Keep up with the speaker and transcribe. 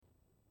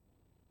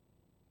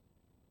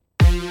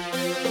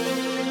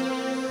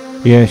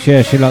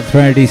Yes, you're locked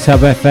Trinity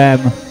Sub FM.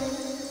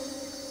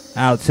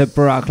 Out to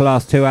Brock,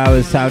 last 2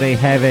 hours, Saudi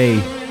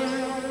Heavy.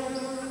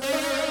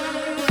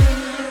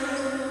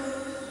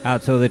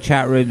 Out to all the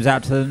chat rooms,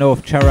 out to the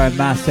North Churro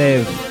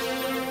Massive.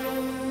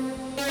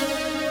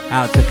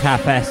 Out to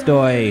Cap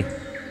Estoy.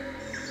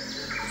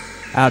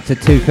 Out to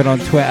Toucan on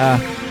Twitter.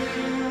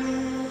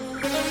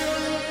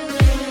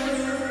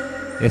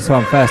 This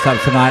one first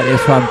up tonight,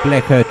 this one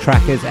Blicker,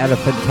 Trackers,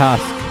 Elephant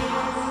Tusk.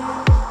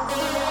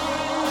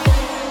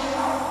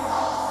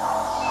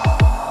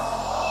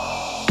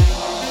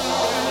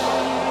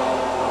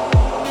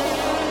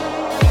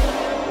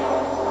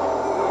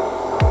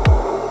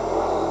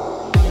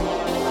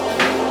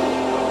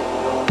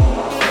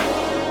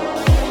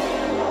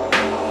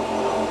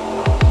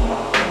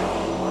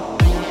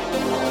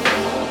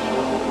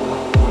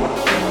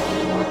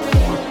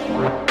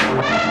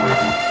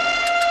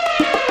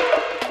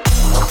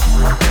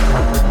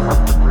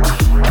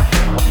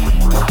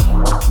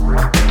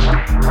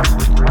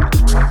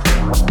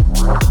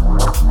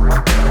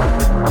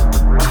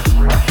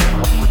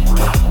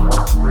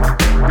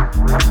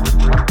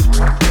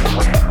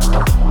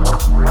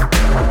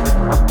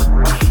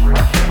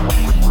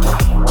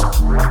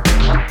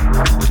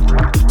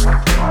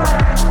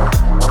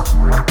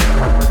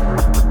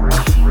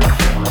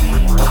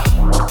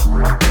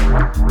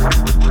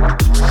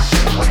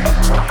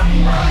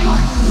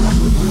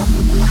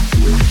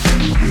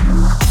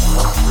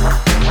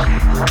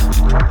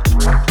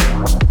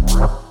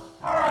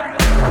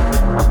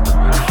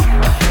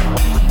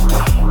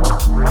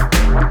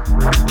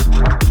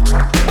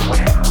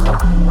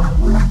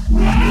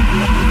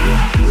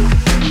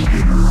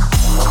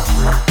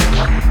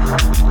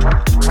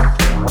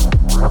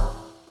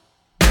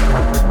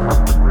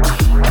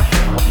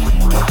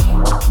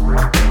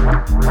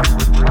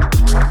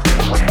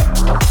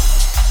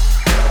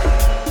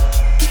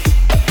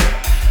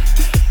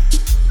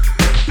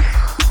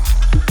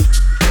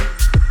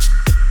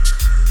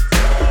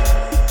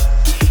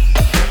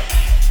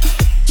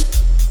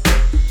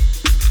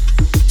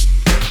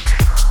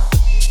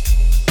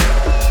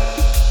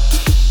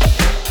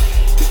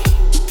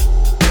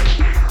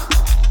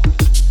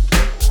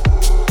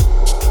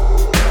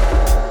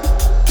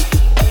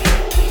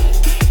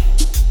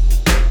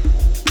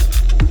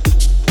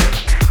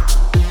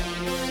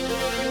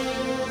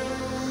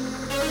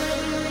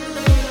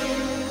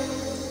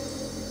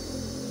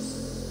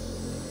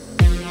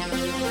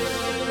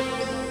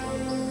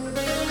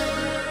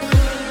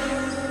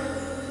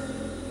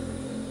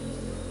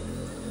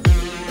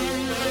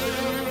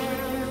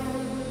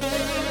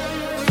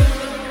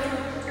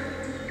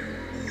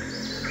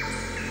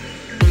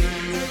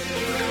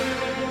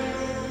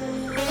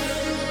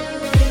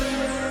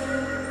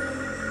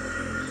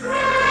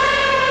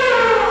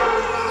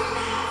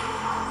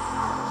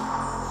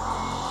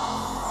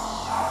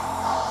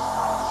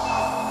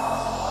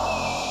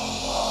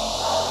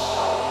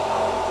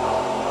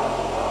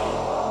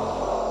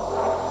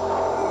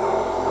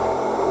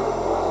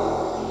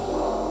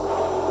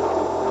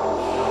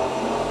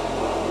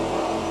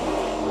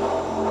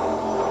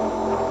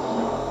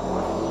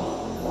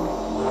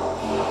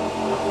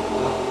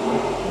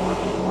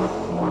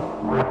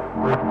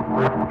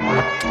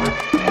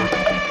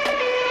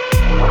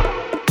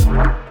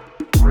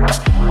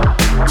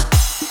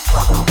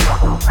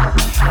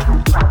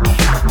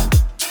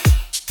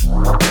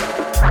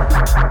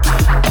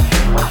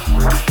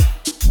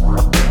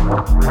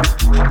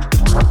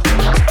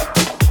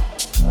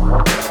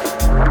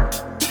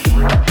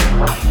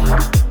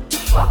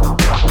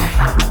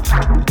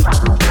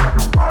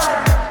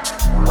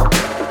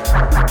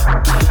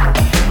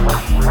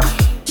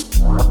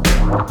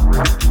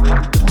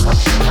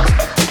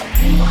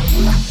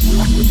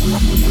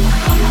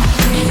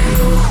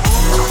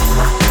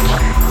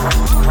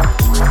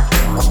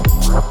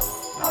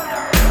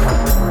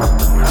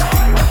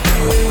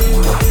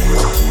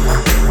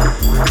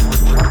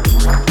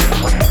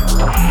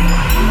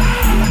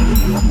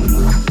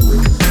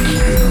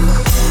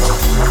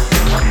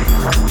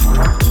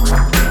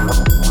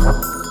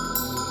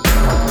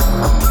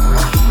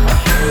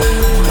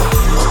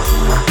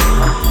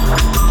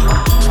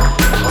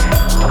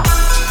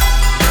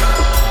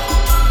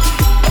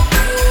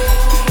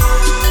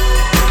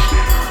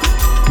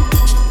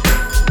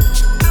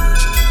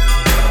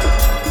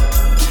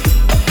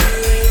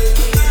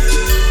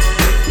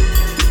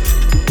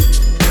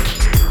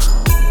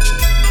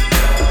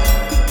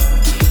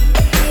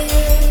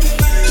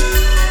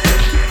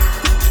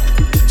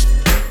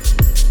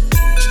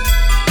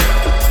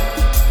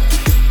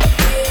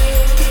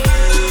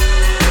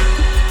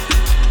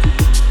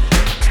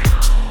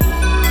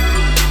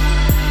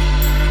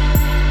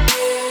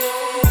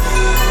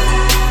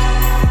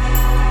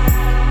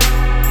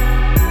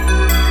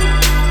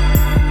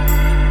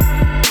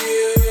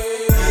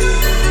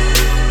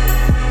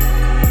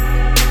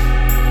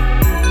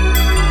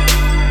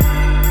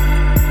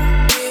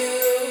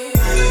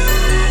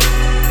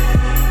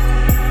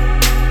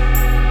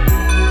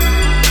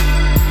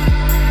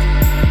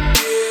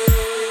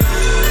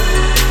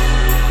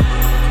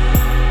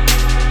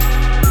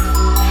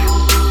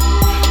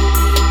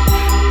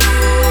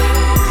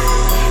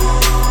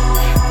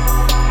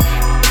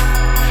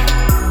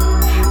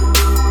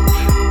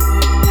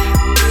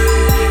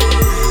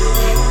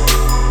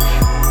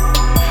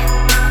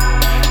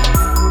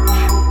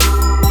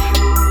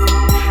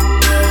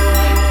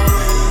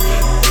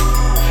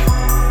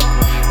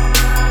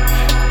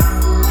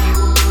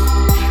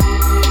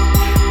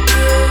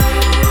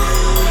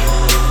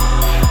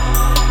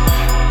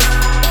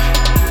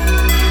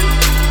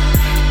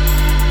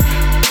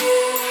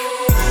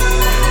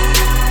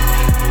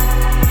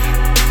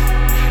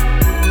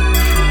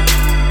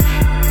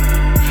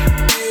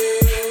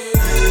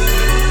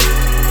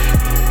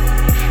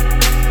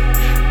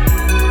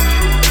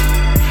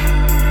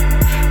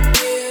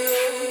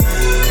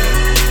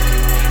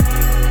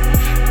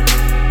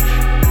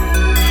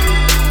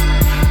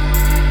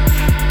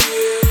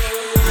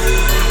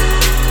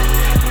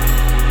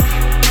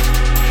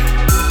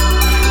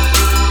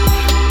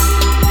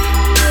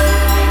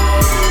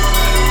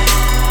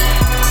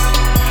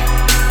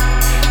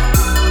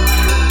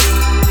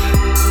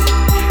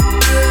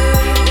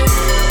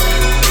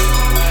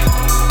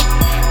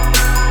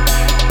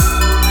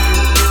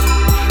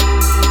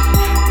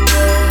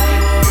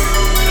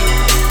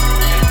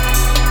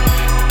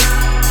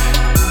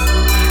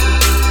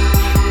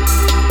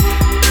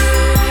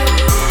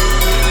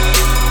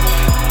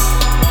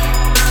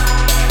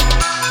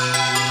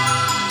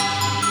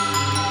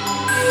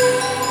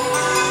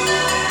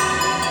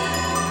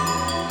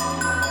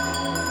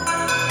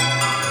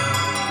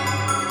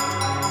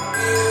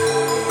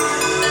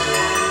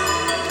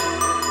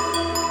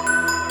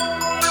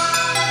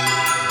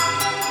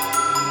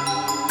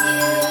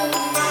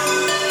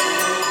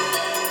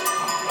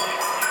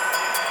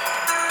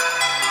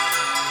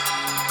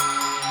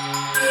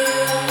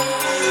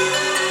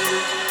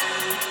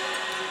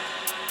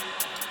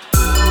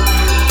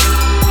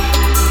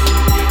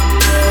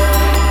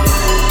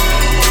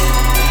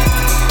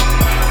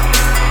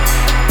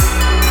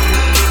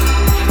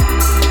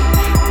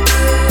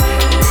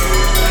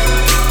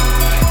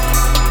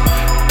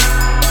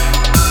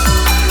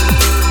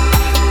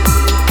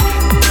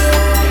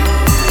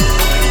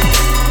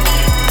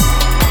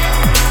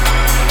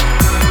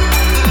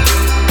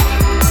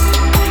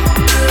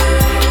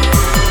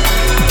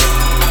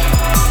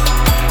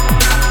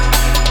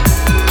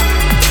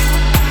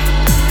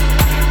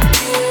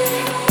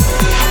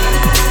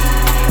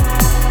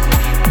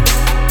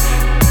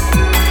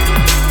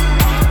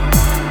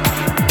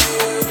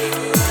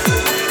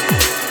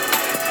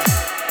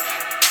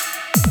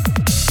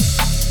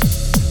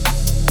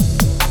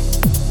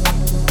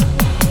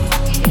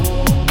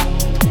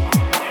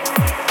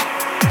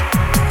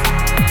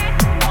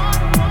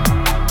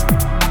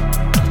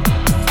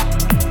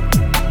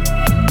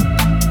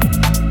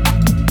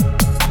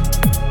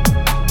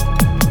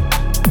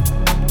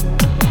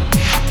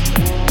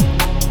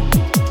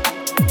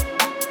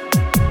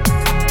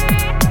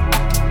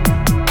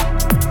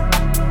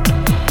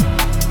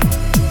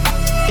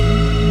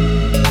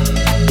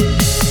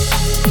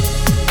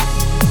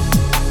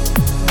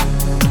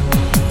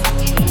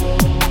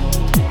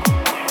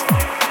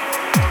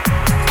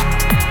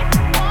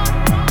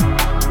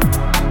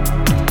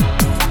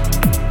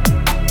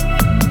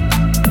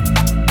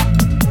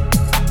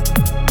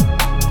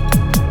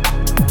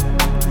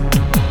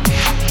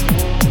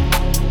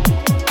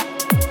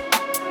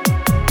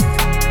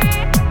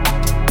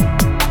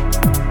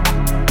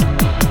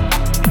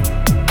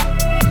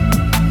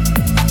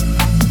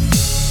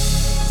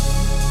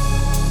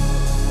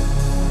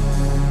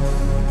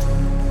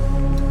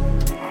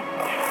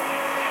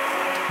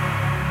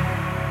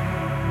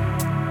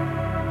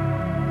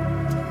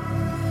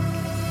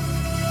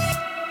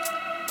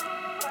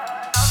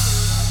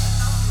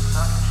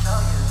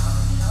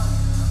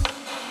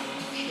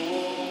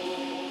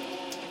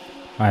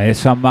 Here's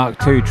some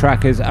Mark II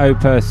Trackers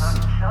Opus.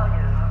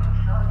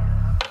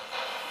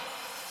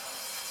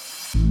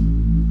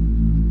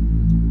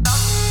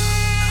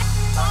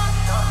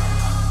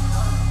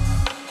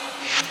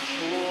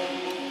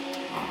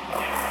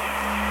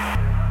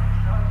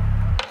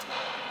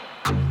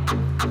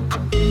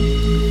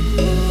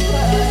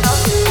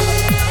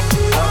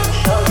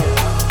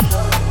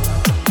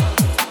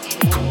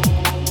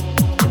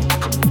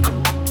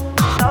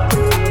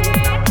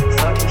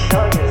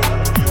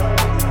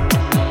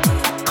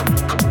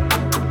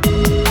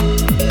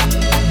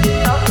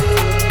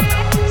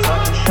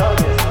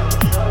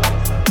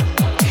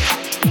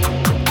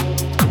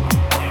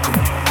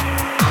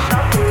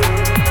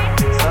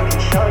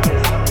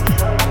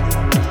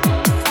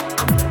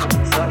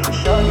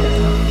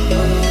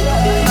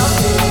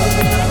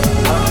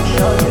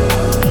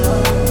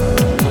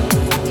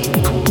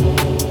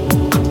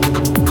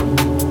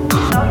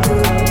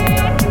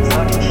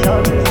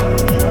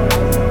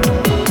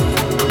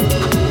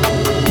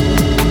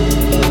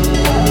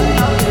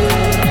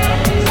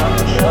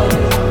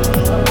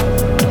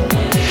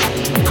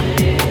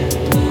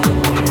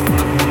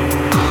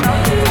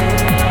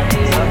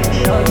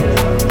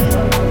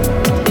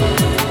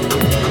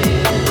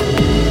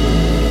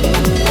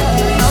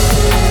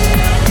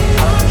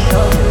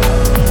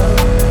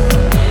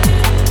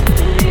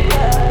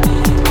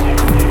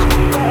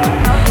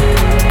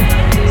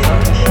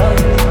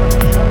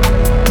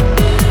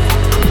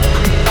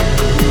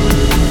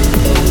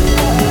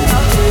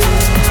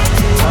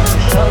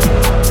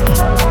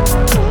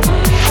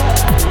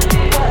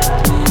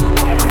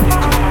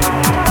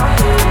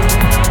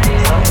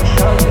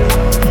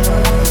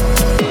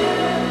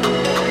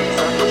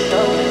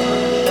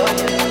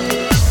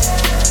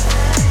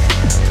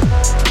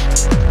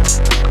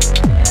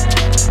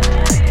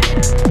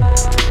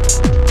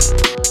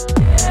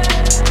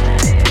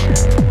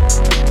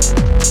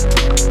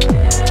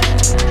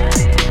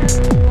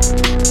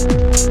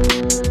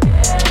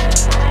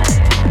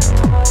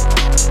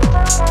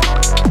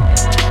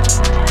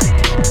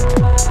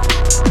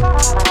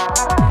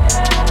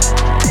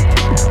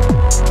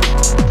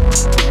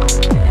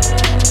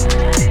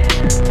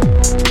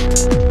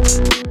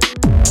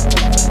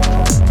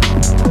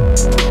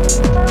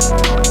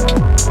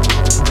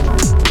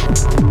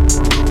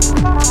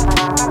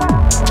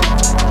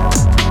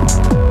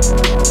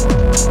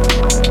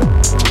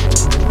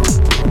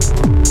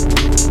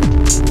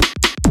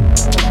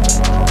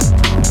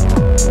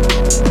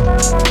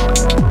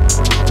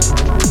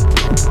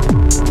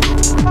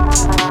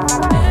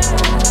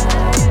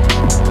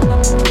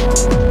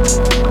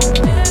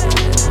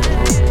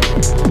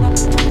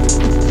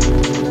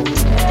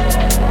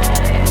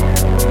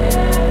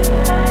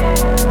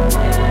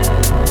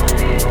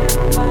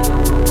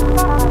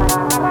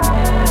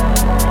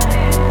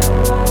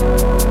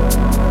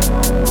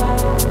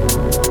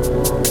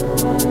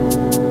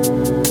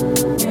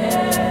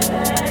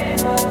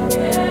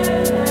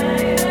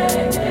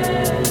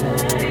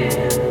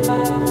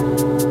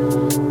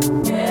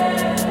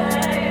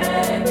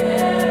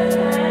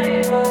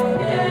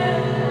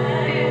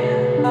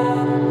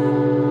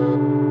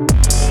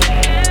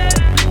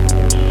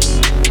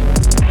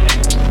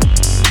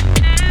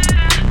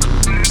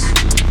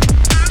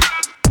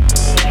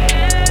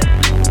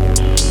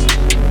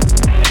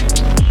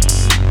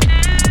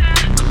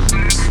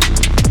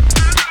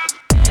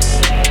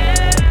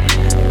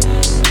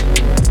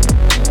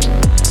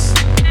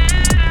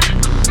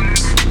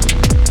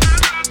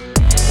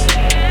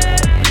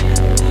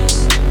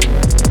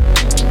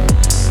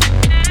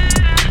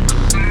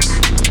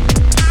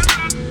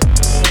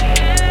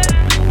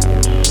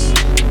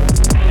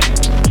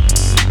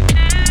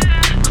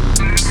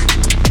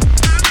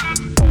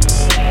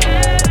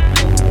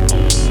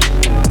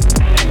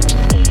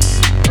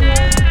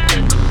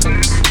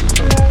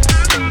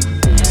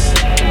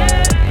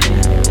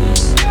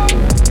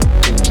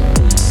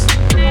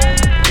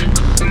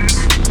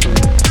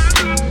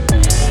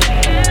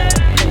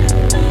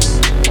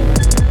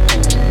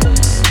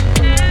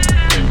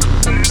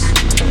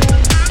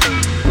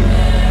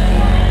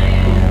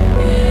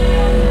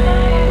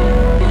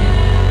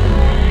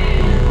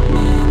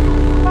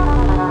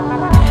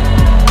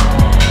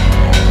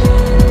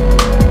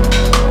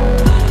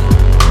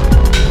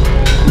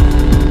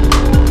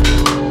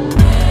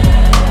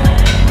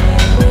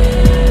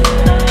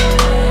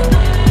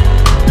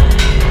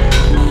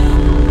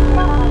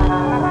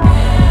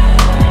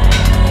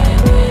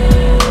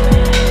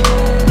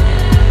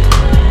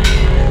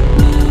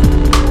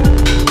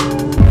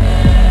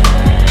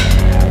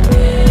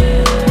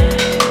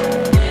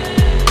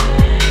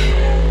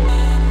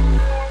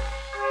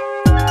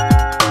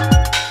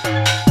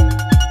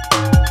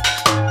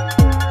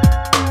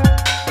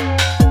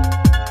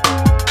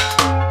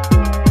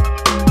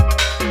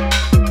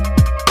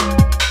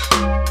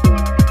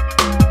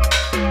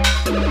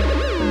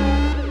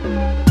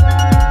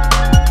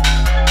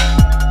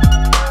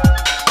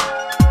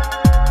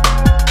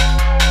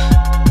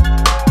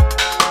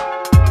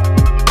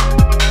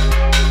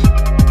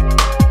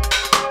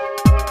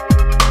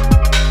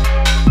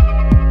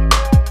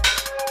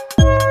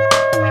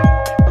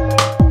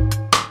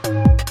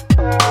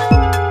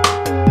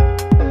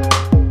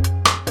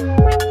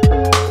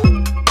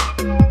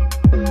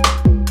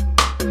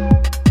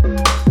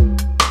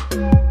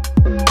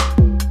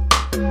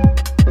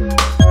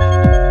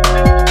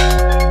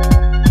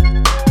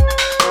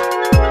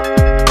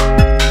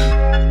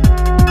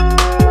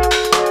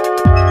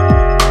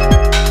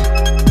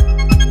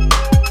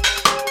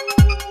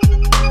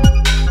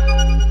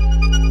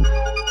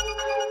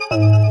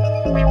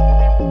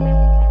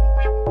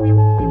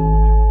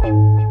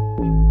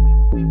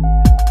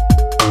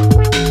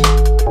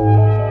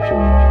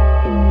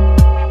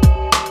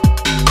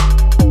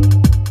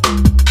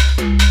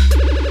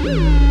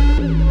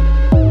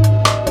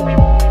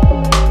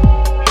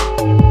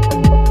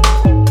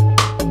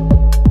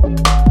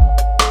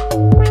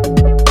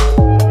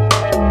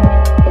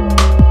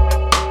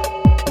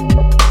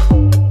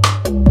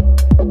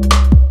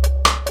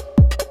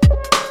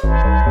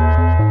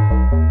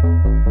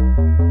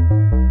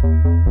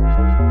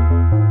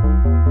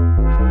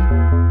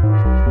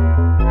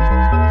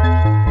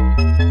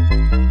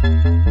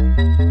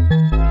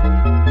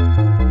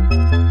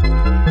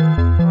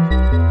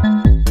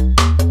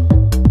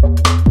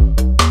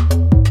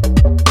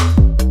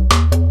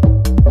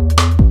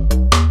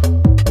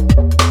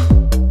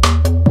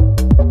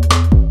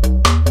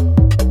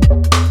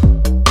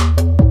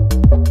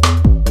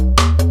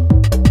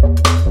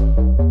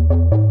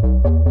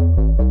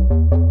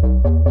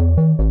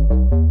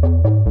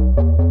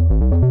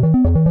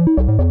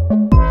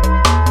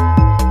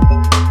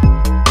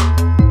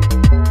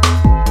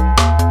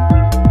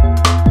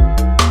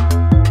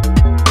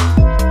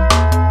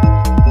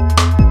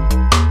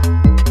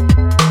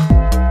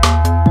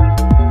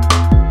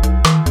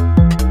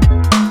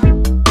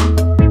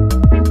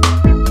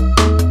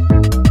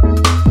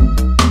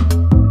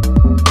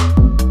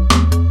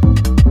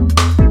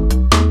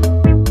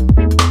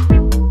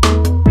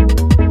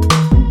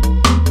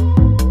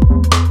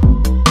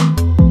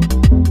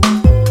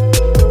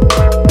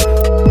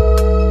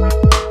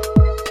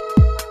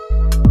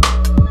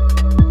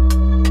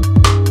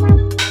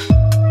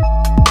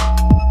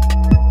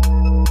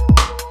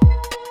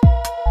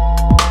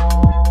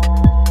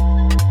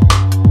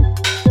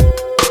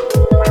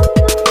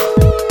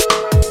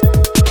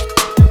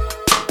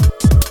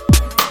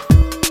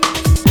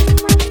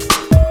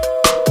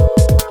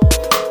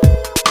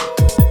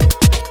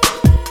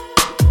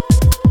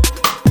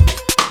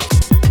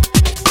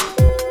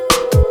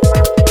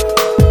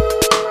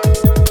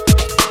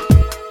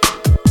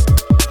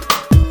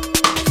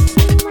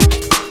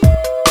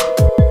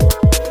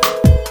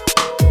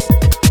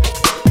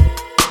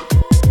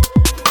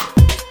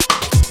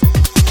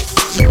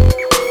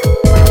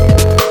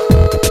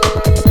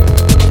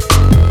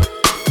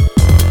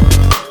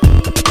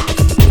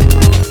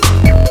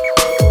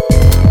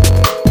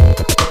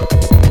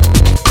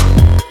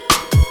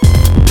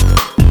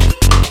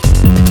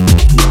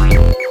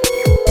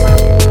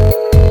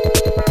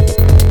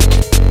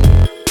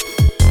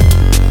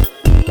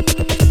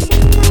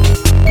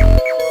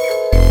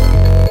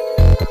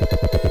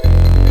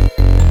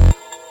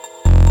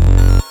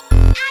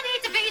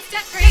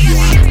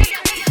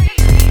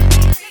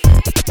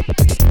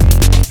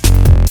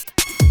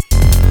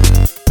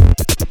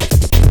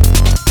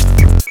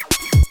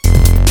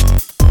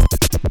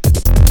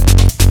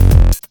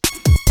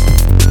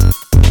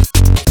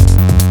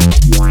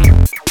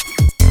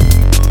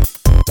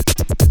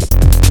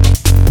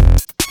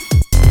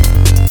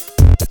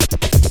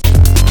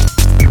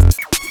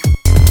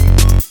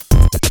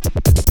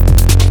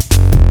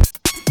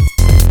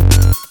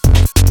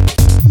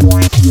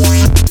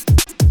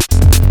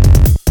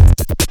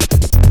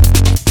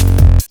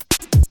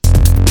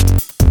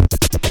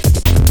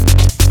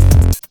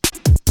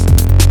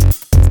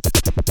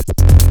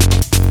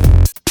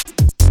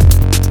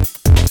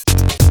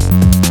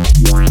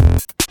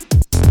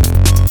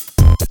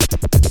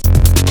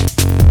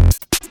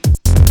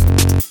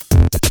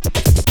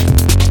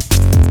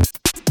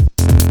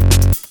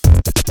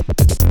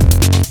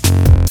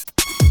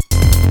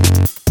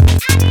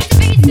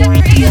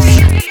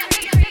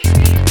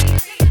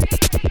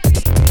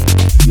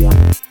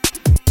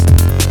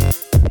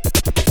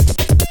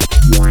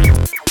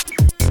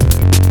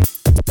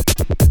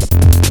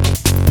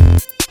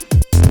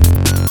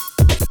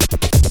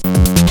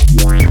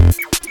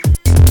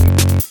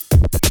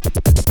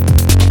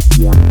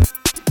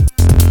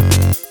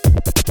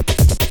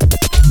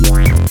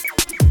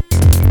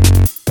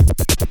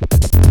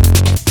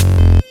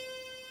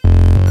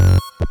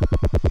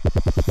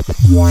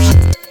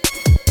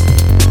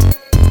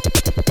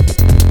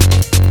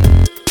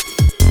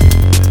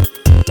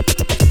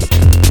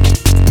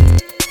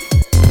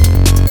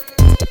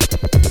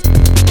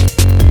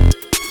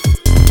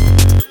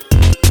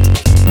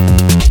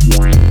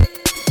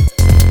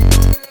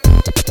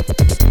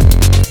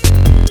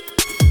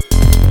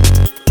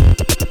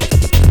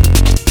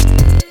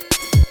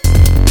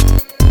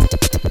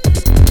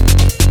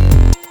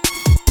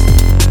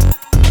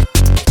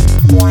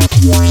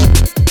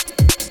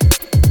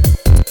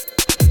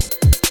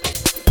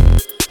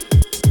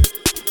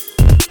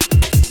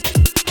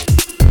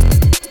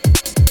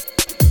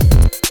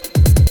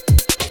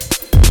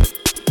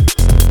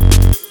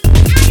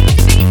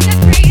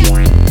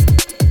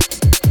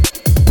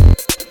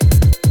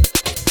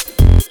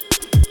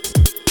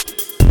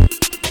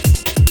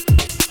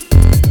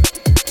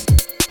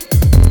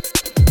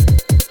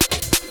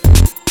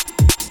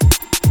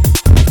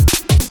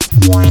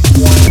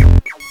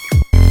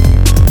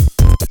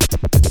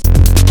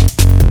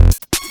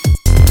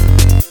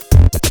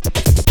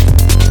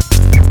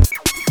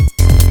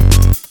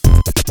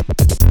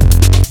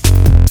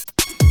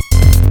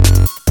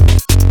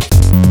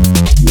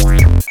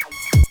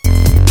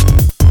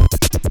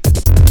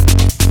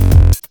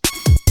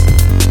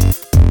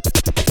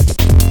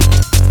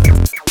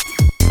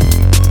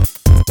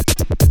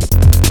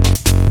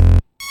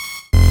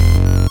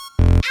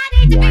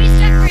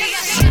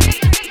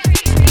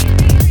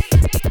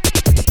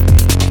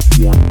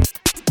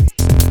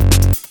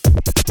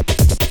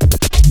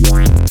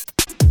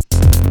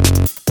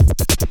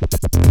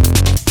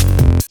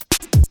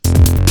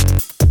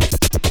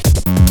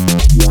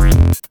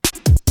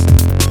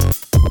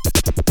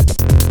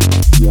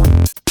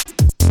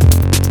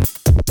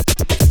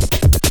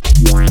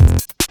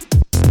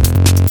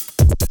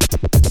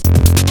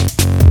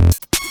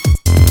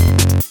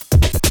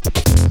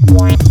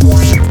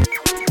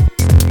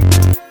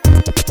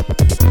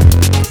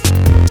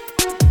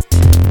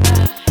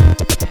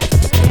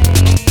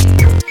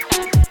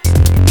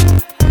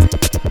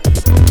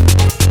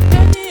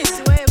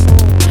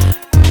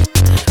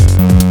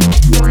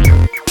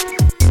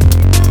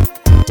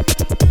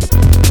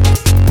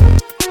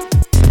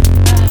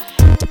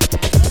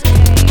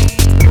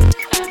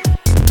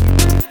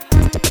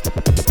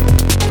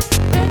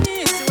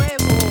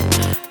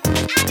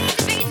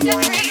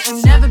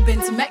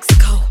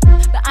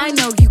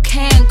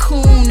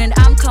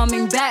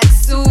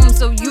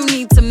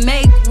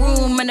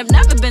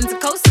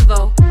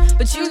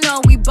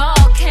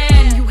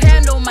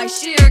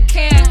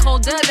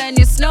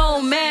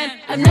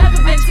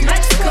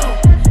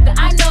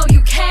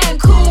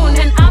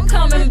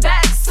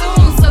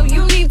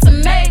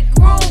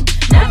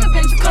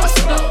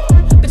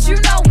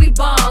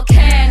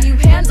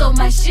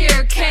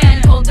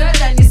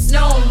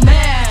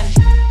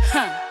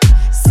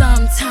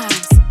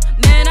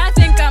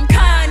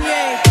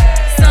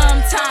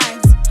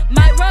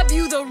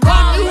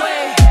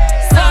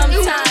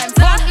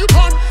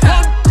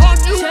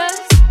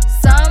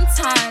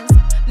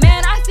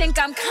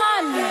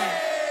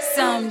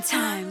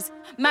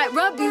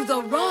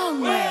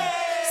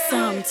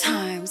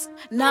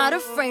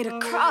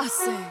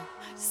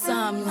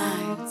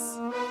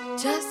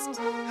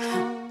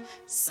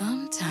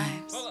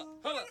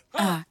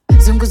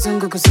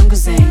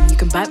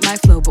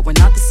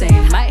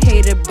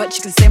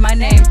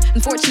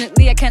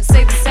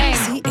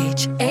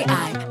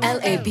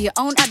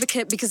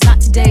 Because not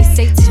today,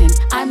 Satan.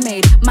 I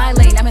made my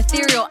lane. I'm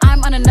ethereal.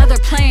 I'm on another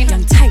plane.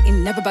 Young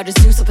Titan, never bow to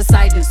Zeus or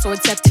Poseidon.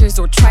 Sword scepters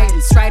or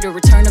trident. Strider,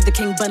 return of the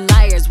king, but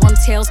liars. Warm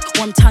tails,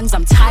 warm tongues.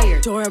 I'm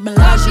tired. Dora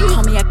Milaje,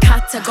 call me a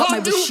kata. Got my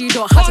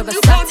Bushido, Hata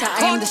Basata.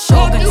 I am the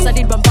shogun.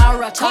 Studied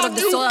Bambara, child of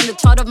the soul. I'm the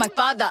child of my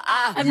father.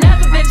 I've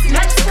never been to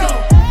Mexico,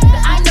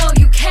 but I know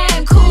you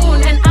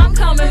Cancun, and I'm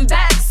coming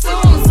back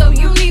soon. So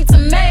you need to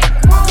make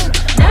room.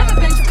 Never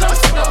been to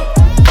Kosovo,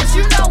 but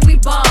you know we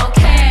ball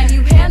can.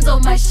 You handle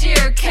my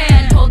sheer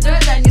can. Colder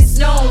than your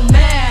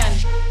snowman.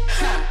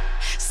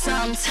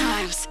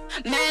 Sometimes,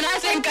 man, I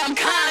think I'm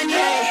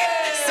Kanye.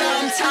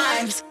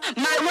 Sometimes,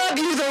 might rub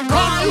you the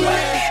wrong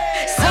way.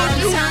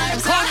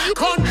 Sometimes,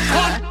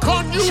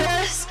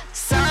 just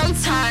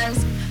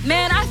sometimes,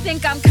 man, I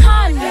think I'm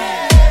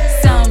Kanye.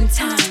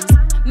 Sometimes,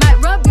 might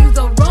rub you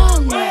the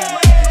wrong way.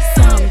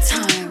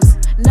 Sometimes,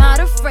 not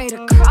afraid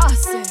of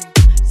crossing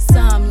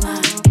some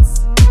lines.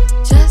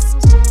 Just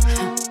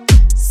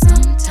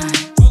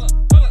sometimes.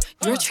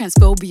 Your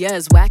transphobia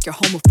is whack, your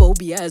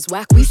homophobia is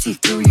whack. We see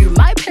through you.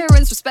 My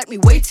parents respect me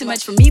way too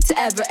much for me to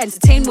ever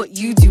entertain what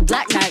you do.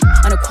 Black Knight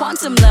on a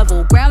quantum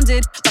level,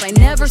 grounded, but I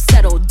never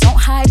settle. Don't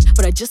hide,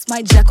 but I just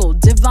might Jekyll.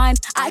 Divine,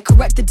 I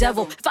correct the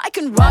devil. If I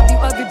can rob you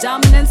of your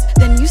dominance,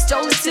 then you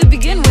stole it to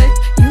begin with.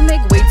 You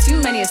make way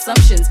too many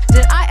assumptions.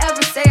 Did I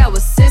ever say I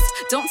was cis?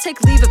 Don't take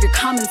leave of your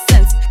common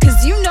sense,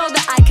 cause you know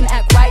that I can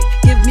act right.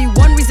 Give me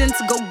one reason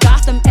to go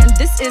Gotham, and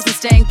this isn't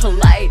staying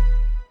polite.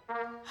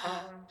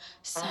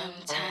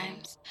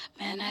 Sometimes,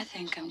 man, I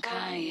think I'm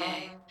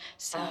Kanye.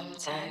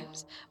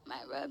 Sometimes,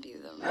 might rub you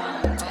the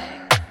wrong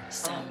way.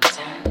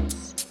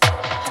 Sometimes.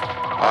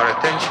 Our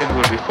attention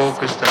will be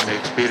focused on the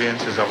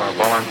experiences of our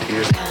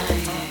volunteers.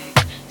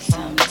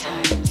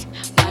 Sometimes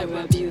might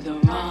rub you the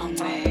wrong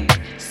way.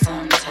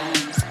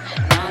 Sometimes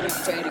not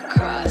afraid of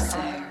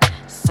crossing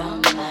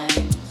some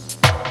lines.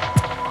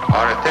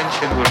 Our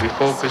attention will be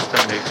focused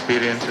on the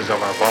experiences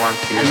of our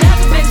volunteers. I've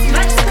never been to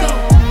Mexico.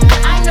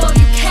 I know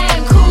you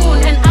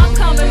Cancun, and I'm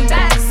coming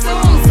back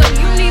soon, so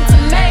you need to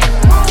make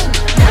room.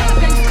 Never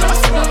been to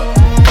Costco,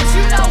 but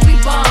you know we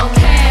ball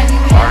can.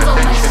 Our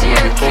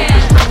attention will be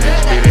focused on the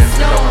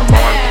experiences of our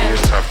volunteer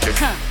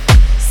subjects.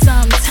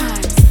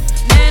 Sometimes,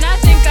 man, I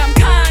think I'm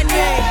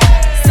Kanye.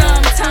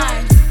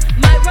 Sometimes,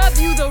 might rub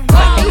you the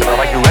wrong way. I'd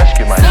like to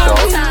rescue myself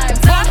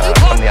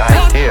from the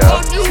idea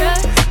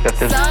that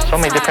there's so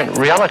many different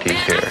realities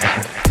here.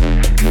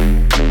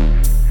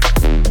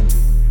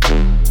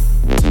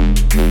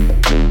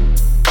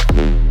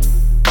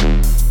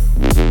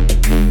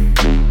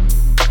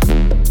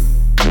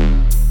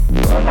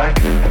 I'd like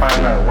to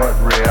find out what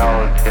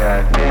reality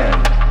I'm in.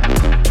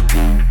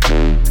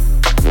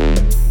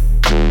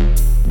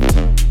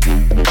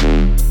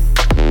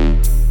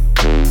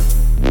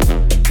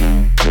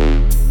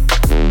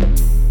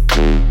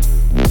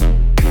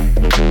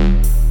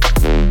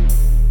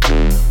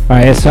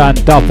 Right, it's on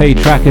Doppy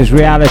Trackers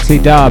Reality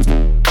Dub.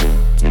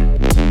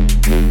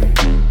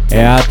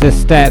 Yeah, out to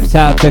Steps,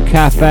 out to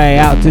Cafe,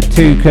 out to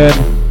Toucan.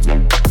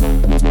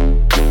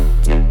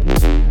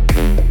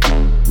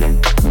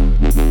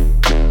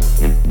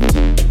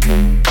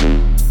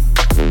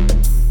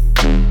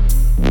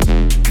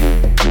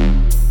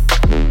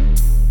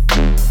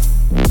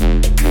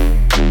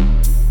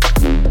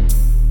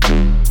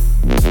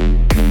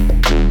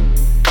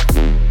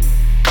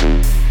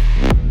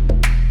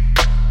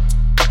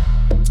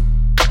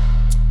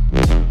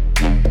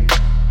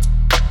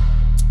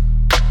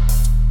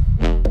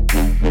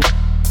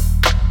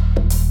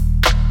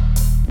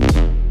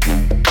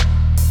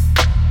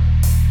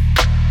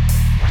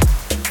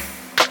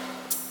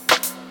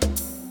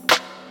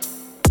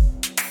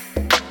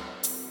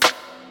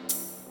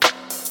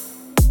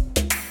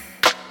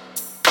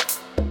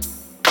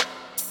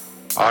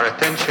 Our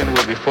attention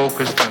will be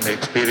focused on the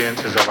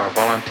experiences of our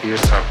volunteer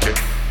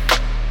subjects.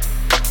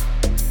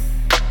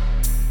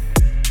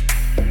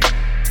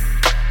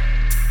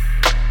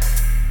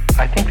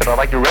 I think that I'd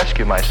like to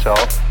rescue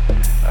myself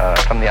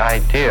from the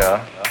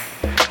idea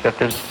that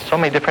there's so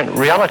many different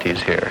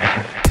realities here.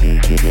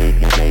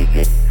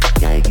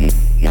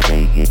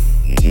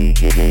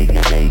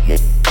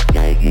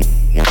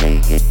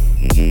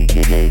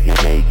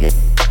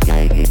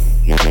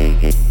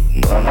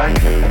 I'd like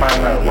to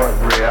find out what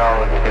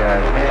reality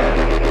I'm in.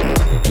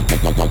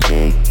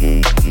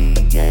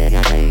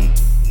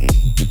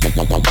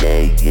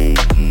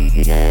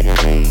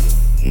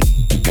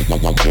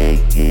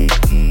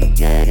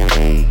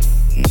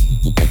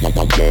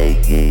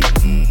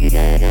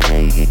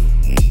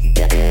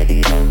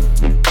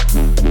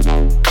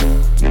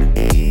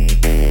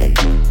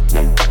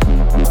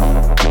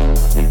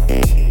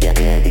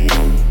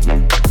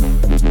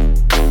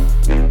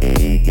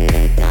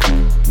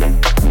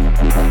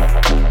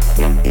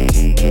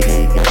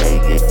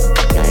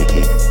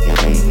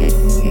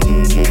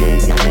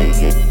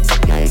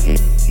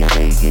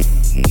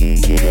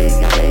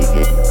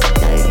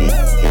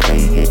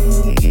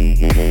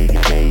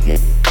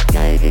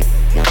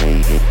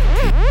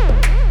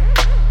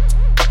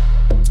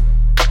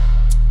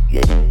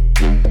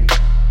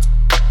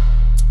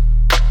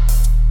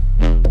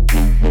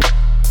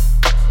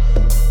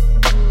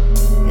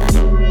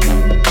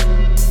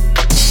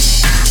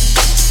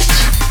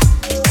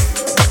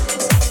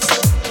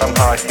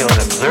 Somehow I feel an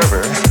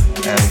observer,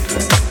 and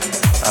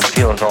I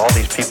feel as though all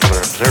these people are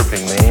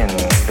observing me and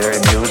very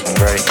amused and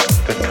very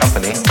good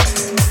company.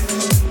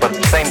 But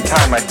at the same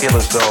time, I feel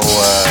as though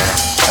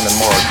I'm in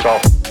more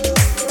exalted.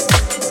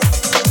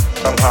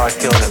 Somehow I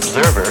feel an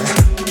observer,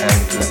 and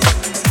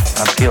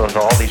I feel as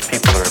though all these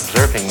people are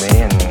observing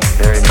me and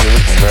very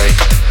amused and very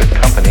good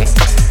company.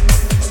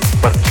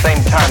 But at the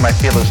same time, I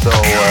feel as though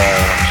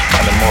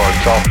I'm in more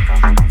exalted.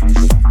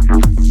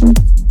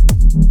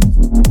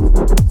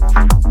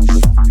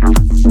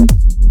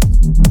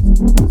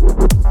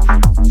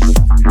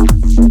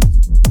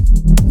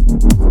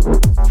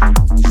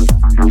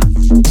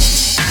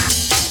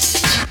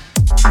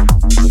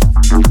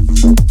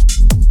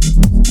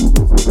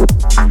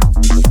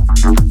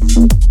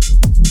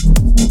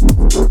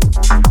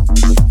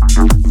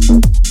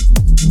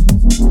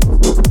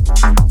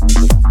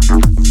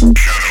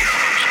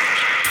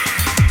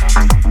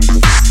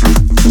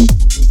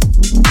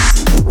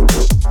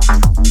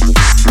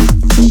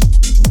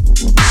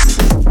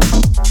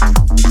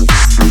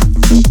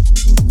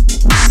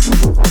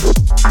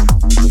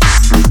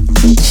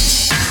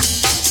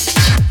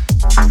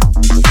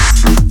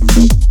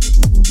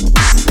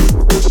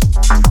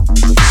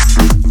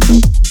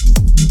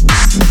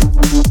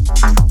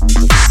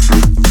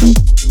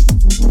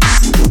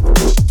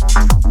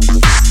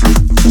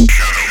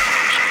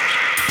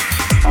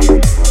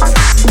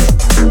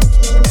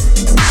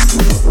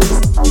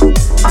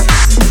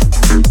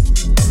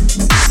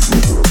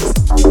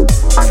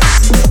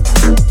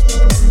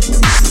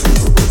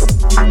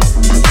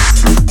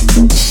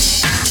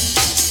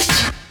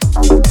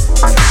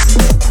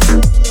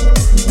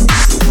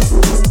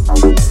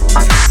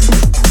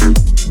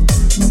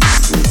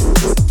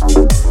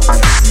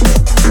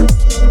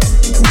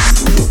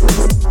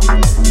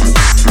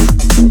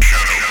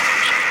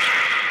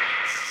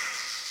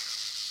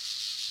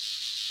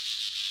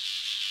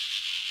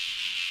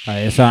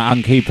 It's on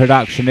Unky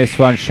Production, this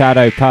one,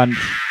 Shadow Punch.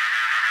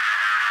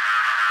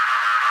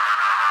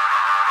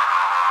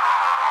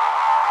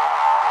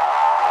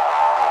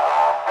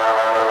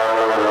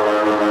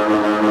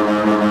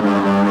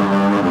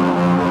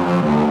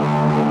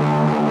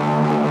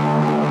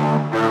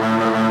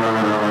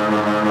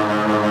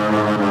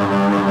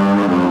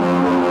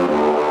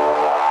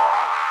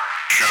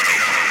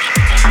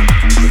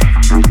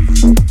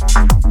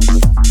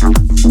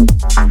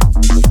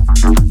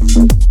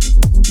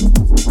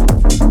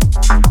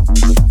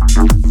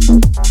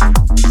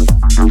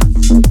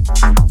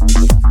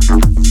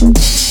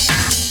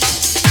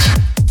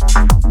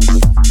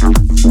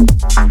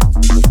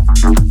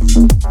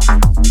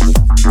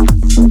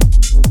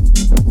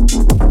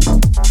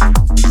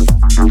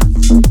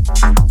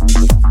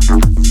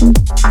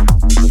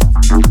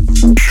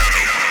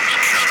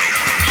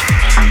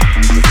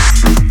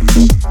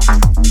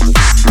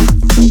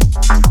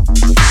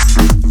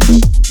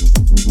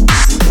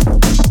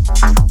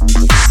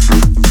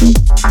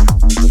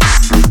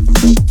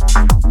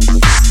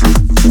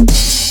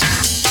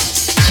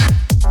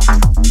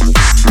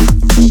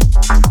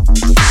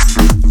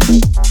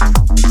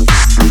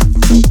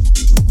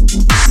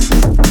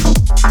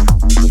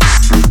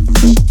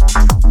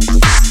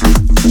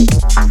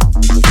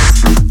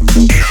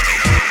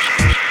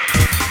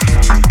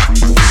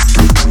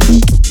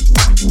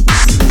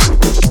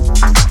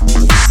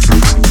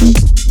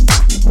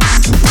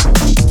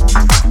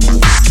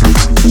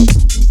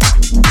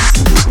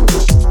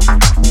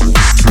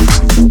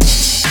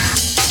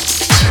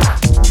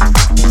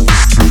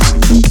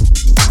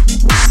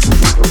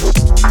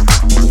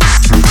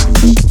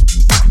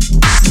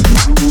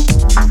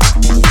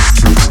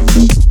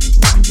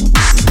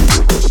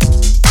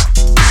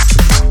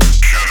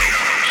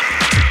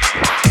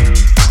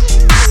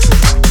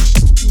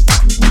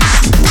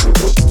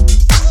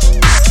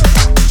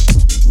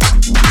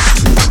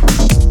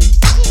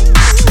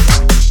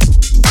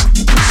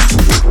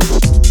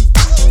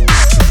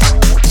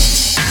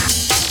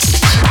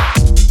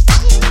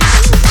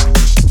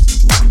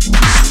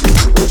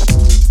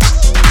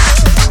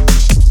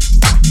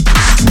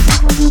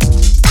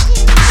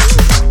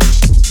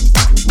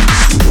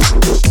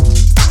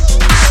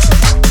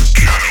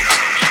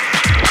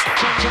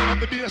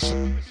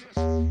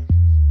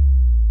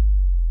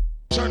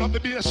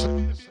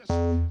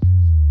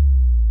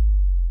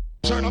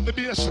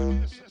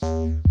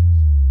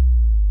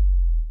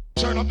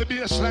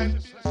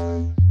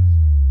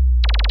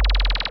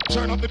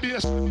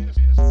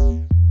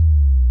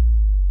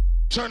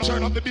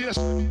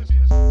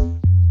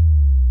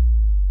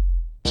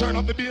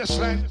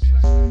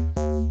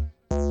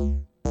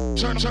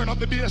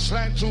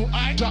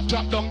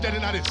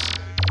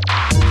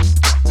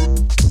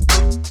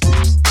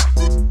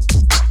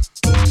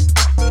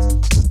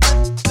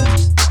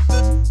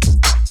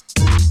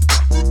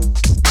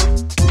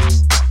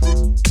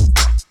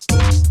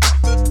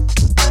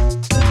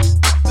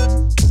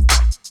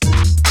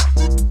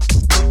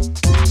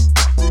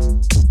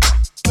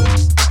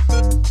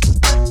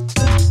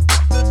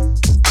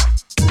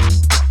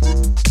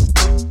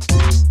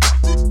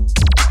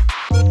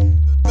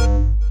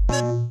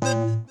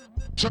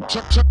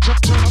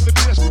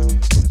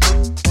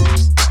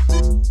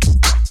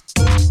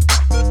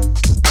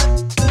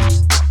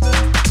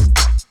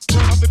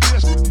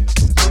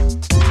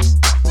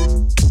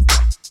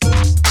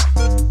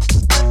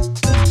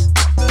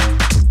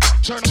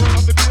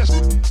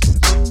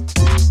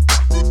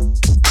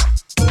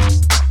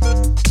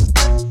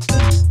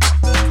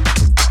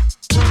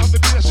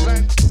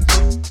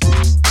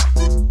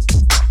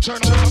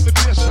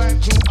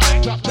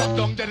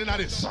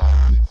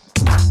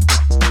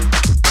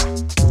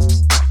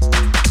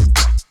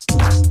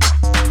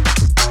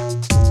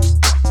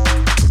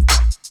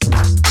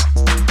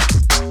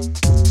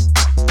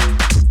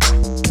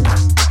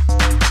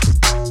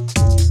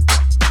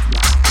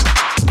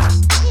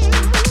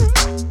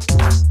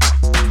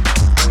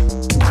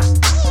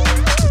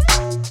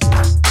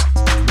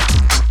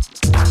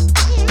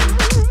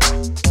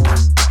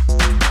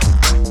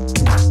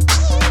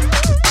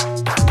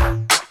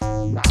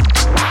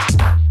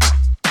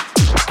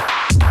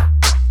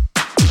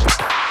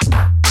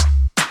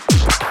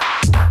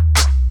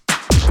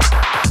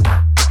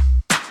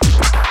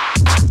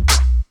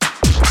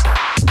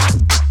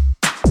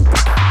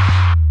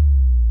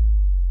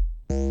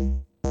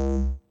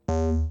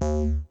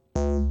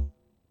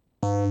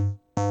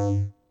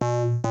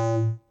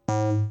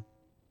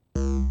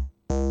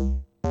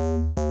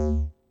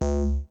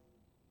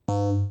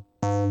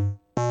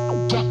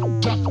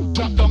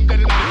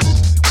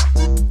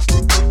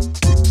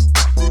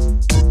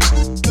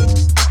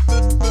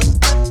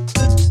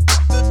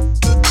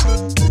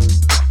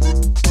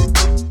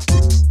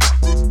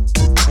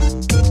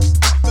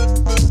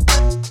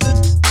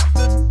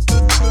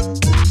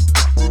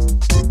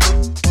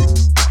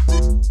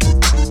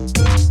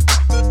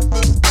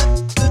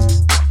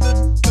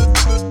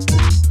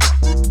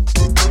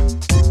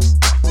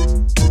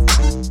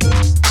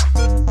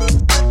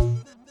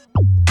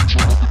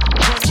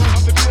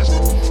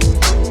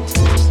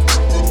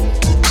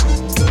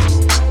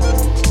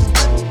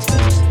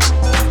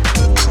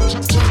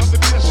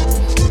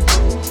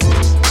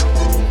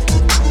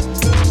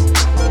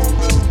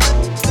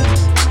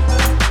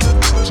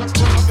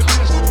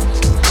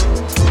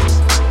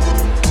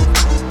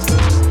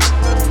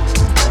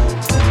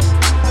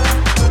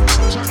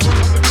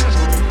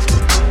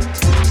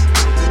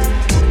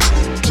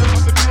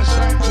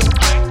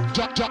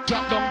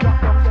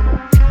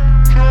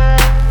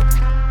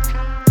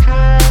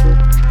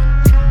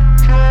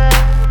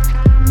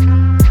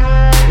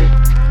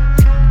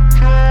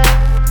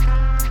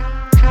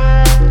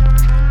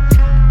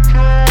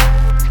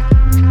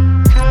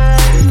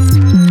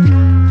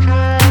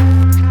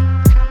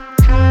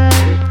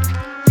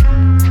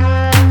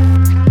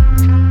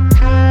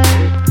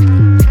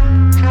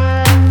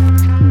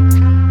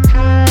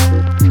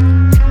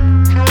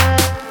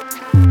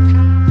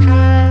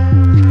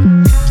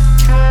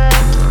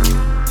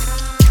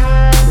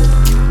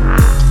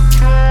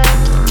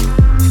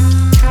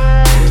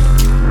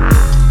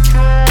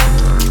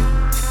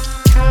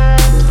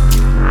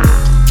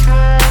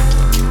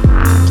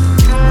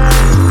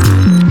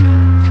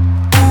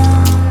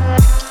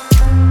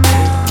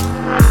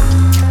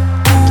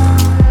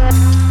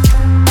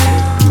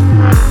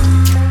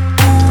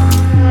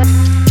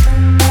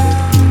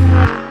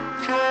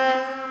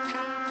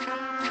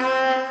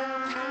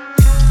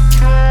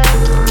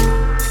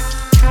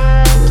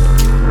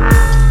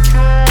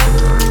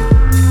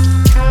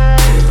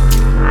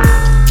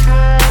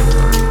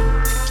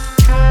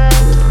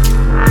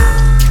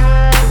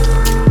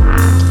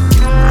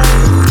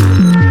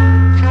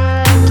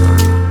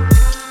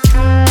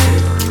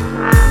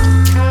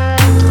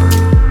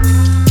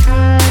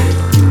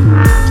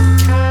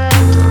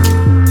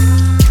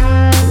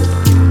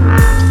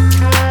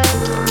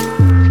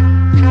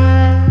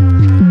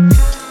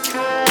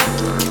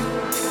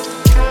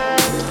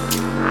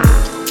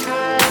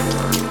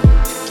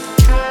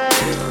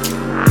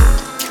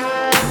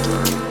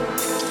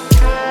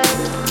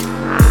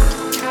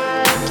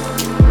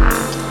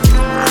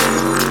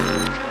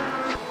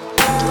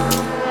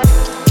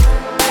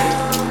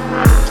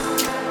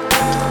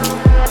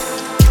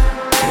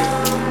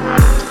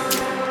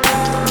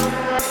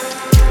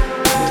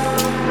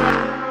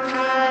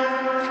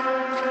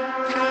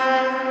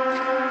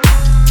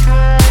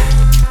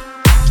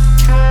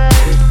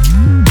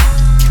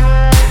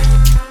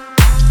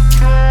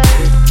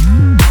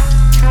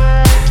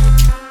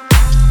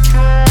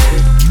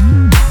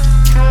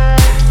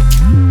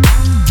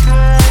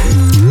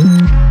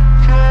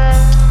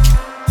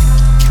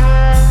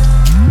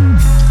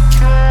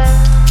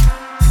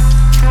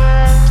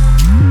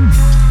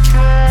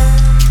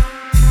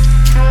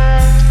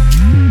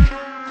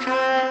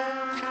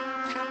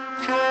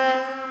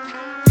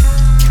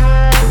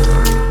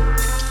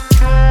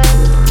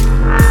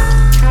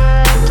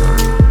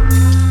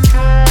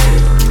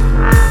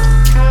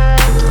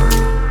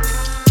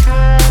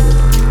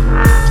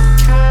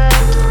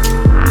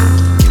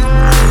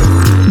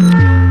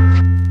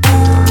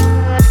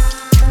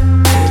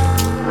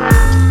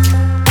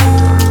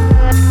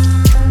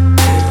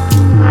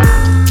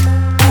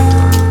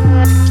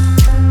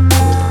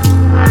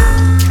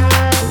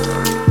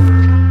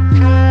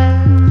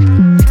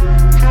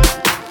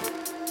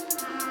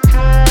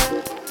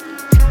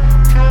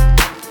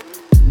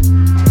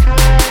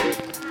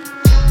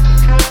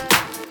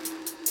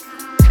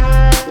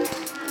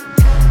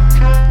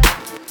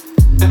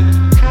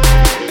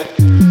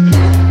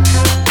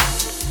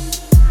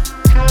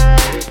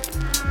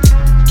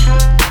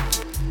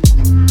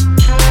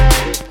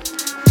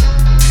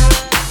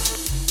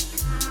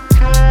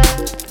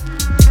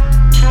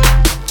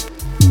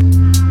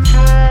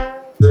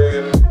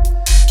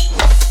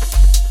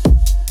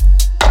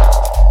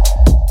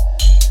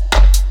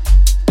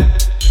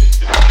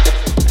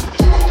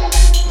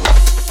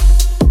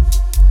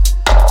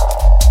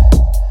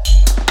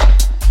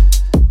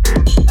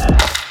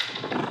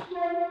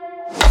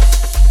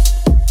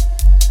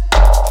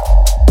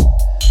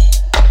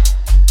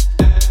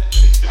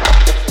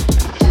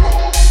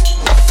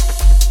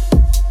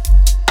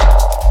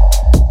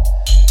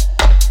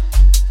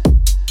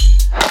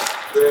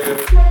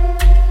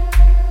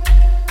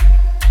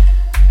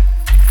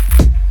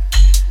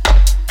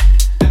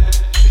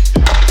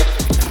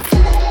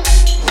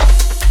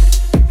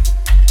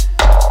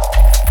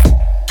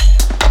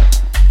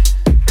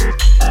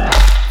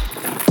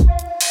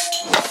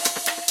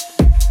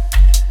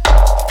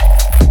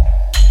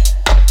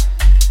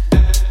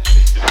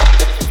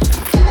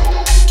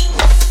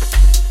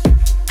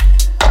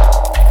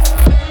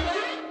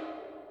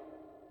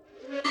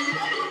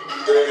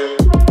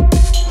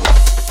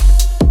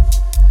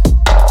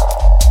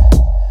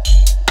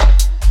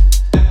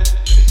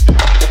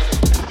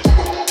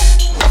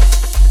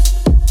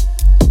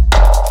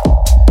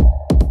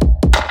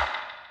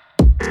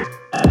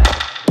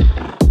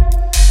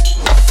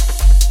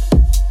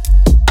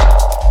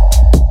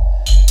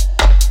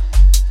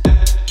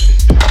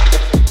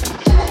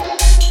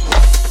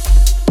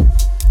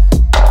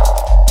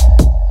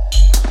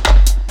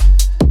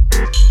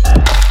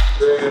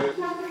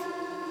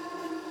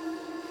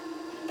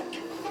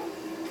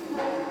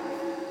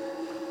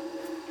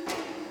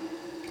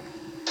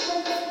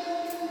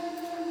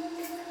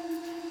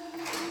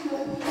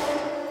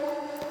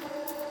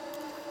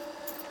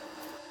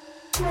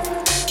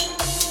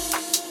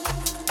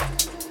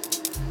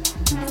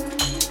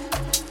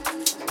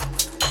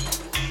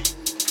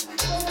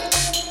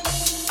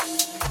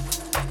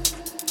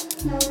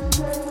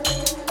 No.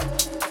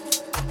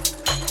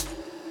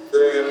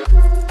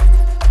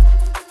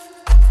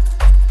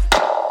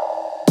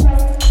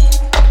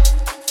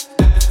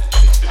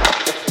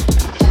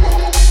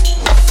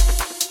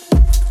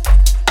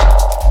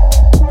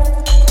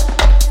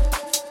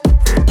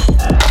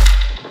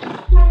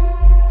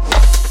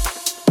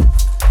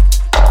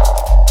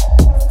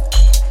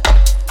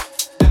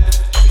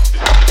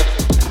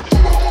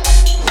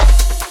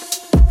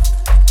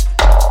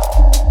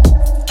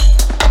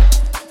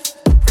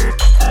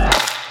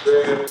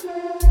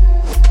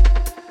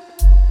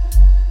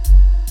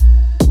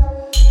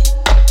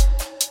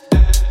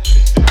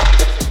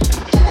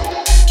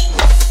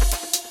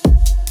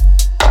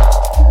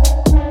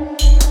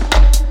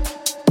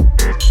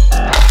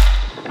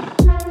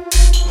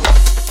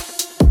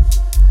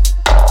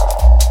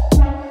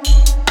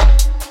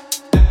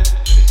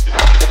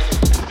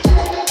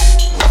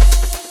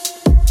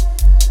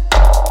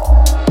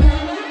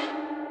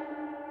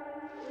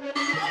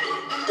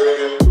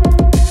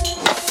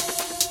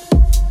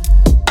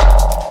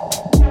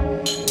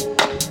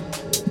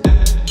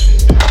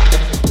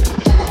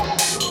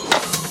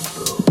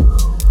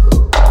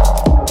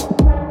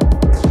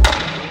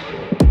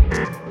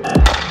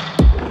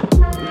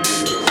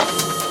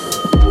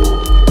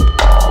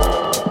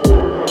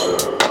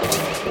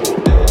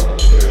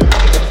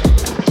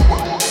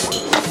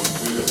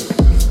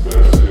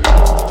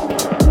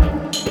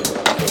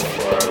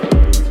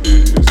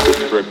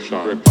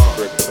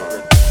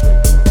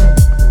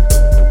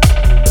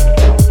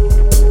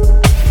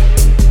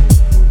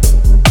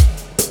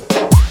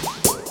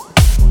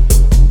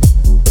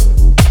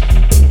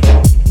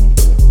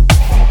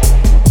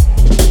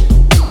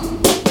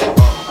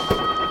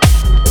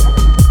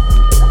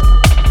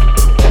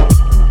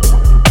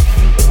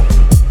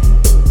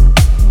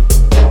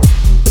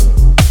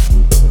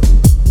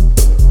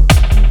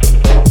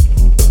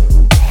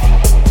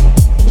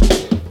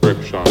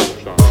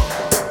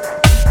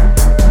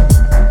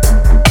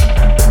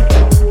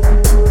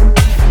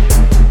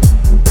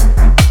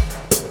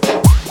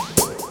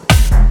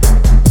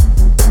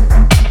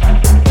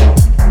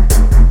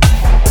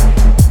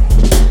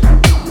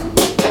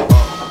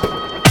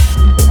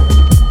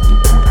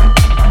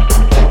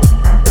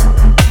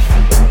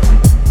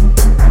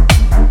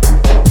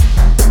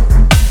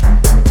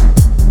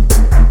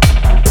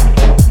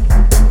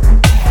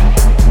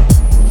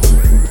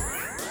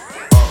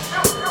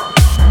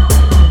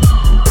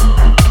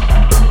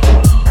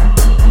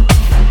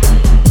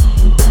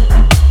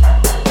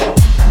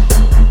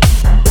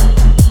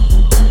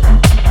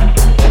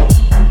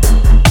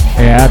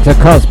 Out to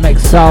Cosmic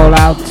Soul,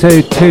 out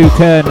to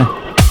Toucan.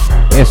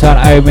 It's on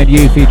Omen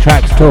Yuffie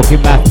Tracks,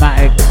 Talking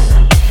Mathematics.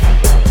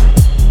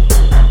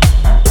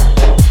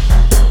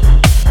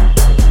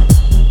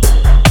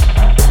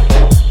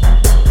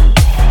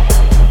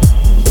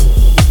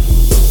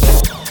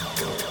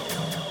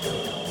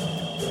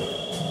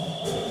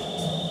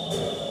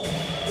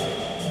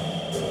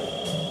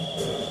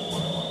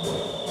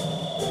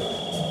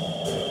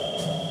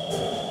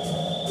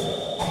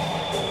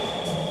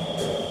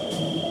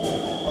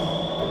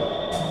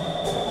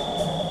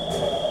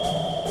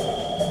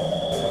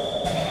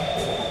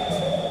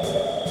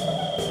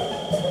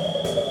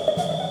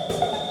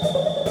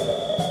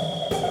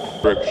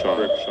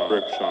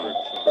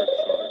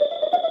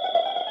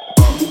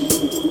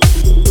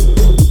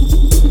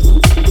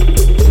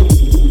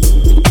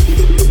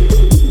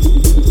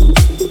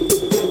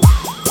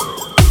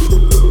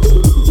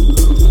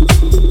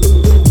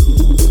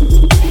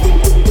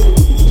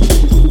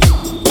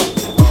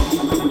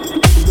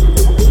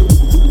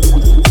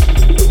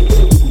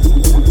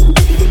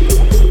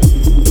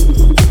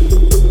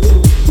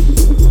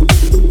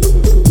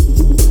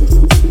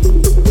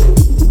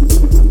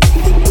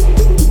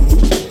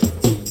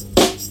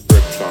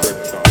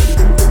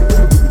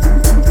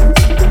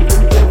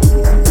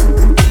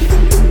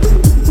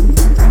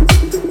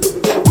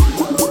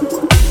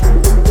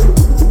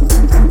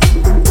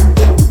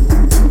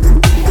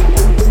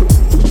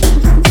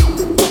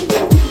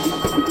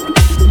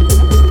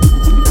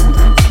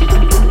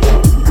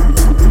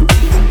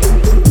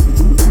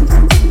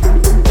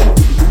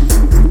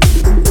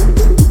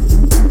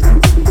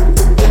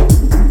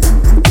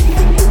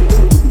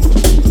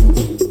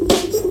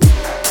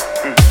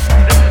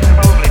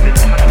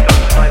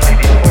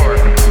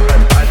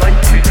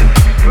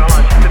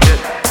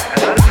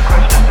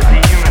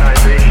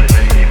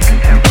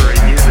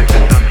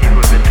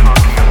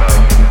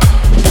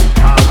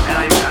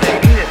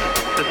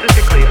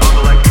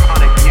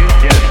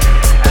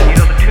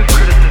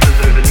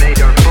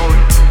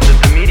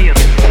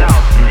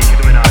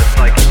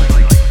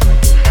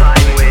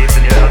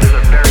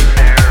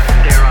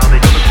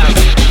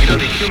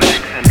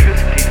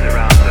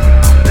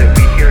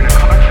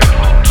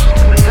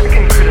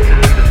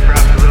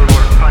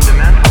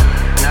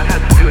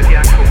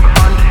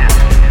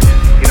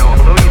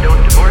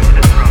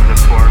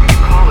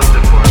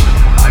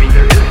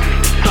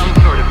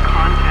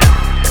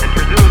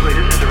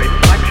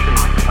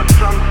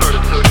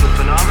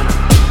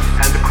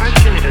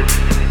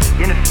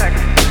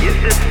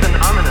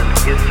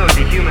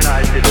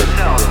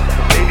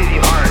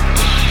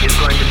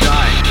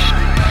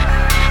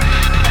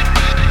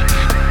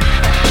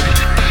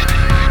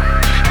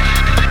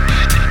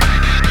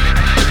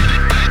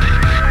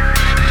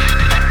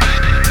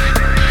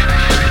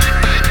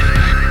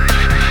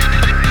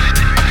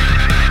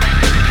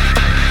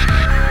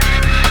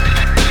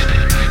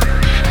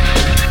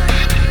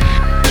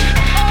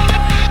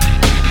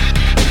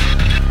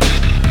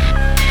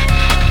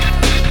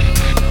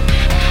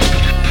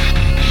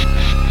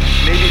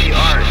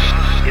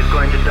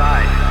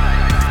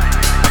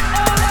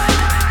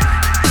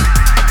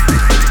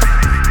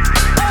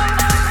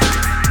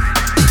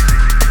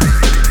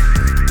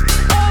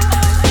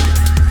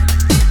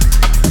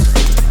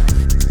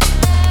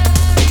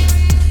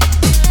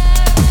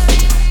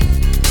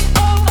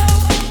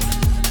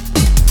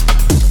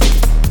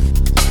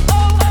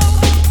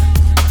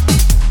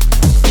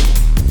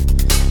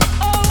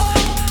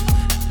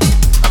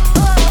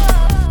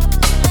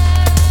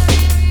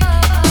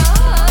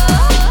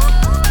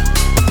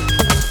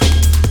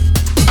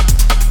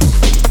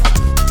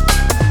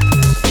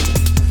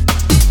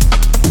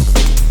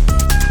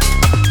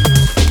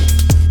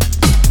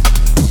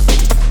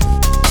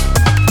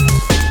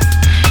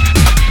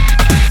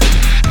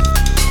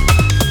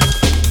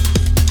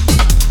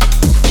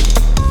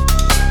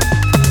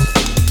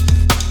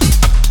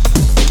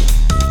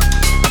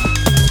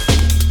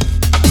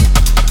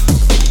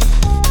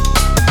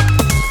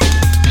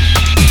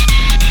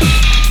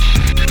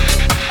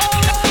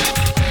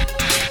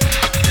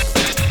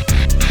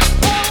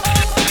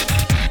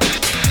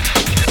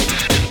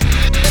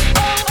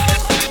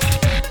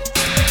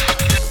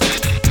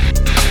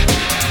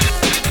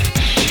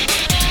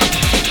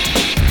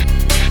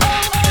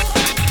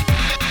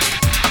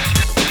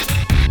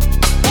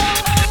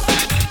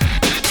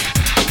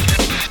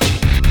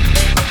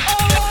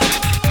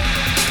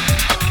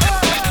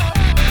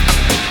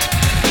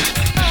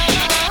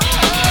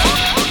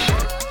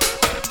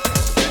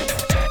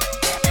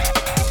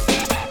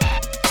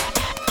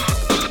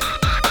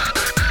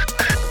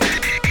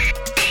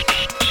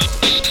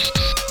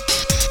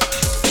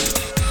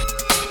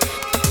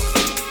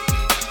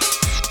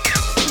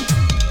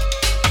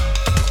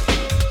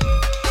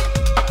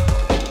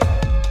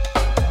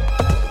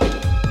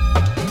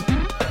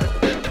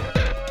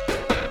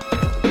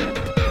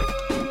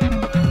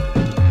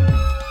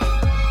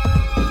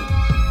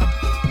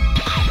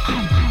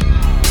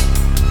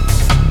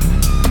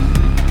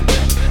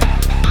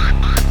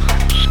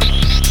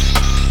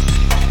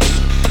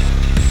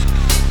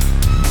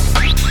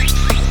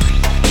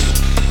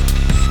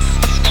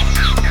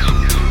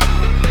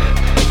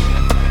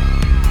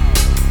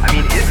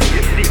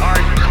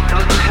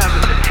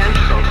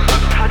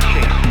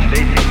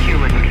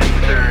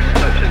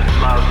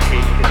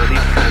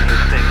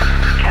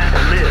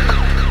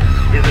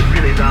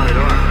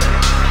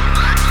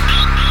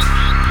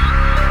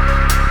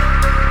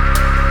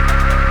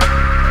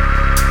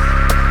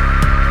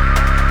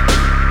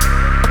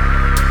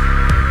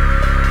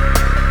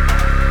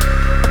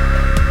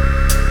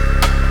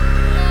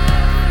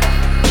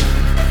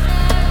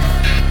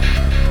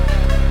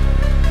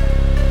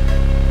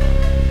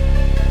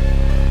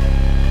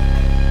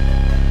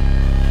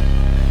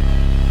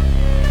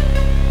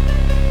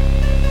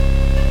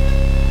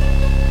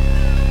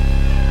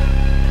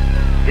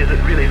 is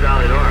it really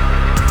valid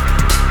art?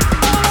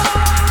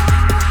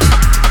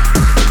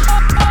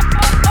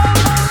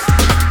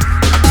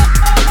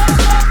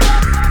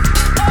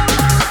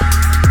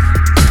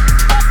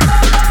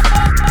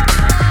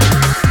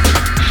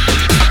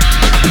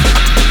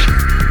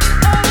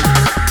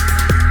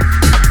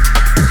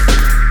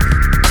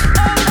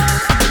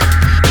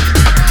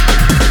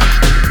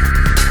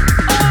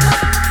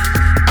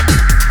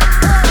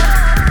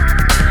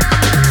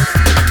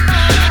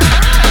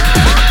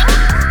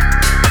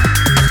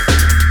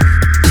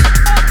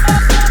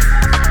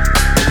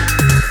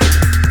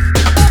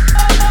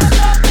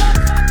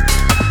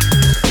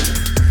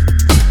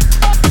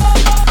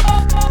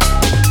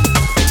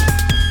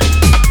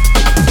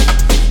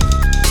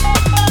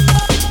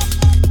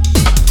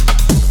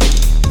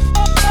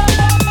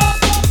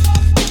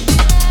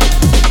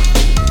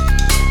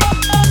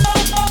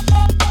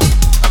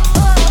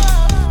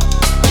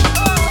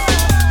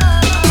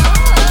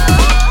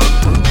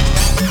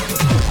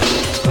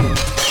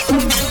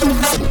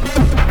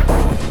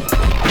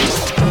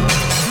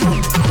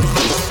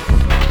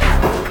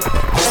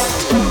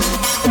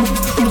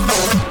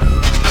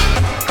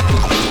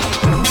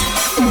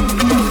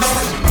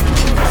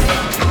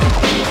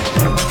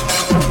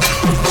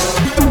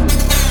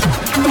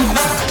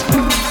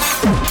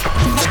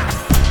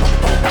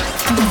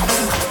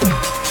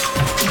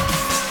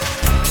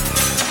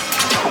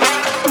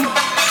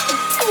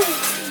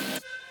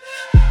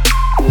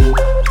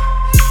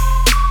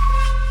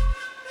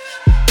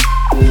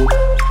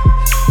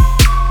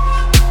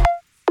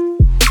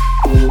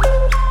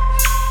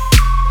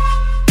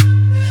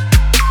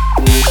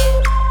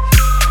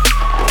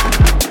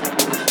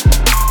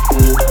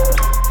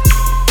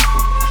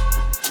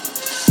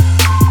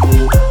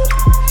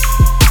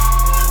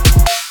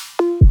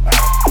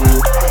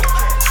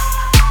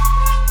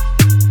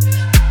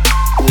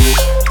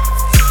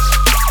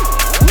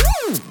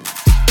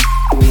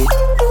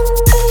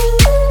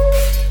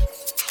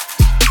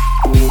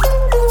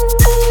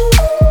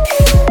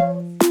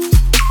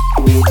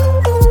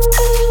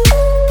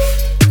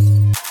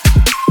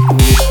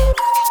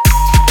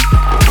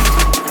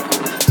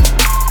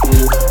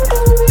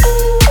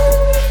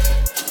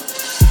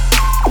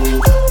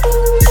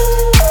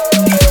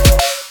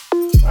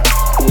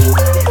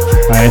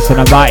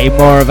 And a mighty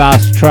more of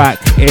us track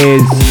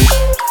is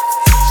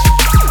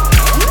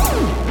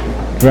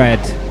Dread.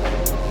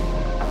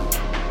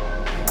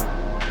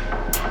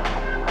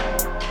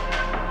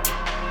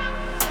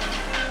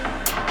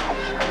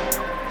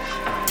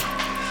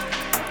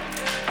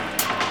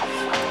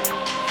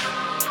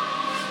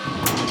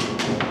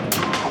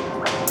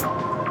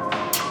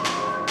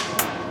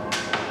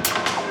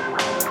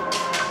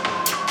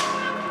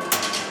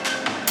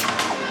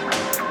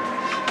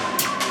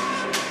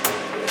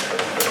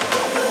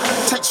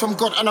 From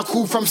God and a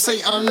call from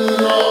Satan.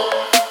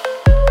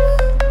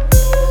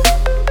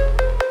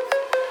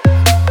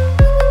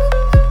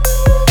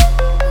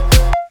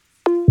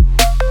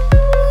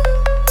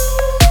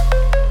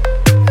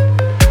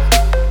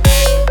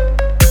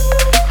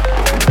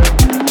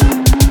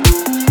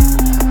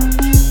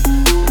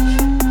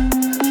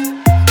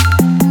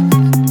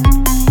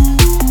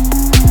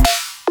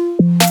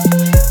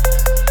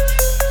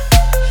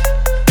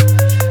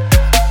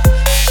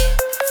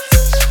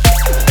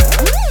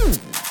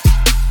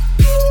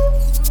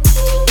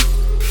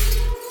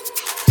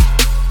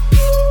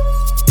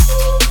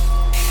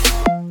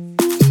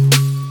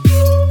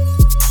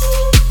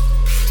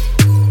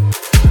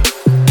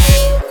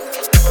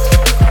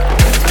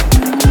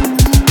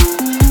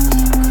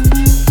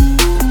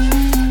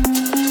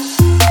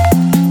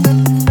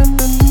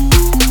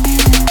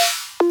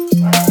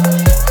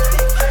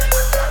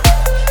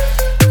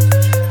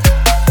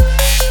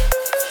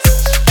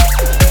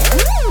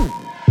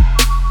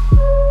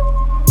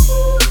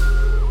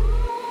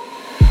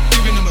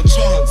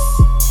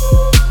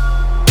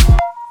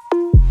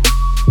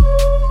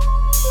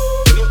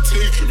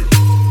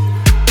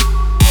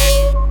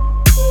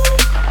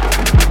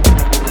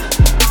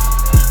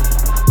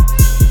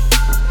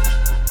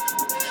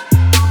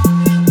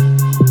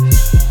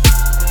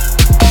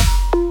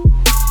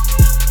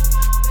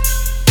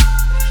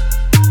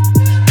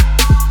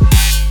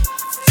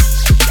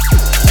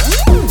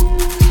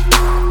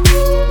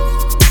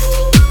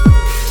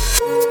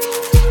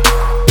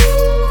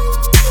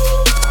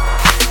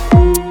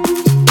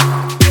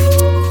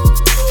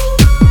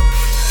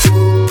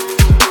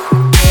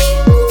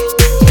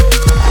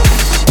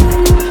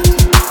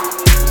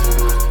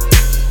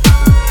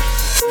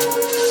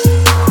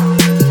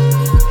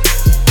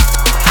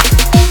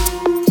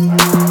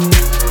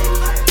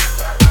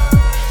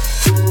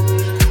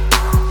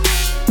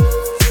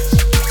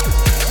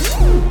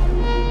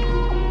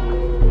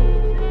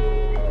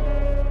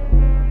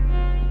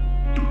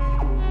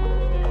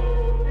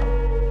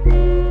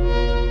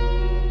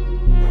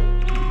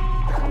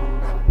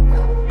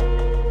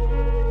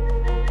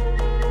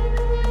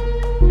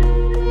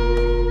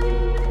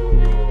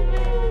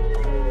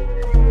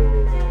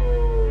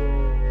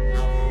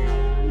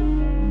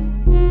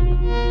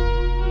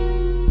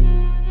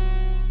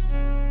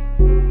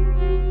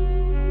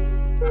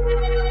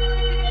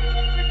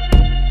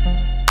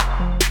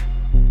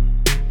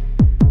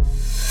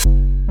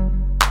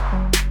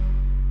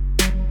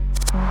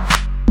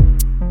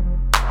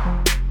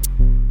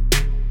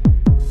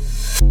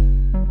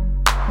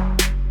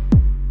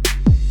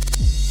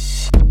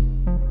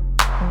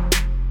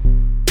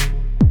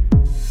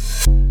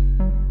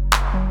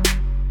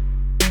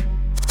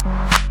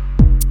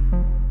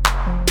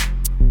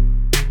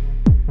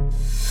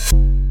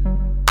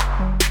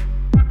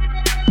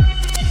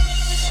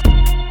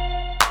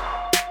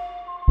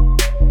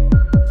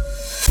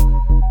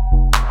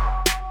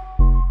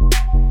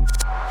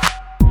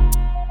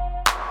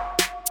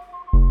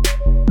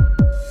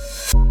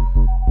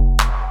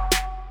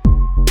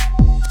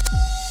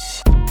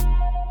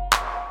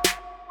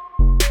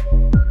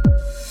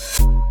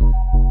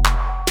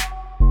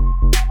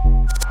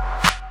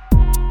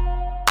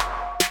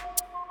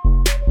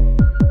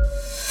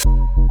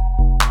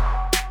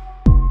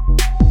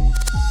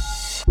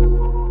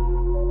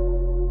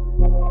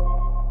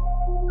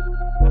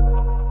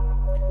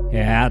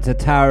 Out to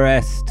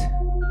Taurest.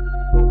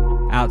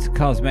 Out to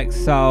Cosmic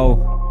Soul.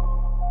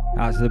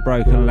 Out to the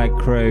Broken Leg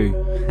crew.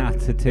 Out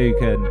to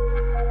Toucan.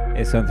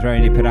 It's on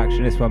Throny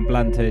Production, this one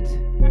Blunted.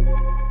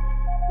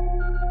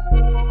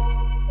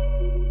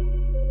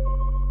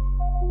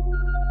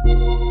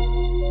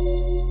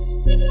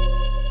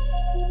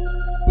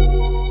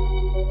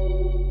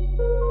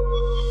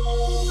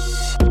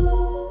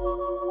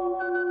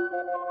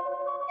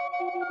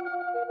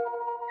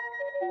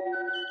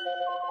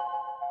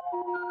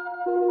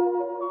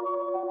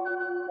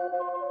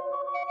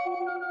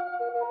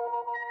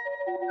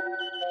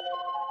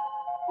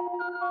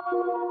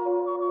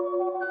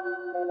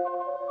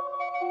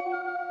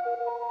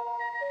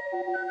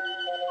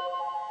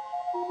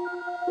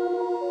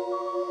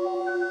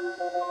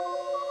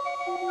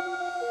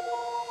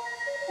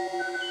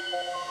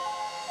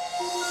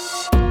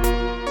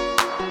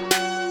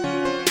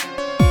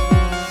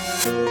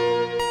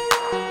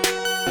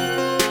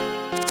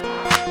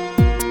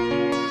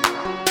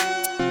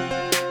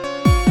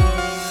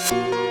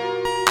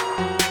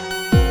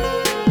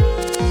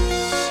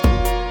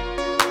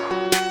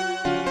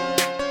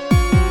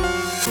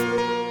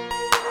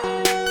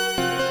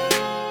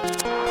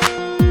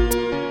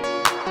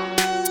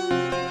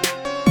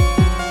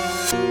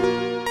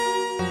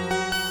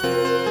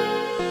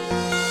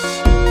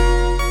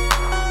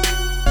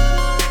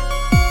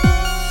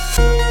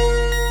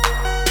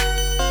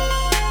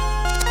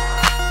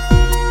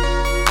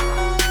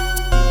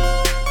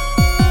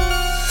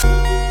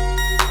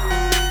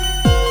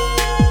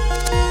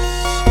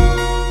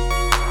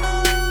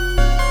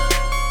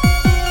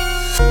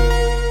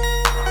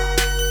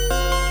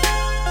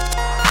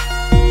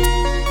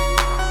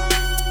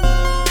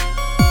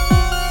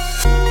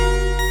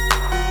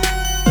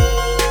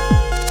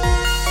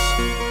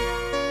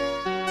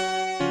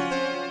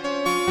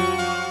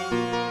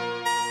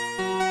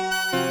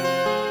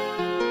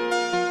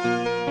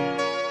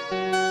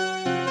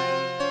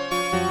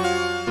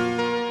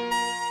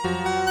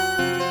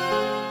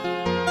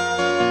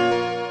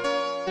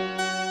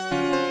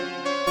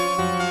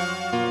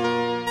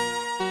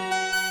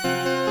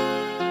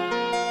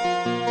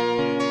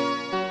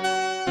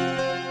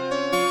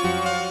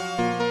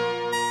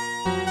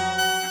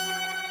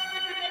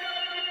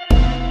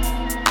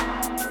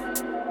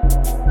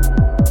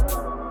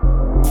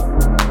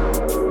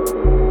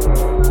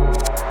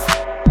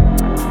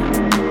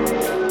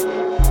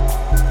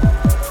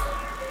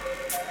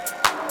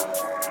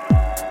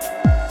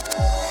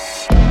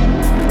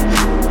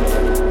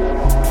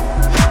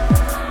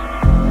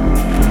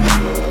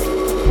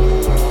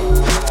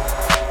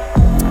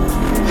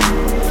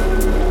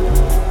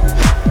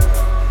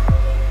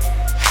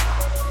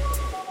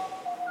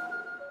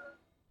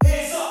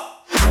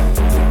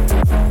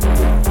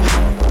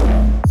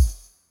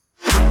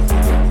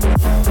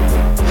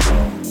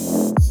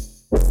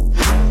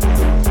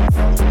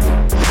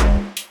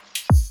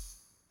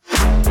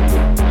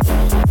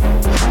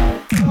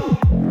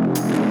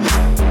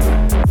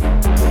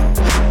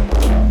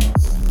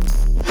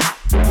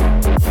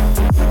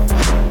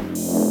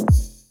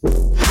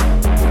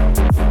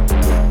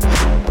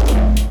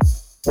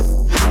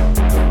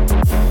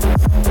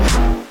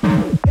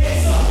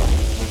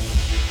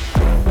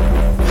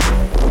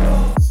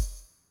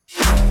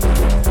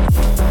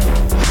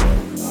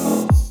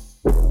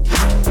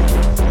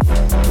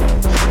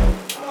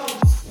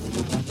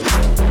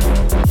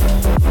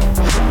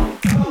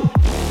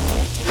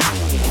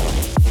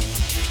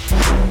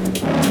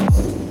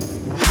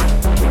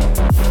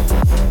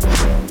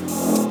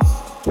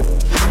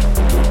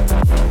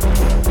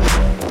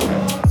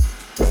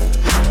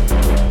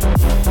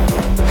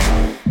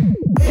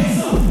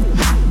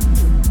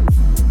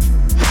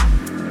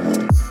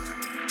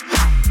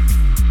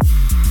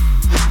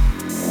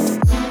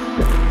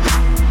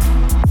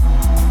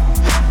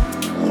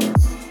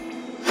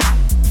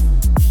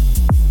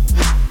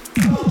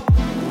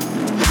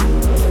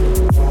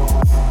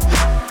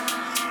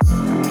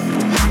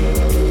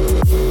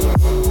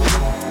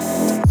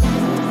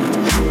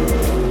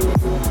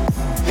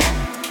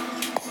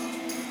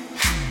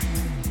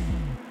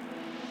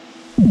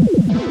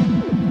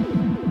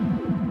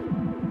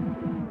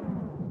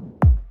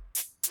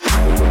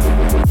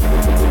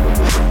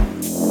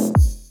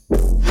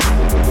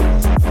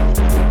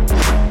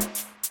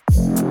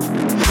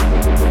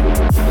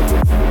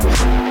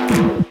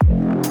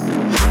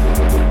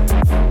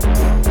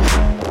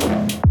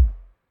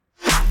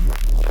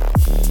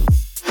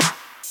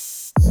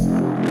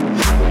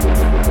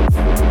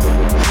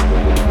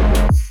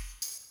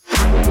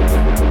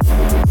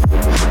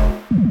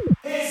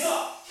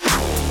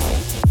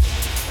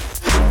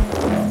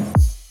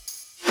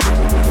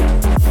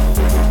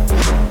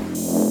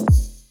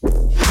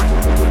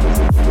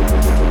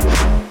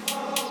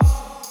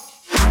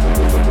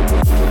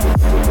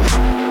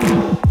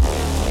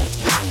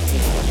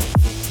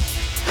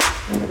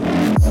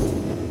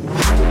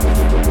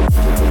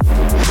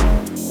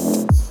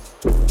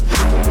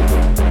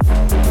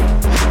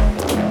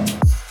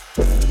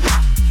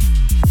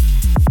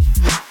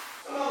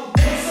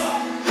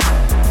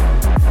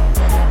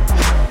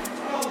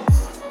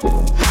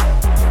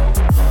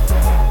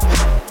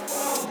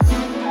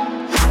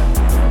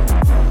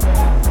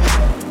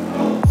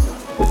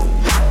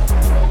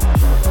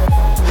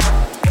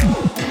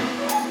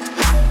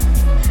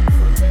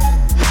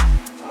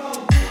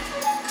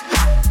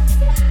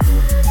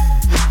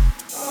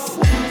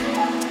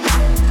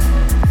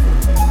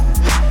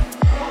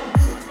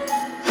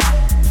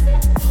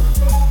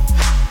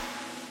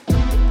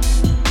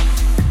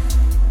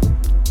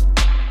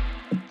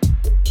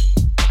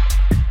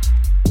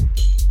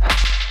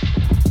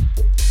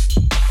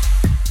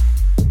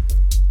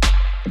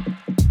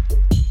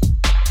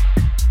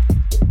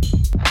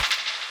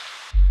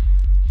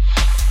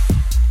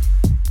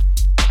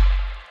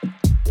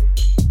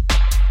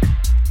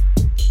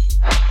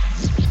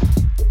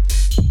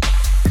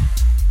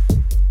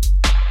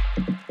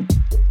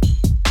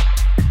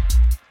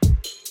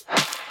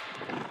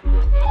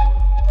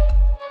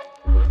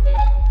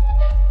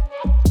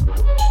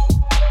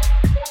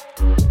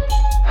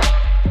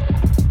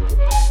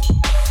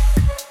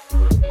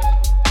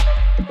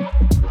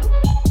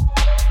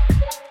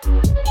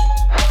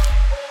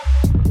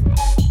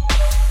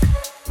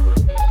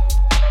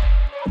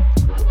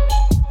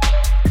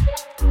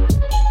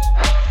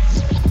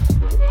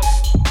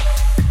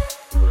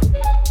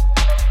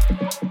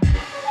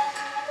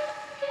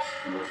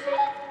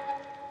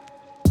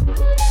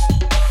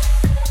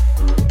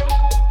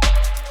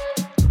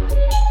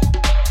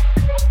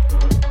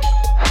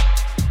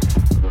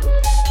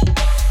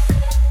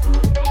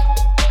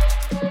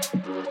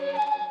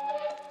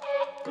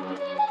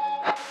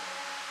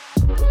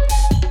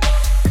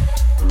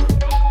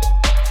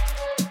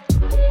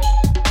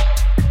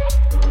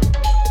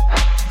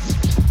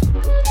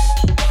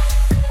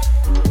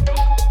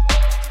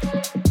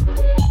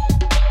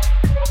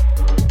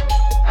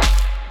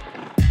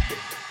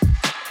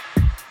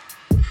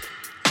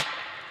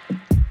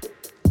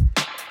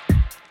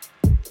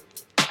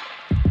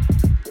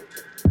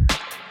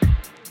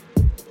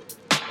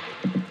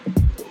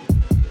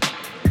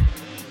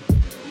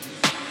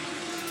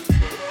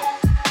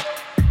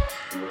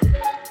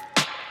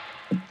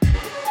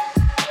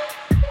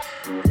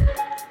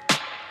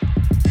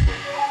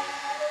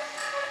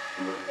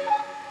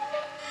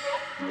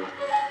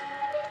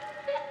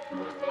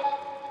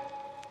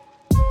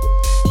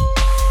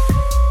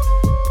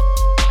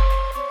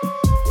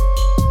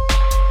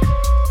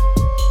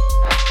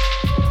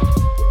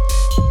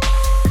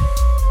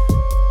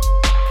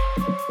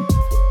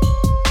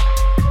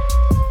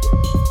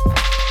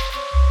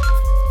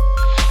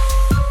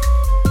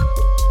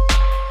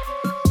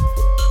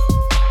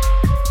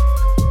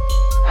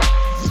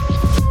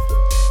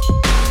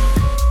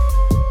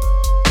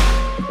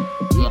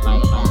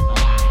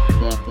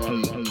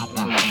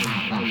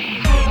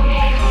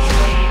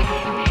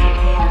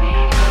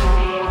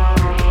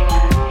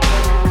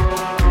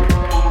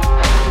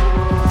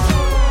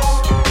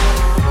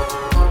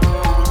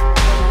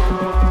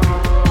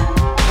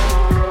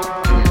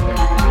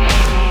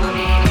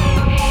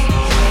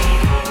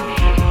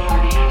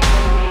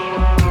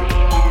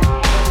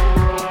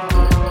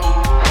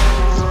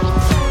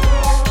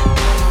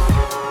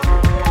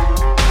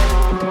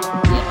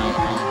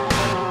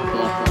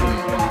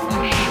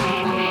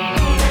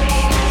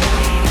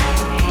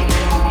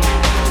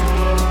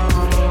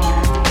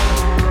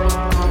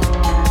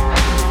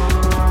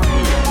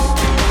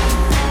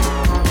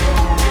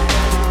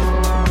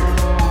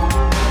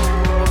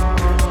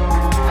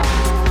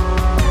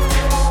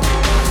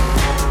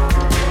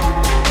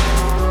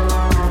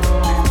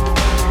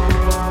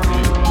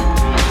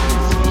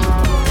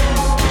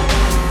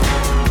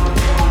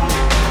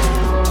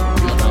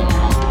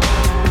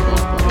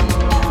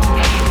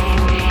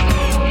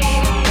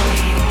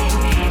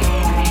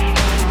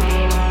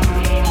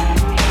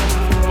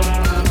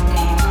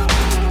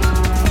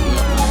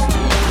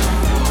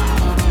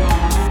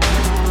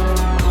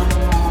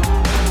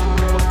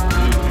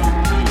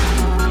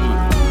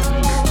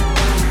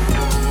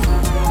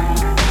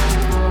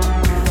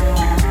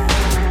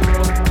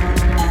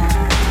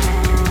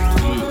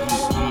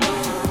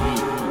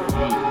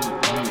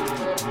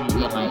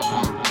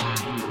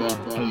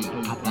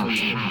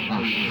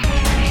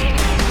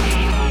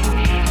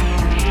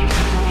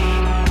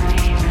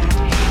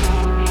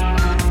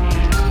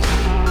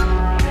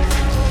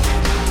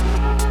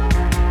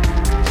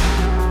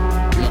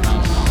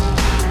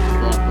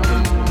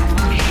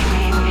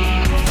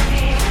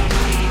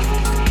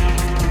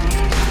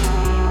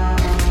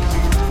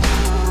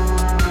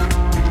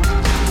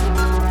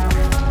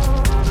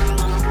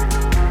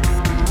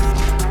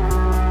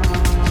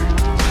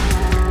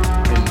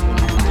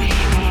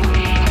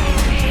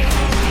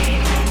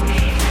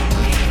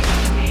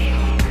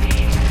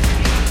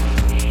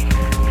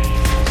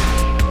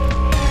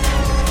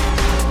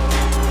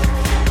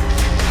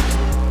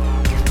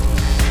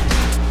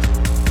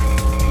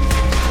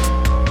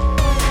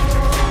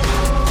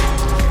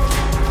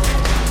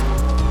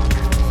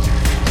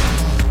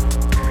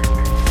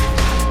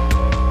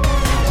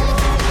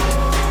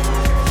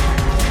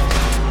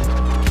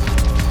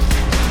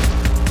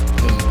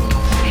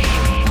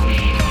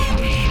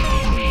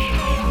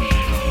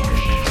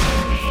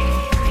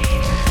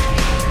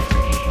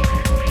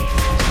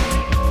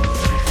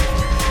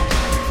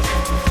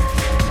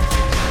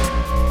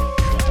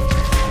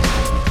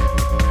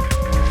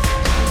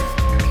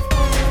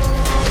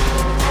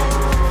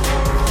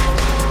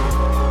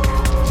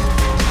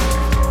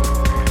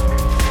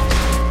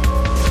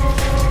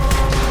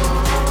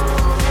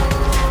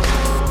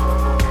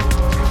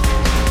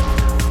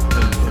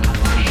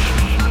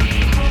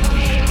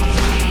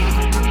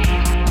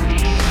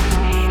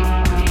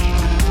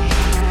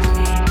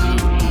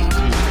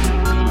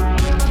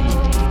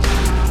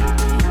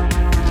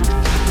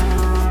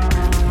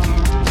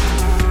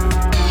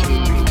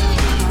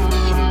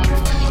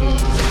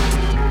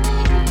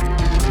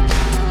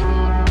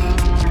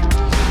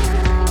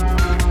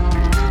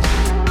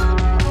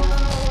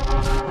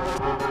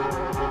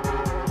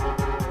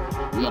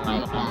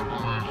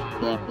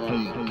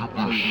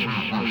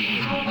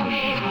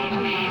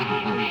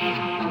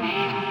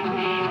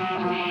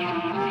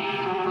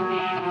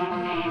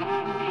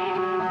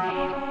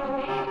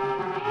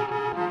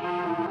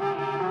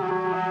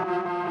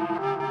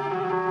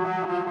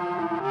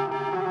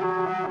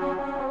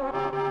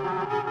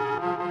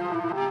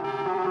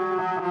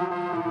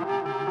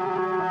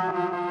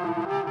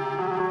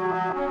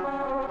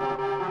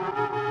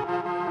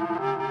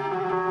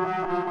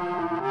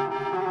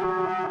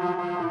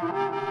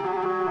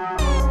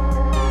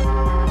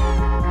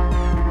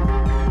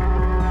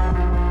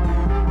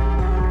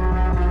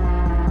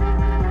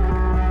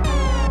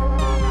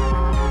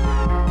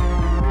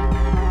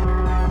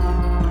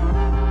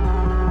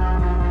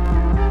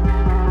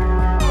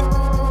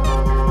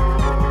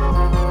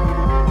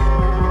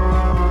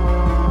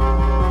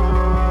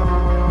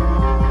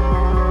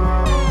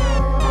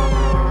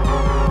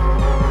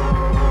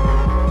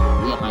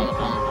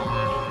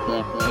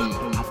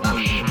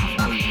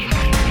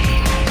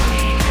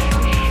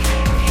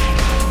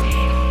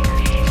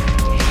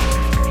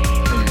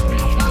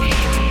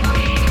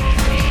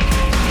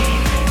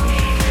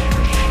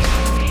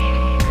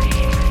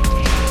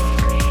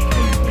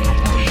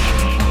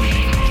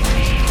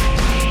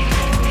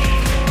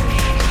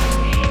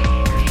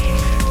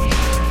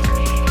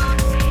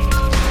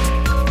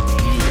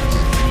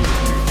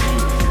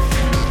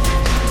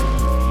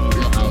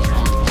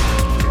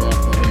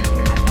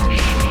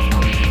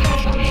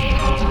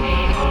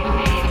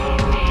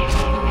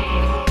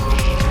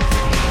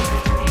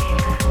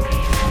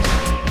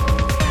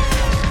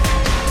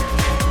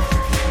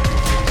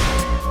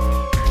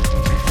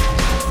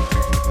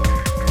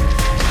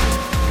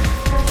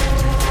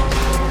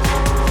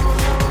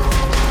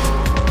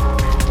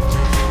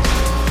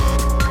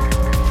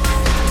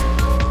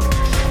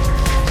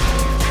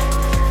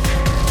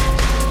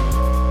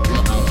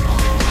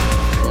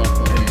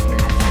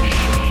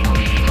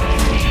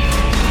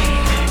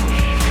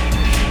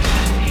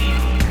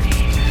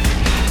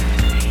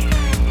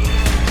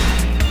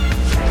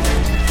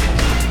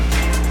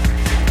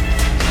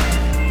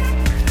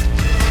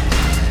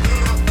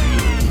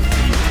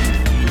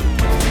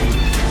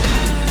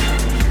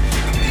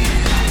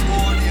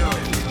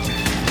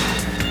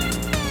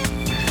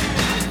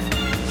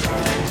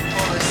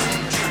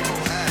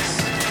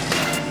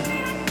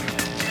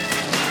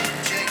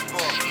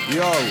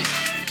 Yo.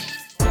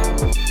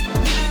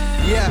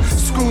 Yeah,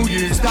 school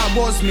use, that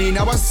was me.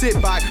 Now I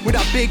sit back with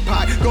that big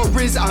pack. Got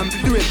Riz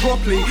do it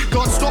properly.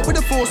 Got stopped with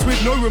the force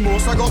with no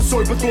remorse. I got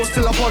sober thoughts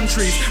till up on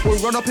trees.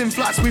 Won't run up in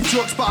flats with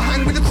jocks, but I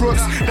hang with the crooks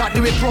that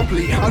do it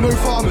properly. I know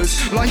farmers,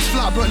 lines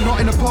flat but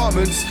not in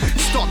apartments.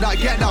 Stop that,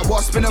 get that,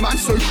 what? Spin a man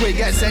so quick,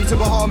 get sent to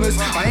Bahamas.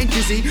 I ain't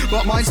dizzy,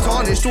 but mine's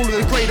tarnished. All of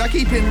the grade I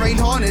keep in rain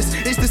harness.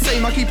 It's the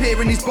same, I keep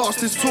hearing these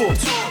bastards talk.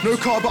 No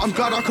car, but I'm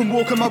glad I can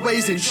walk on my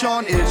ways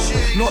enchanted.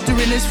 Not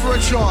doing this for a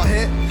chart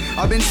hit.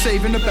 I've been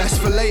saving the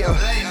best for later.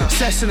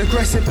 Sess and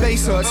aggressive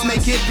bass hurts.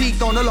 Make it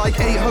peaked on her like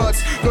 8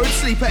 hertz. Don't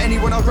sleep at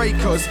anyone I rate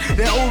cause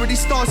they're already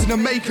stars in the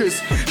makers.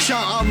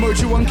 Shout out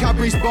Mojo on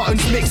Cadbury's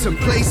buttons, mix and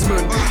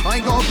placement. I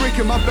ain't got a brick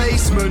in my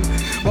basement,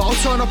 but I'll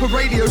turn up a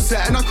radio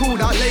set and I call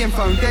that laying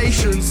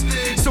foundations.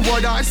 So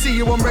why do I see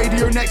you on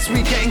radio next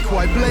week getting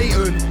quite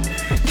blatant?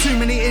 Too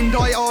many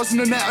indie R's in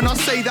the net and I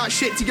say that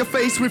shit to your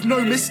face with no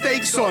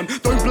mistakes on.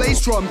 Don't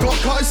blaze drum, got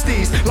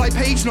custodies, like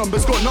page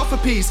numbers, got enough a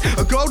piece.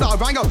 A girl that I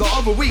rang up the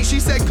other week, she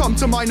said come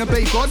to mine and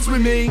bake gods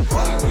with me.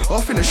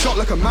 Off in a shot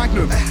like a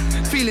magnum,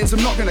 feelings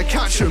I'm not gonna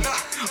catch them.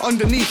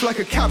 Underneath like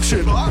a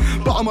caption,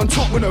 but I'm on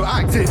top with no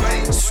acting.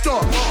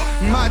 Stop,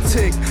 mad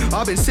tick,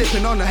 I've been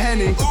sipping on the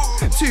Henny.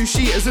 2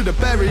 sheeters of the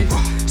berry,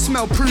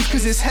 smell proof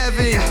cause it's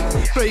heavy.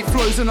 Bait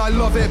flows and I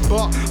love it,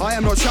 but I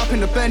am not trapping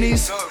the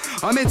bennies.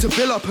 I'm into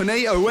Bill up an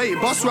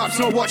 808, bus raps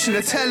not watching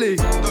the telly.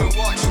 Don't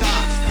watch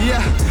that.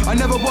 Yeah, I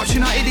never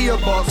watching that idiot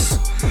box.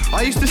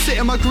 I used to sit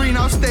in my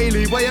greenhouse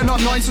daily, weighing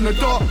up 9s on the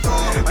dot.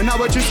 And now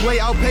I just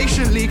wait out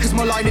patiently, cause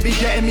my line it be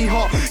getting me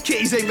hot.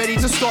 Kitties ain't ready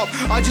to stop,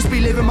 I just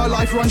be living my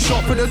life, run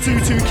shop for the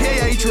 2-2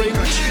 KA drink.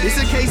 It's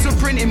a case of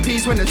printing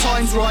peace when the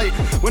time's right.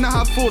 When I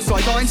have thoughts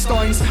like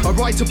Einstein's, I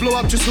write to blow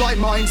up just like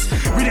mines.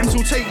 Rhythms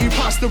will take you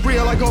past the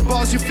real, I got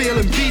bars you feel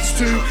and beats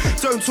too.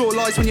 Don't talk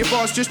lies when your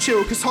bars just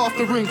chill, cause half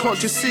the room clock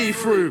just see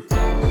through.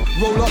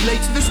 Roll up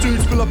late to the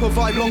studs, pull up a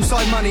vibe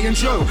alongside Manny and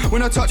Joe.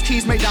 When I touch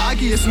keys, make the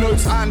aggiest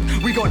notes, and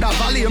we got that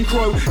Valium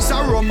crow.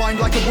 Sour on mind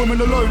like a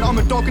woman alone. I'm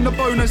a dog in the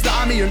bone as the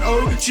Ami and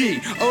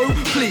OG. Oh,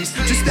 please,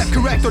 just step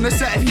correct on the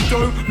set if you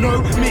don't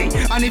know me.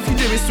 And if you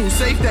do, it's all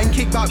safe then.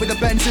 Kick back with a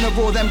bench in a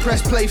raw, then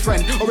press play,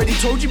 friend. Already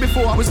told you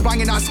before, I was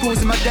banging out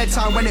scores in my dead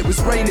time when it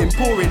was raining,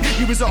 pouring.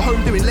 You was at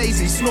home doing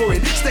lazy,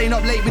 snoring, staying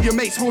up late with your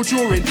mates, raw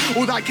drawing.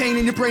 All that cane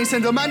in your brain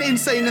send a man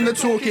insane and the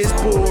talk is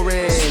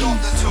boring.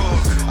 Stop the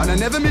talk. And I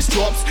never miss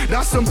drops,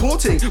 that's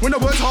important. When I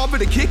worked hard for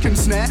the kick and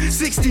snare,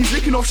 60s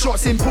licking off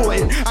shots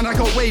important. And I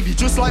got wavy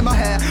just like my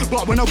hair,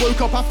 but when I woke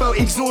up I felt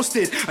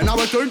exhausted. And now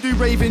I don't do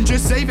raving,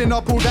 just saving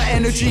up all that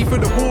energy for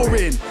the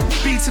boring.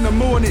 Beats in the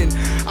morning,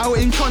 out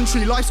in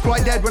country, life's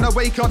quite dead. When I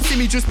wake up, see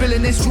me just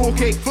billing this draw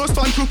kick. First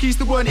time cookies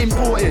that weren't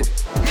imported.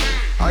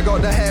 I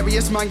got the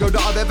hairiest mango that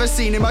I've ever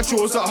seen in my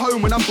drawers at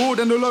home. When I'm bored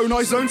and alone,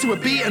 I zone to a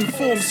beat and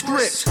form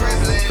script.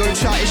 Don't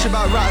chat ish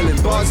about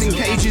rattling bars in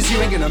cages, you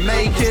ain't gonna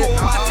make it.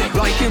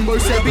 Like Kimbo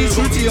said, be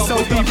true to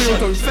yourself, be real,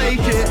 don't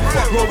fake it.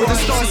 Roll with the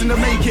stars in the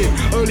making,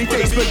 early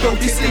days but don't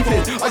be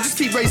sleeping. I just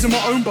keep raising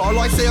my own bar,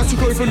 like say I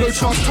took over, no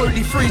chance,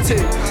 totally free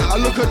tip. I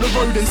look at the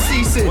road and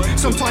cease it,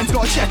 sometimes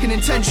gotta check an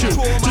intention.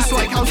 Just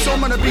like how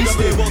someone a beast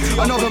in,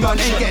 another man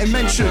ain't getting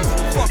mentioned.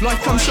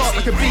 Life comes sharp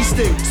like a bee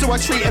sting, so I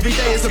treat every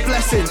day as a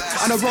blessing.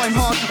 And I rhyme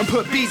hard and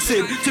put beats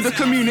in to the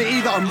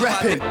community that I'm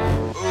repping.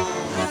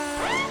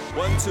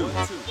 1, 2.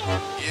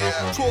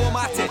 Yeah.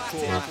 Traumatic.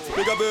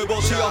 Bigger verbal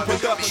on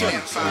production.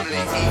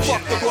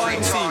 Fuck the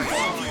grind scene.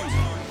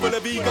 Full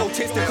of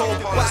egotistical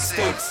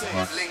bastards.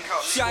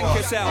 Shank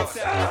yourself.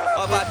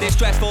 I've had this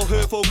stressful,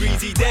 hurtful,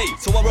 greasy day,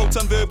 so I wrote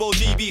some verbal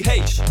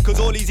GBH. Cause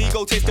all these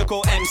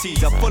egotistical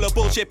MCs are full of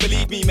bullshit,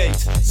 believe me mate.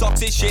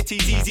 Socks is shit,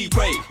 he's easy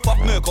prey. Fuck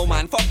Merkel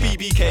man, fuck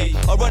BBK.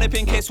 I run up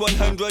in Kiss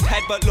 100,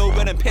 headbutt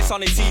Logan and piss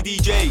on his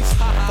CDJs.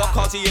 Fuck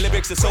Ozzy, your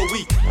lyrics are so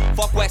weak.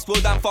 Fuck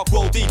Westwood and fuck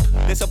Roll Deep.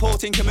 They're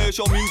supporting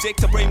commercial music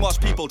to brainwash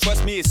people,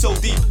 trust me it's so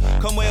deep.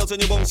 Come Wales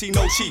and you won't see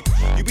no sheep.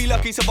 You be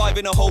lucky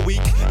surviving a whole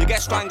week. You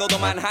get strangled or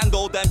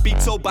manhandled, then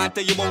beat so bad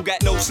that you won't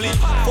get no sleep.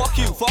 Fuck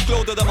you, fuck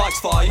Lord of the Mike's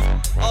 5.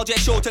 I'll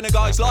just shorten a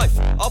guy's life.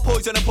 I'll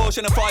poison a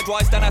portion of fried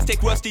rice, then I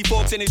stick rusty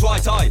forks in his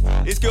right eye.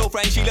 His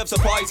girlfriend, she loves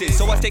surprises,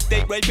 so I stick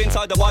date rape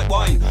inside the white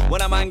wine.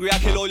 When I'm angry I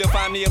kill all your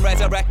family and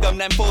resurrect them,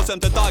 then force them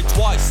to die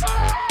twice.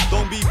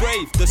 Don't be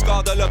brave, the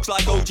scar that looks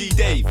like OG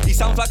Dave. He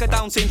sounds like a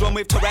Down syndrome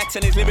with Tourette's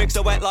and his lyrics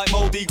are wet like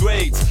mouldy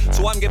grades.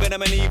 So I'm giving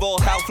him an evil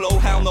hell flow,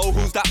 hell no,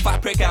 who's that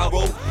fat prick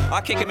Alro?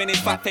 I kick him in his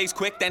fat face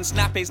quick, then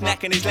snap his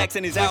neck and his legs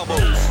and his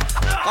elbows.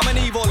 I'm an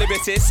evil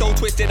lyricist, so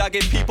twisted I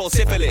give people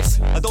syphilis.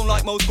 I don't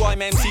like most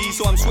grime MCs,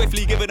 so I'm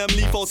swiftly giving them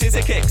lethal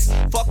scissor kicks.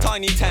 Fuck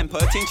Tiny Temper,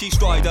 Tinchy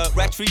Strider,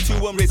 Rex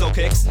 3-2 and Rizzo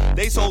kicks.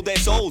 They sold their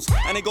souls,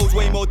 and it goes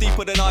way more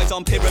deeper than eyes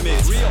on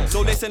pyramids.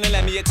 So listen and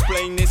let me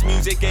explain, this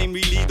music game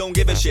really don't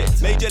give a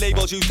shit. Major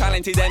labels use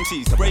talented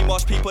MCs to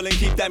brainwash people and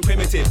keep them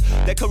primitive.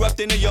 They're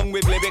corrupting the young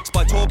with lyrics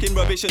by talking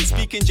rubbish and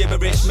speaking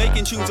gibberish,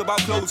 making tunes about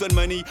clothes and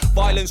money,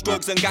 violence,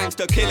 drugs and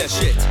gangster killer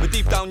shit. But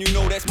deep down you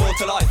know there's more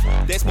to life.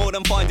 There's more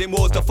than finding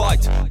wars to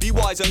fight. Be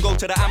wise and go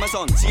to the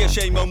Amazon, see a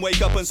shame and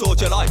wake up and sort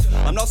your life.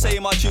 I'm not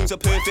saying my tunes are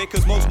perfect,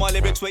 cause most my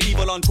lyrics were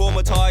evil and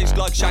traumatized,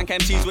 like shank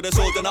MCs with a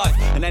sword and knife,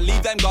 and then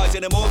leave them guys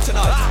in a morgue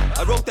tonight.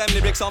 I wrote them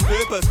lyrics on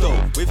purpose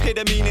though, with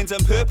hidden meanings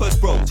and purpose,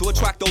 bro, to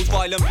attract those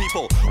violent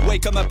people,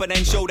 wake them up and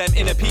then show them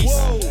inner peace.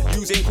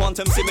 Using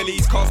quantum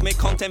similes, cosmic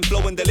content,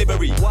 flow and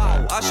delivery.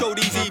 I show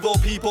these evil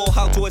people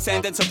how to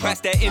ascend and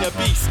suppress their inner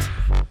beast.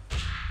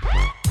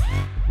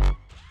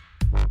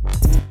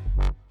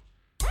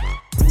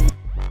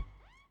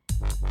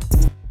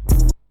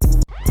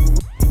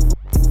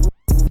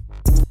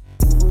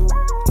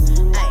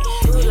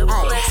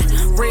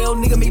 Real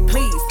nigga me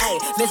please, ayy.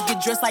 Let's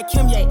get dressed like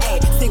Kim Ye,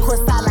 ayy. Sit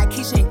courtside like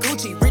Keisha and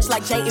Gucci, rich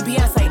like Jay and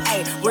Beyonce,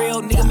 ayy.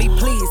 Real nigga me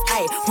please,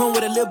 ayy. Run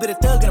with a little bit of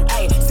thug in him,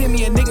 ayy. Send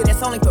me a nigga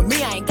that's only for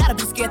me, I ain't gotta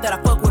be scared that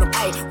I fuck with him,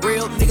 ayy.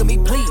 Real nigga me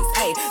please,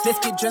 ayy. Let's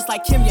get dressed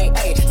like Kim Ye,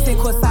 ayy. Sit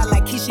courtside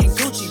like Keisha and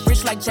Gucci,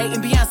 rich like Jay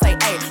and Beyonce,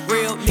 ayy.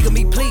 Real nigga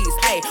me please,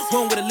 ayy.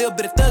 Run with a little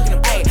bit of thug in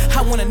him, ayy.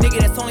 I want a nigga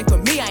that's only for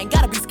me, I ain't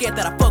gotta be scared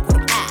that I fuck with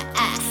him,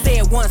 Say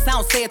it once, I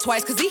don't say it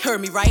twice, cause he heard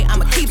me right.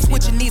 I'ma keep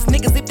switching these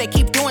niggas if they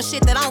keep doing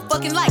shit that I don't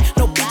fucking like.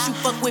 No bitch you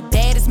fuck with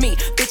bad as me.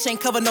 Bitch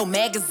ain't cover no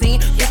magazine.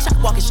 Bitch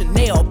I walk in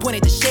Chanel,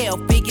 pointed the shell.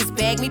 Biggest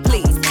bag me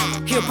please.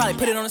 He'll probably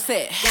put it on the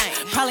set.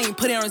 Probably ain't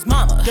put it on his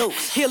mama.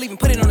 He'll even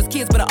put it on his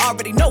kids, but I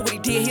already know what he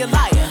did. He a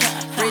liar.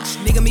 Rich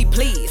nigga me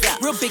please.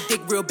 Real big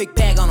dick, real big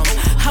bag on him.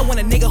 I want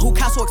a nigga who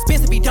costs so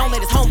expensive he don't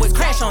let his homeboys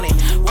crash on it.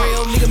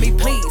 Real nigga me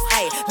please.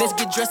 Ayy, let's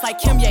get dressed like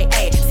Kim Ye.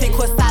 Ayy, sit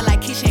courtside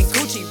like Keisha and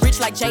Gucci, rich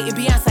like Jay and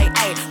Beyonce.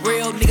 Ayy,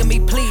 real nigga me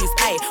please.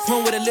 Ayy,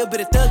 run with a little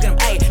bit of thug in him.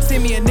 Ayy,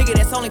 send me a nigga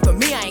that's only for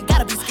me. I ain't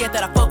gotta be scared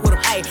that I fuck with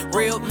him. Ayy,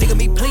 real nigga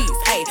me please.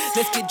 Ayy,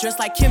 let's get dressed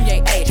like Kim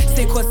Ye. Ayy,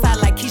 sit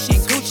courtside like Keisha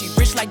and Gucci,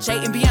 rich like Jay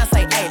and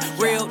Beyonce. Ayy,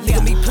 real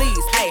nigga me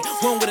please. Ayy,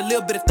 run with a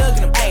little bit of thug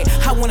in him.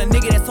 Ayy, I want a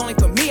nigga that's only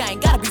for me. I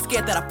ain't gotta be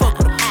scared that I fuck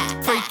with him.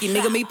 Freaky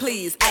nigga me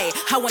please, ayy.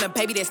 I want a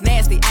baby that's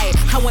nasty,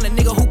 ayy. I want a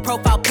nigga who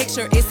profile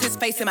picture is his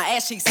face in my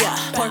ass cheeks, yeah.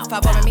 Pork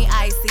 5 over me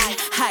icy,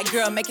 hot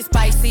girl make it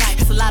spicy.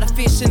 It's a lot of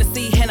fish in the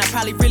sea and I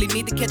probably really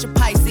need to catch a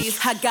Pisces.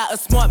 I got a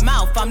smart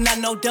mouth, I'm not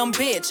no dumb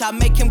bitch. I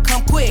make him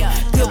come quick,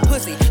 good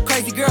pussy,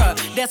 crazy girl.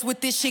 That's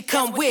what this shit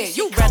come with.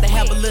 You rather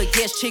have a little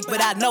yes chick,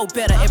 but I know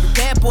better. Every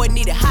bad boy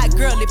need a hot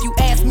girl. If you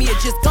ask me, it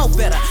just go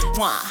better.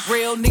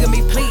 Real nigga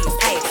me please,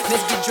 ayy.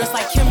 Let's get dressed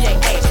like Kim Ye,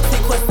 ayy.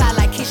 Sit courtside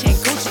like Keisha and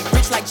Gucci,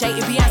 rich like Jay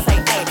and Beyonce.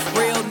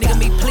 Real nigga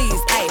me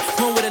please, ayy.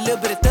 Run with a little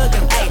bit of thug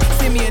in him, ayy.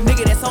 Send me a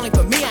nigga that's only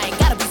for me, I ain't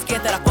gotta be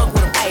scared that I fuck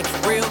with him, ayy.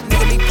 Real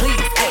nigga me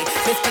please, ayy.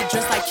 Let's get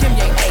dressed like Kim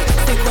Ye, ayy.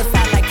 Sit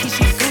courtside like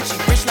Keisha and Gucci,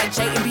 rich like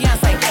Jay and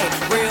Beyonce, ayy.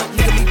 Real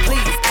nigga me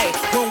please, ayy.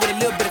 Run with a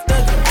little bit of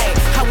thug in him, ayy.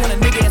 I want a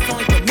nigga that's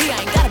only for me, I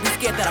ain't gotta be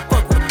scared that I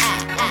fuck with him,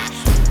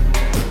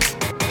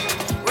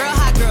 Real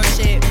hot girl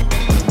shit.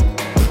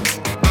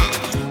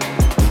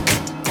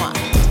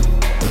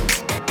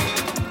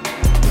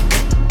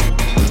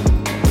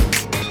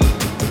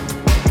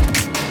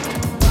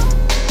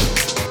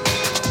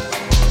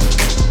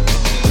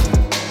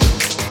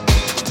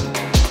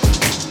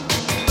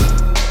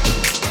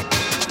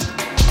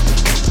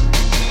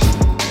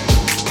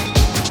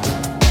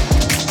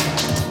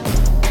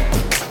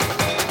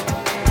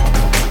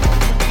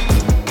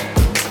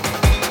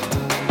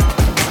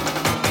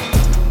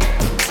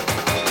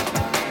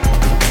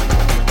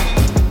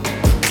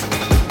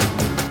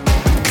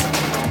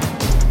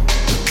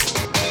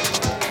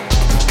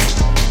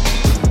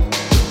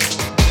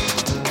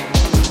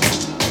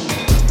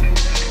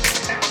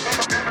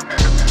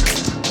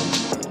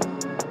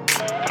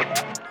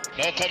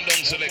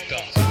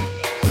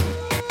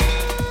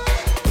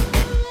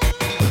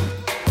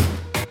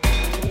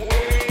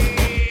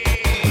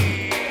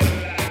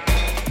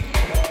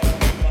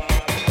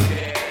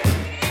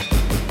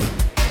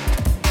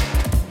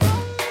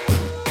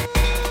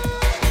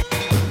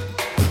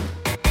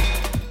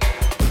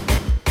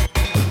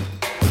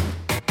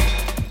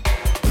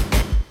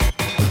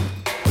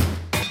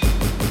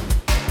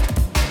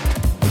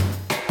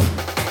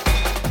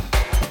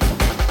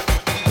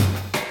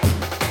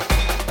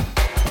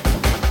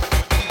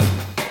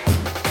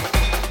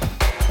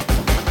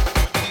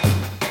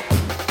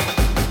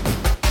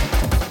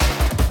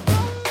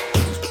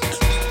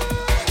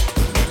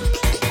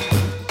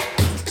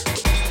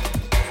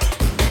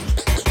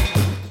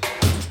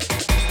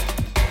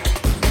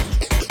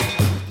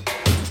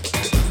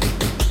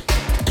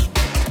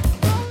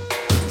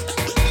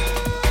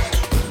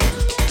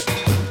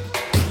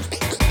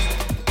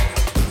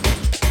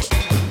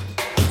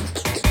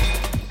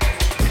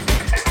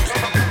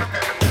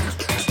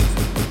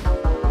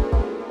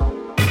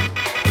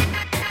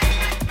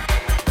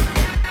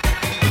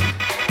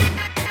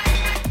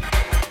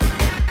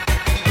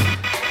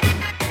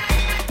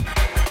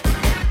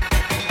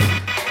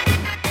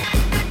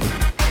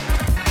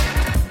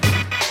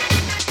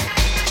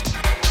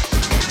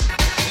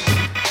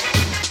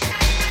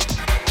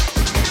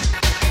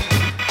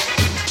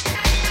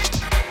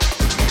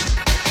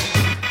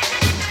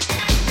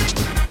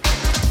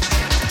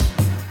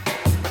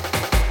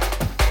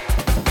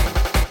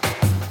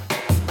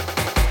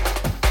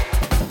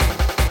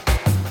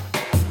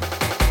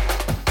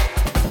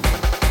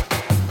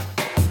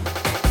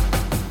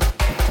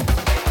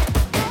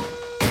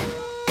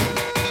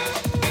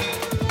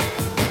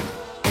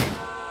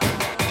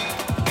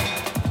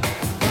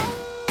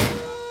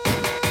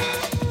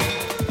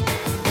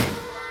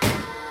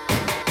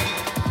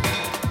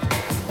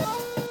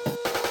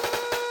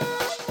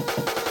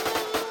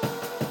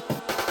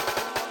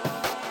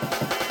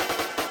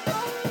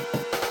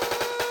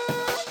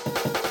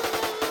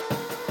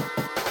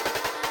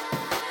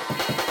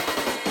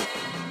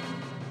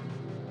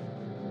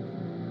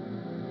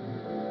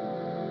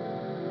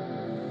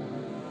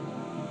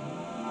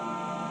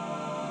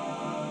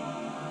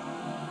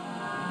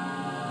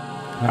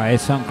 Right,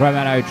 it's on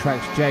Gromano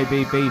tracks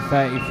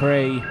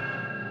JBB33.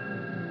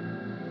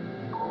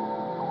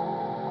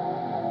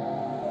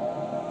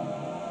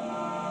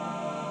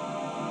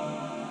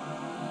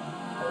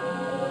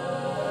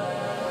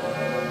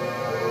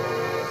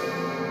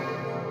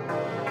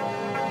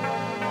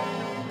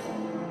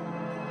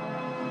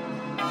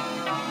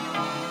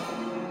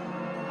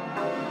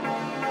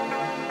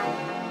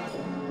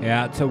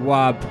 Yeah, out to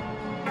Wub,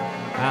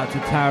 out to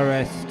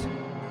Terrorist,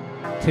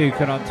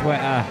 Toucan on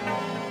Twitter,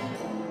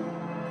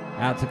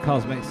 out to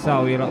Cosmic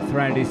Soul, you're not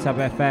Threnody Sub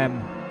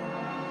FM.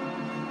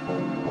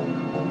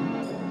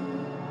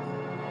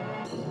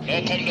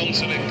 Now come down,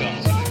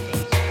 selector.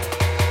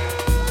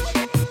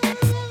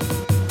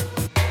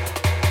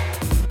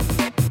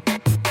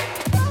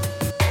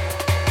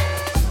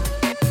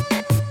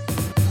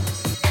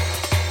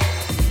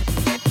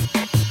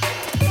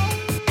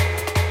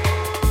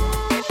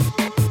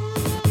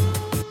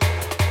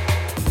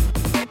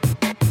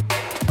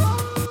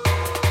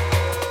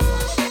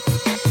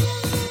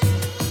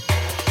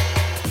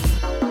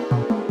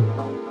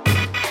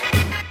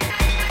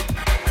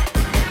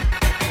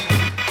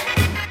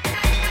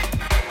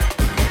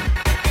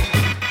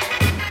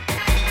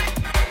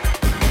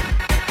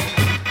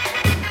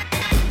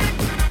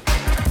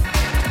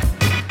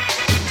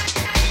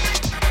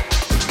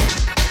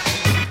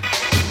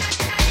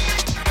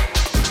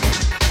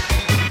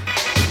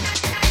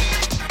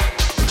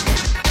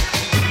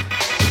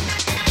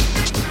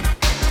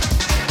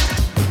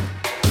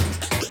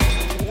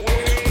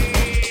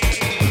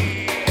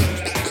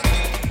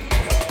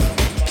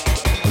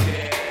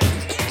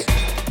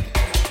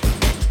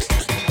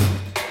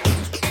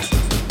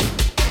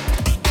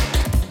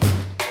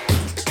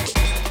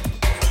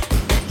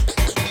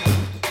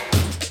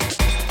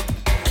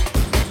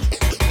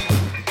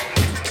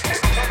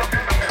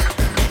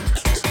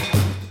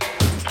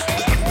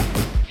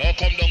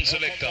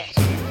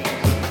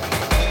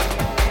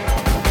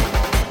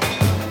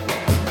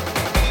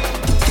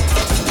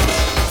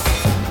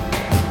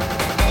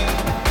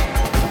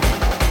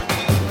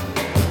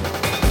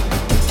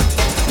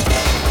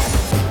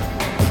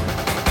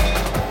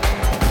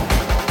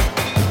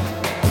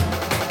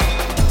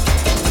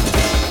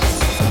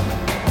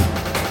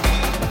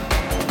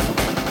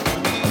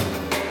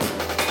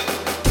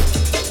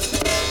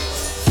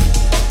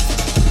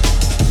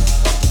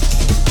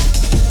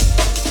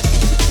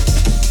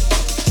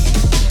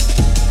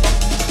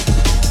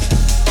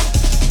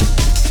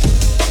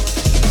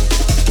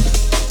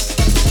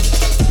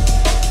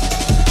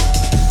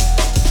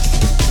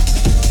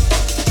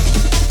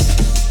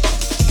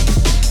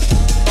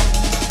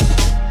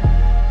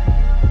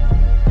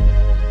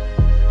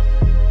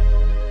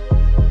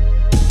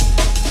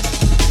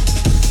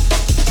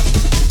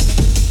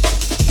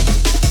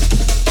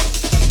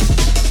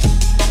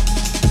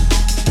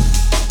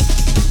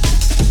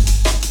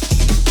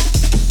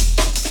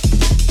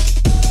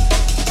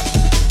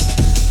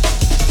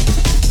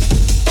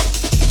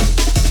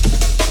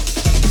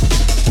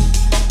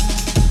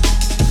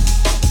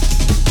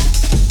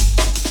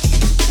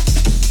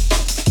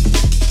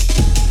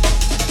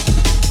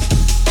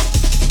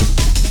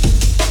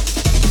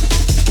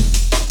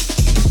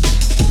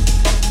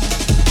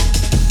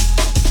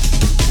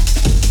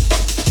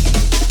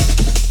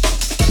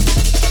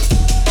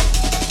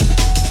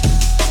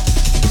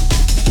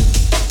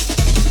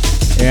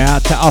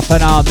 Off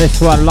and on,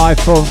 this one,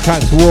 Lifeform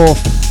tracks Wharf.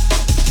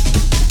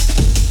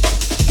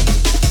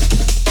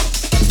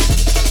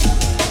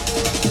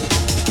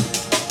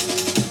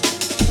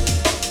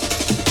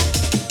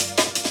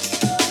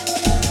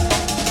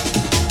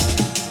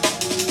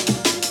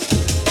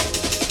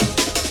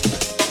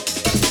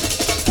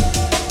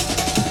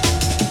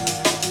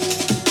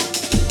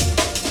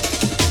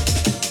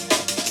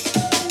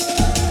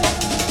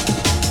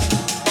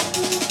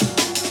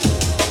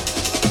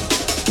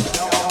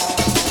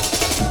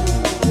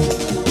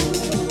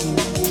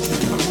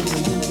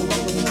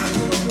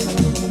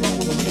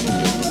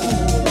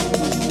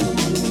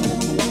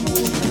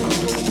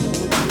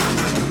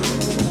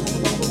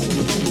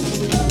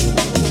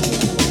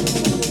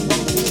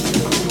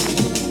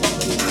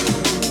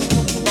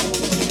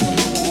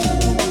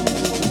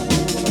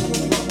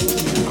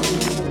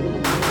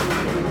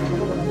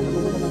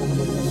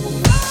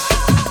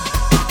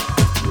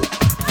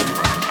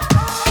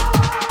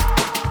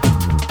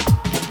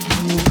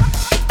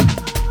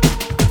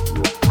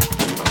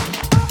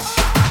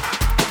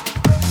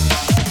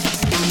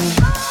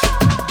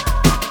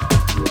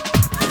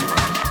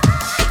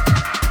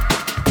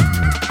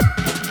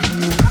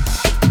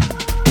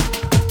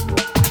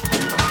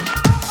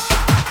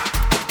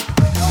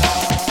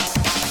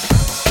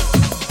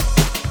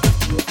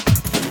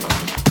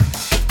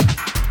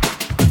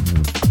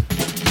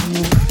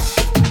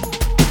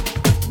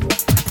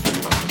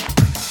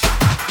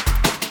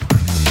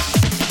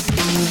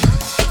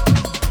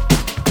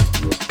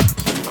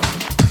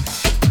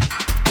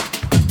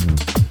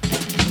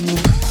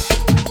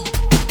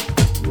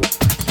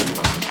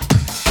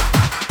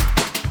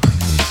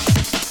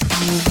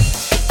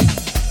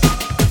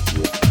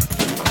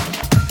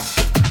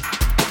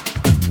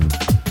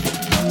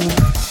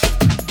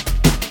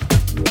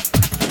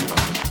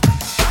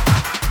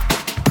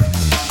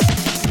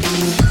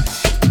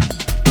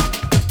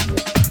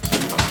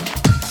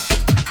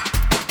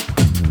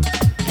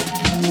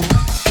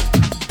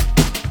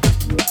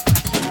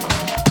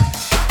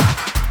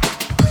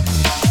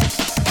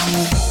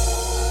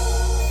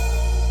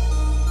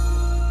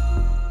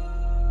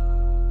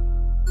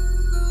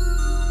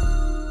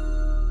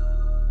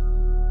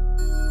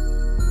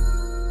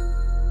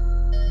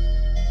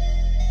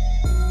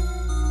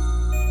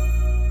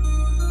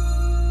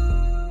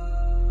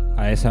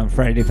 It's on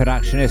Friendly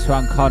Production, this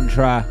one,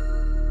 Contra.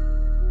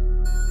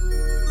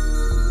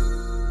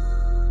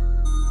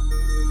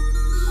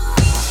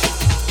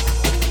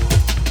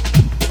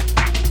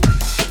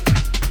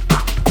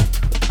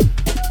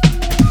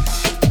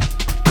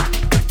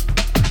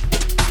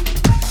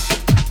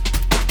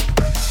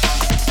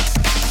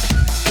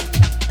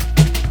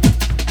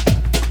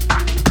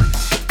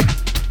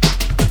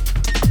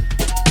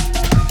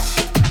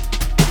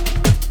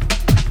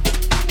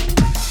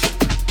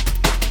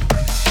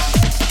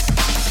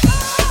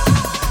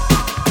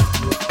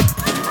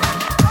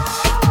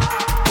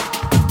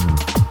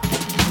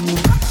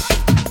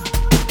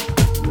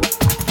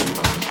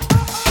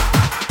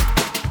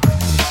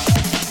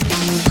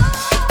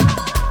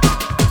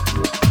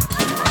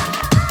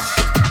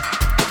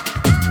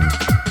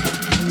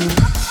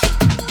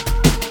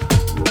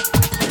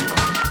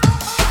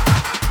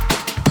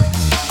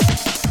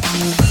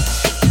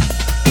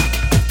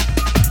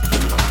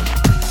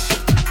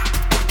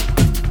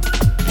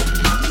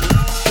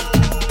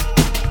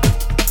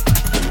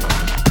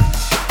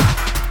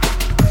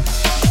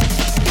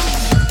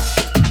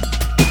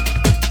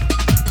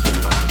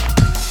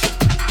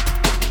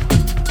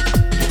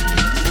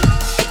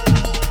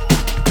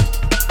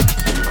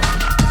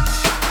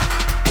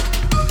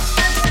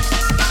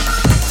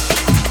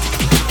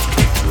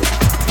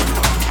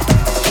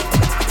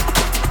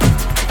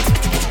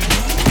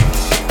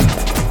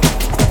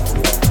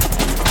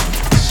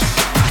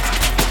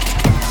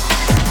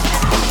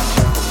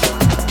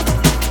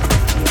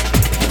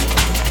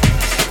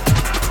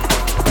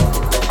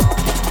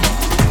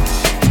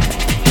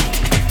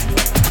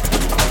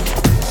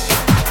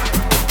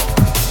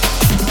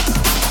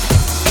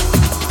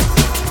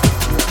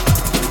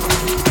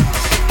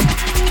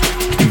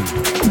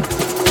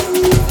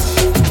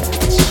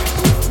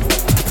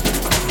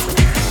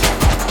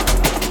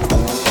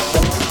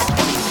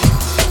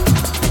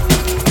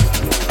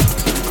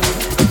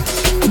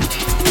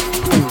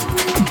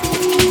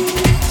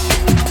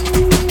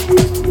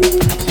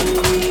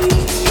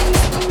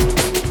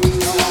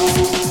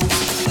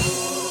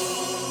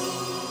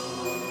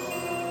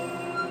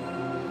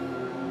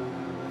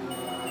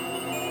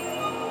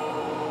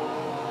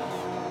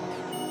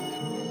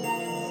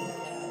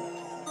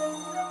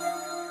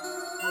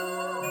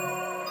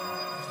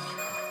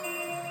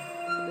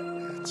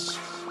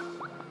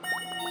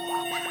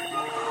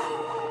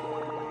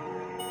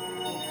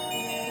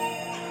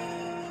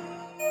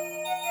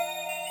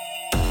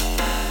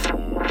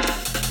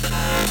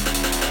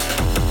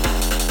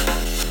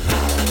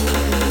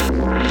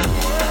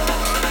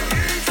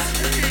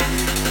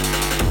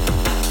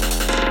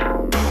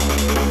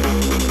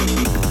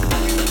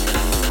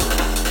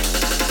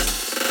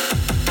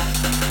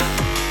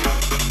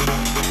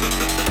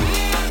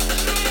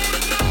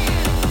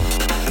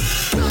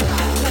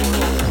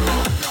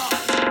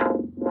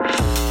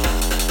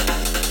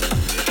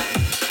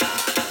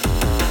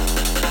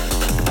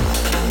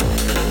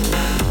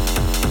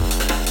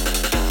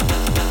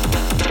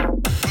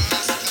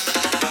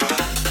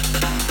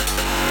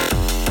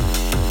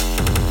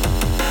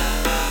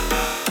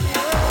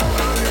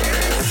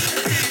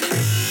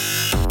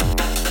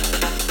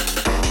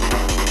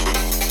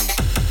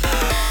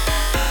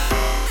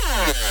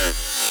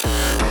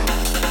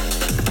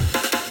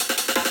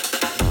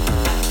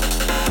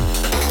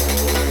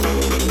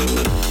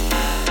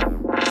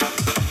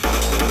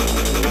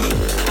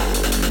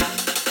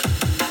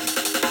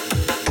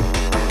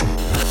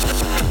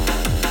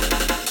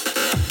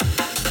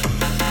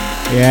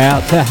 Yeah,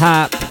 out to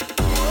Hap.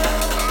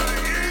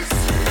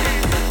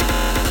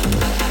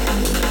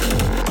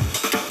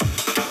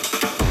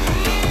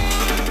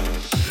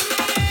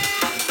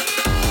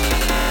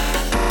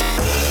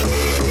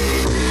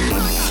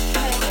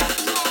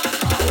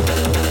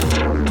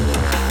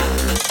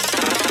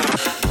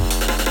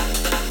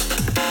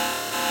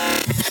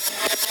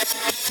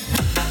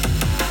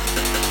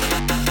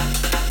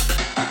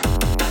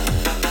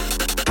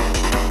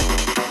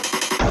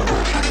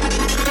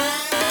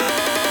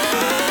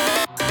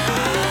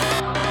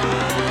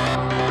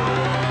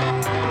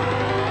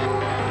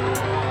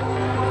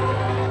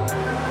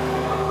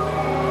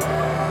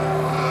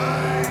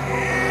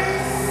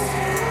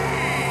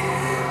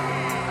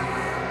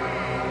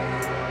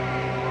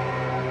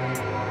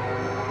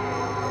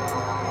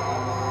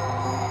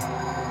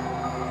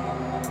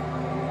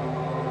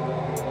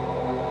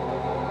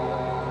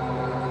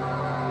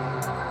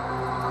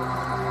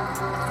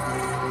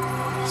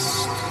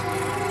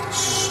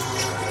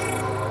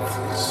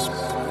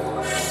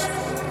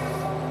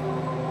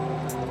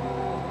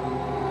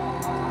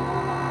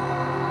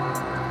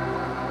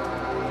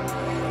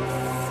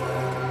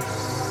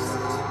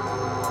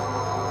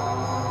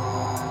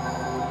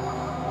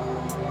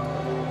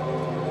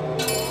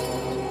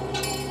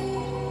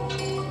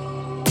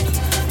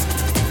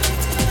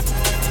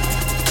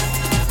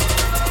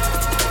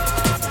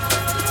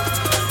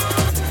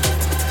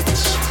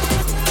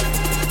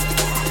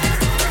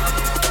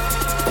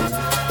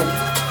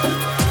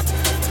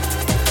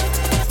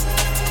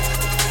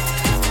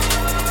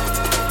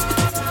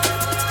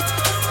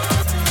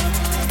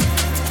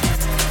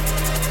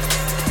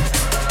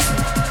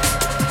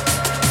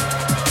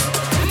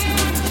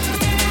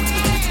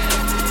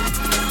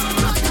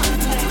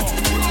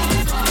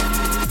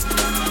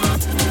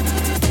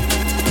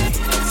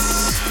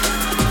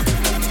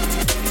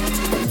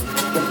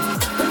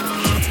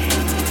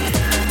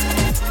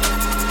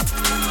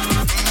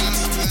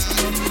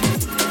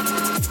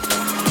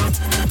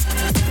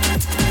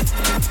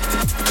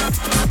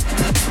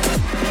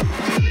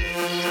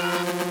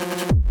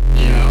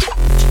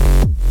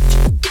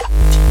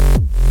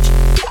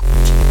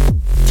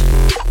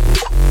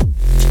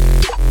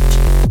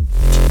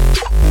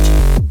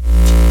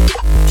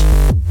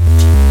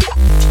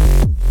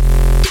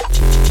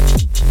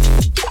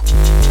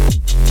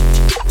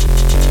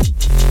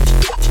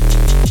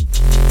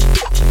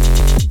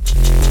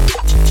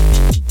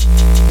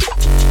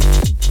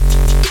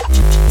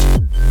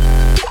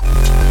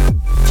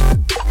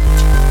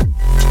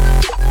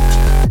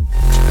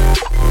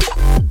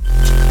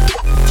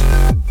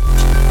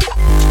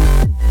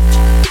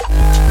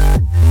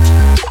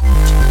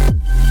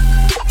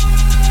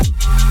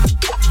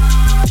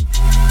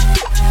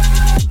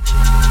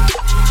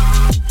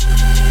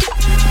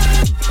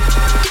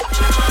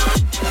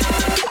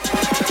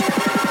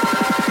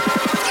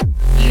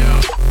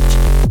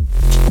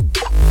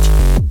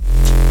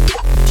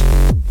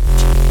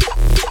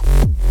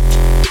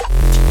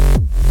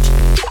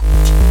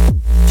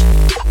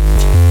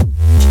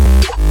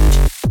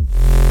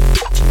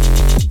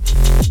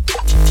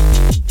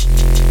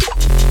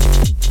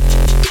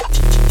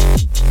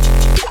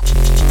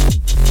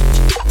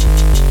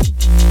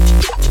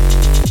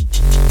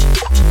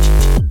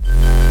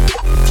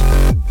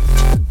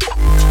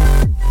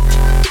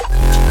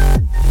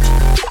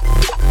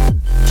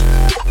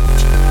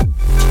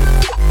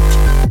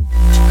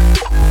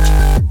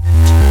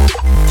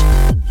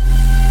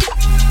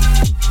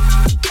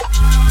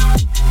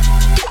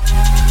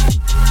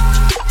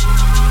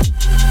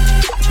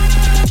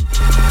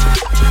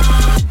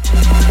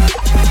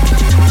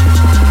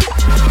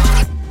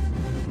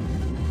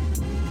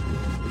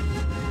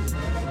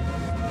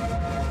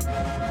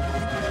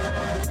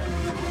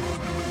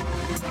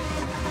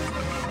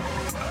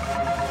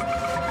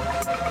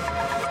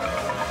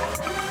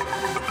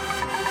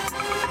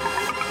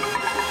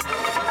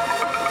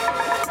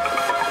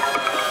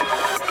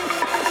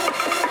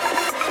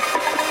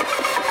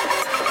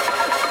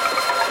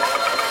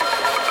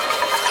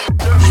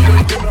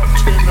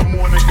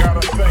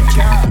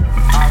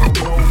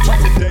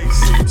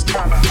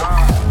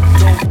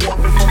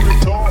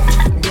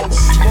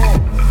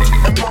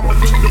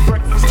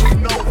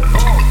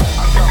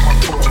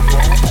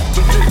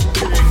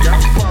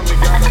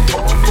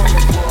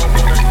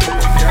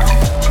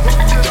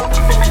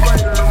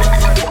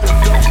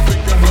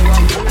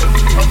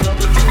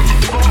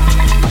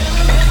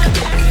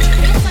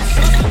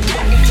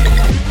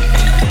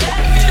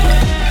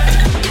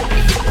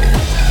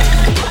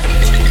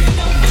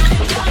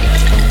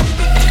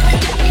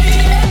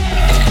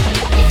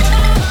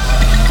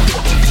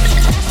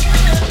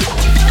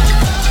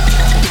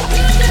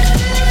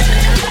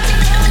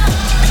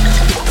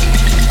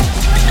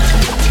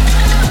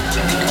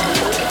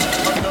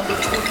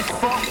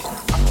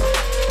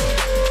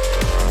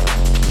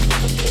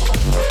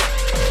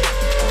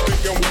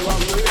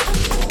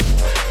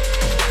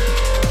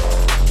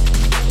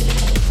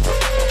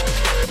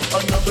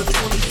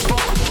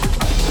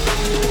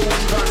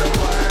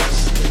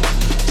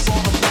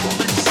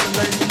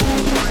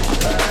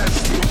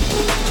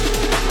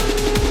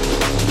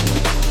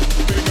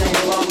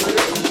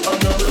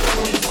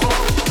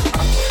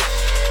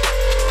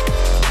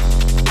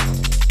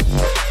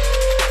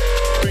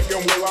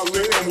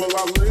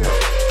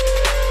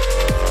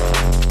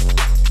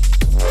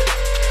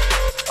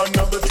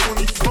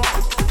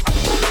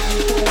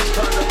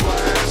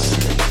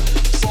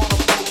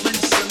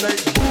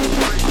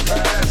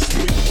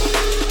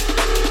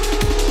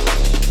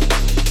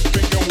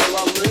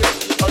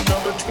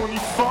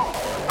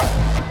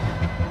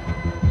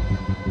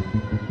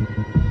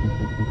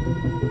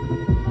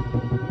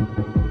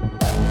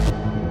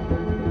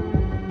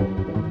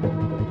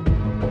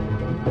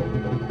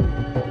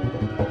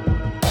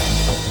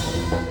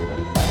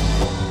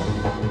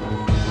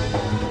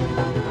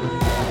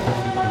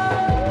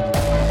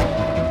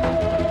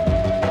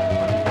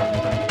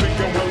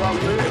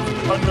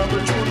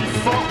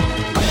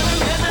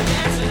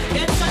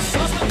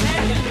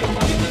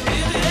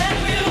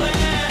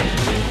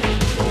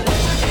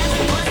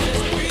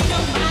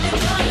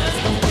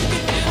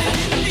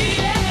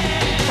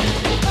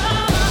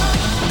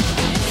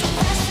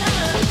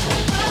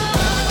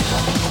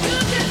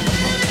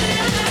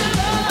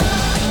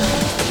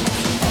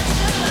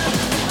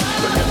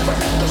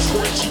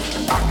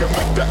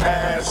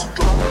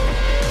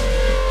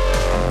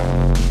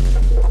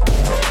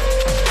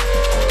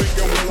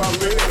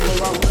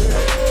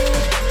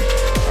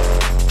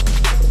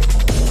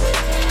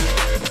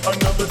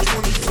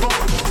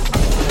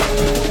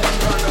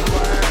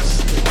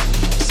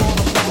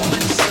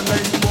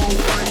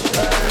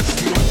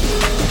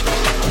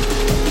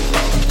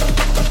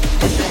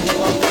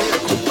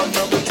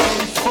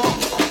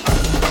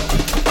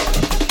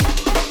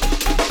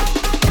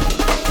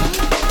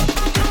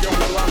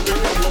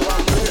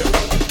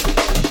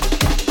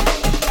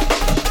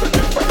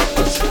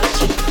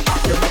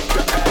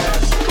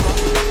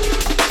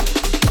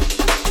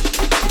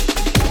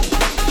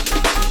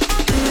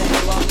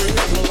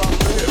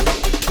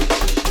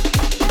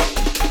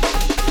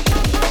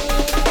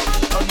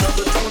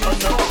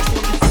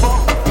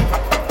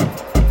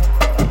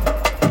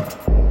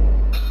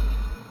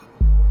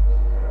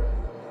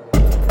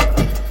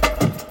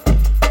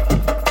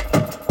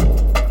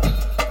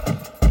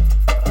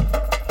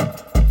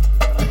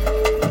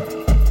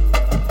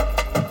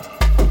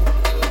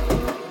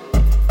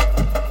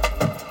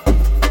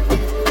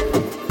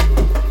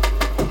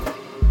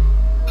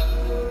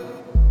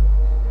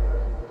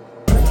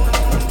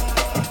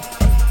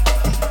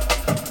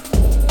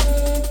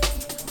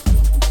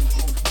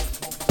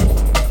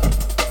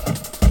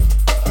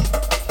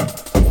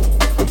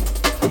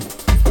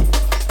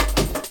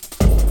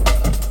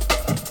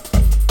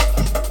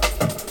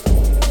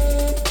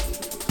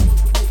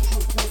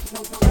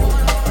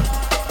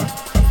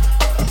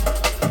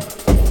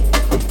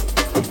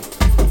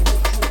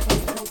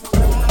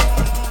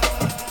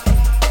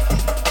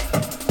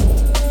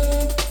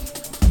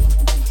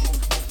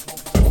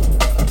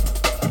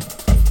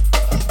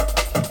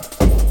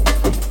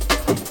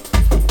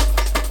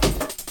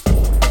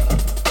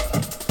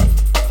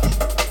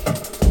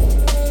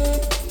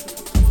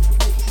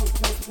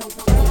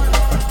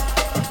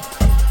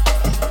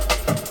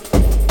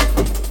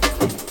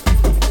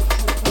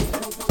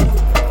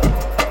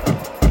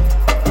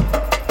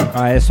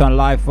 Alright, this one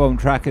live form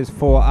track is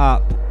 4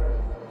 Up.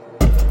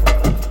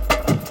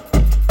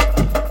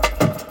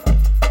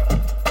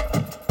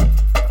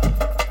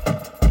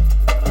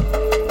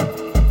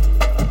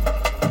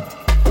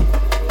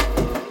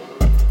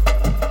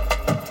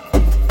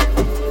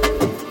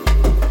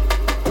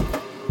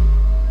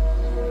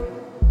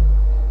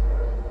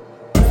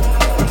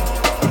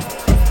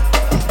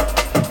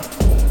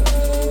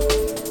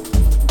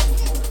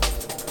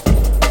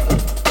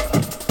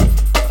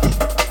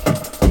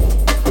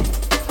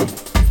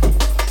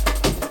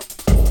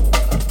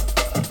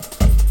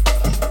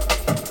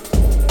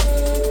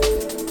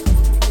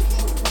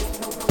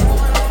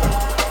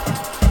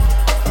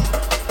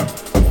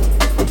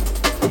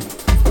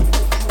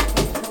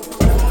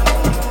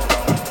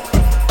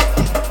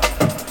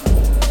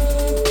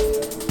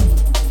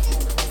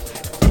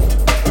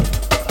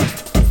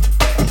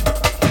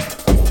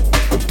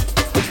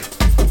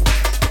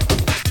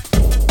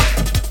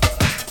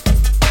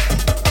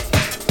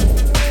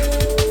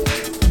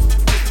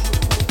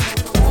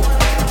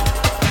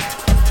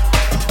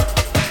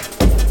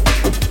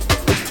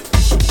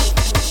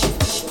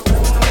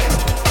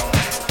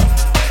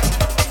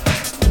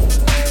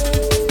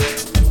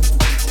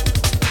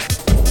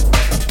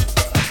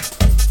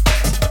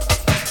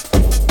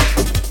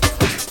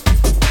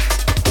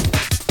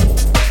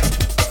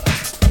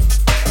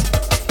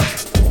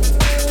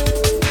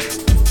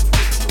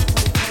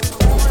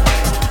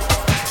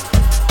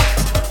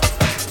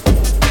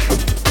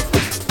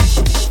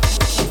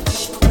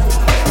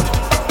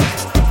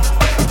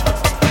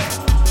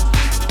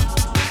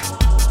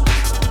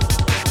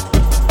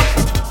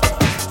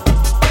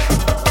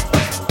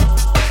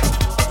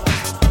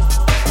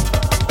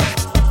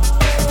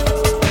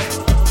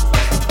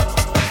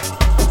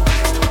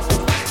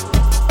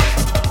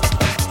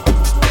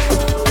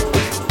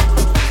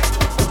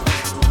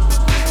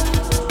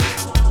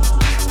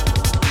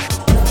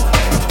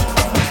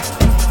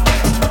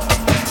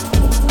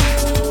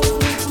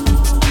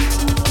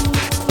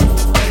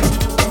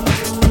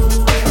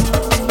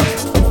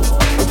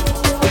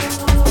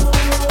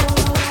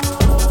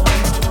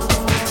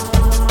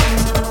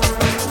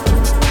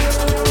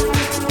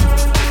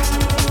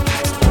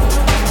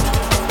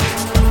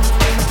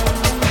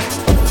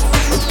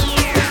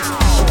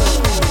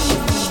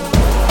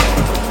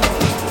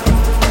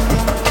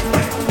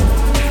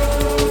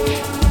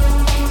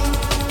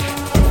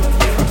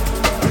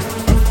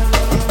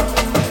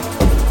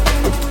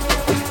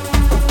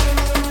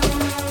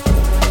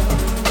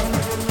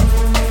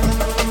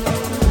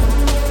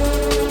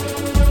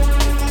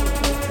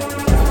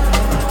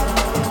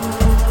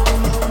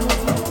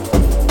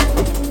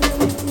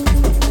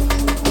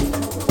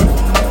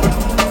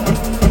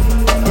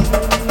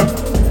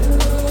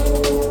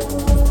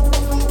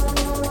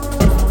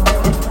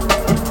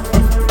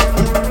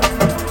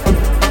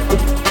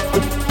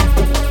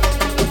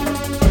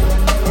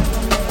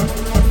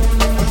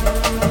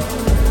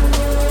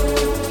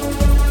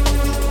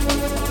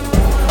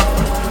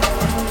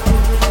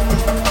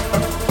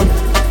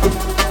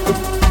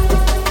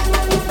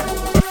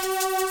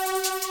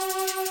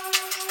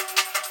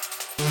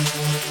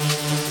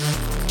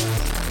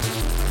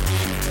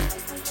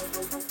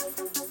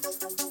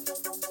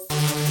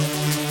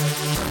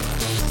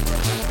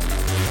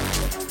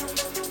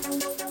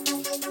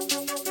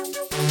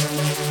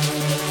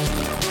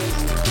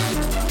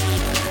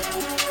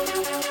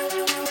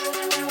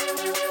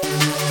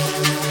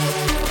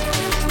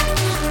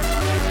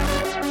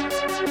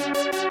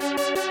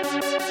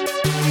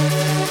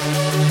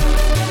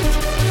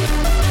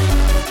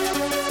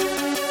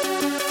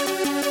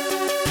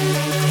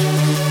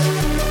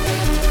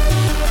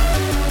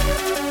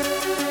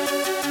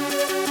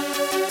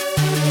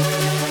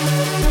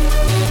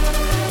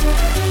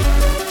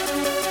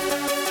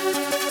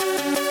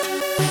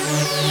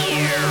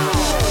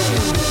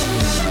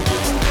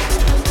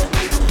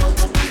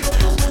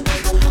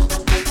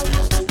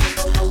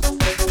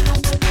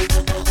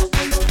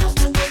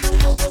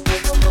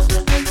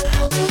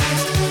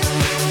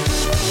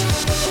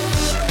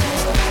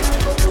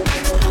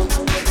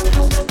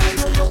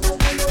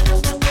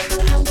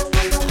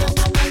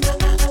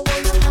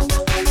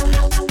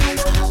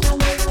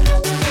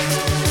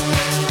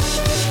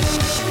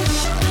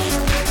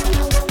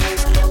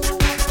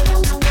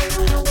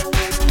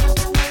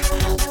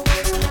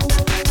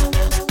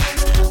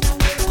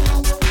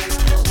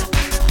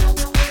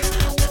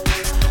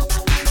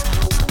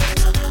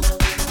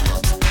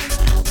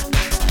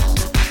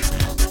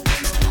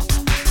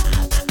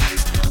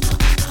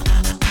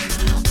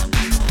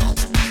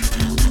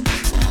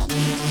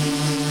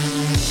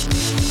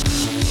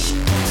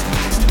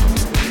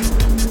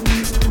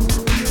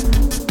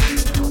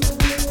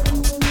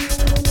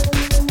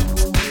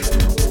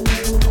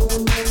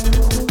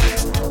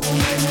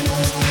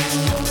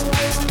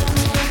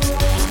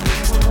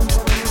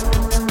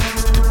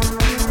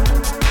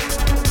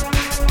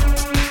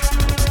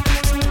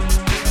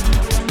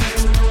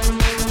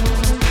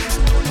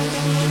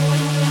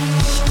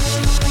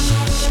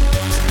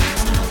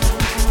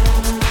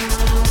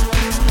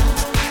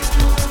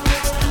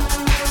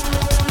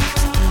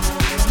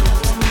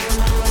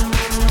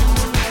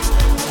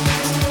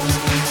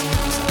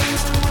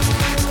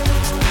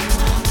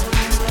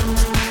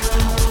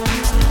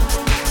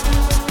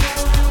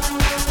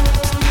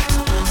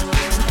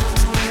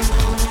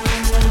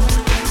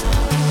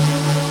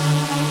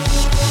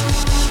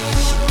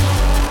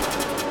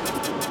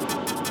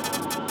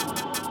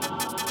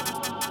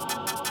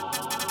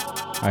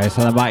 Alright, it's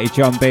on the mighty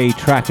John B.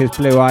 Track is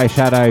Blue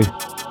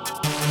Eyeshadow.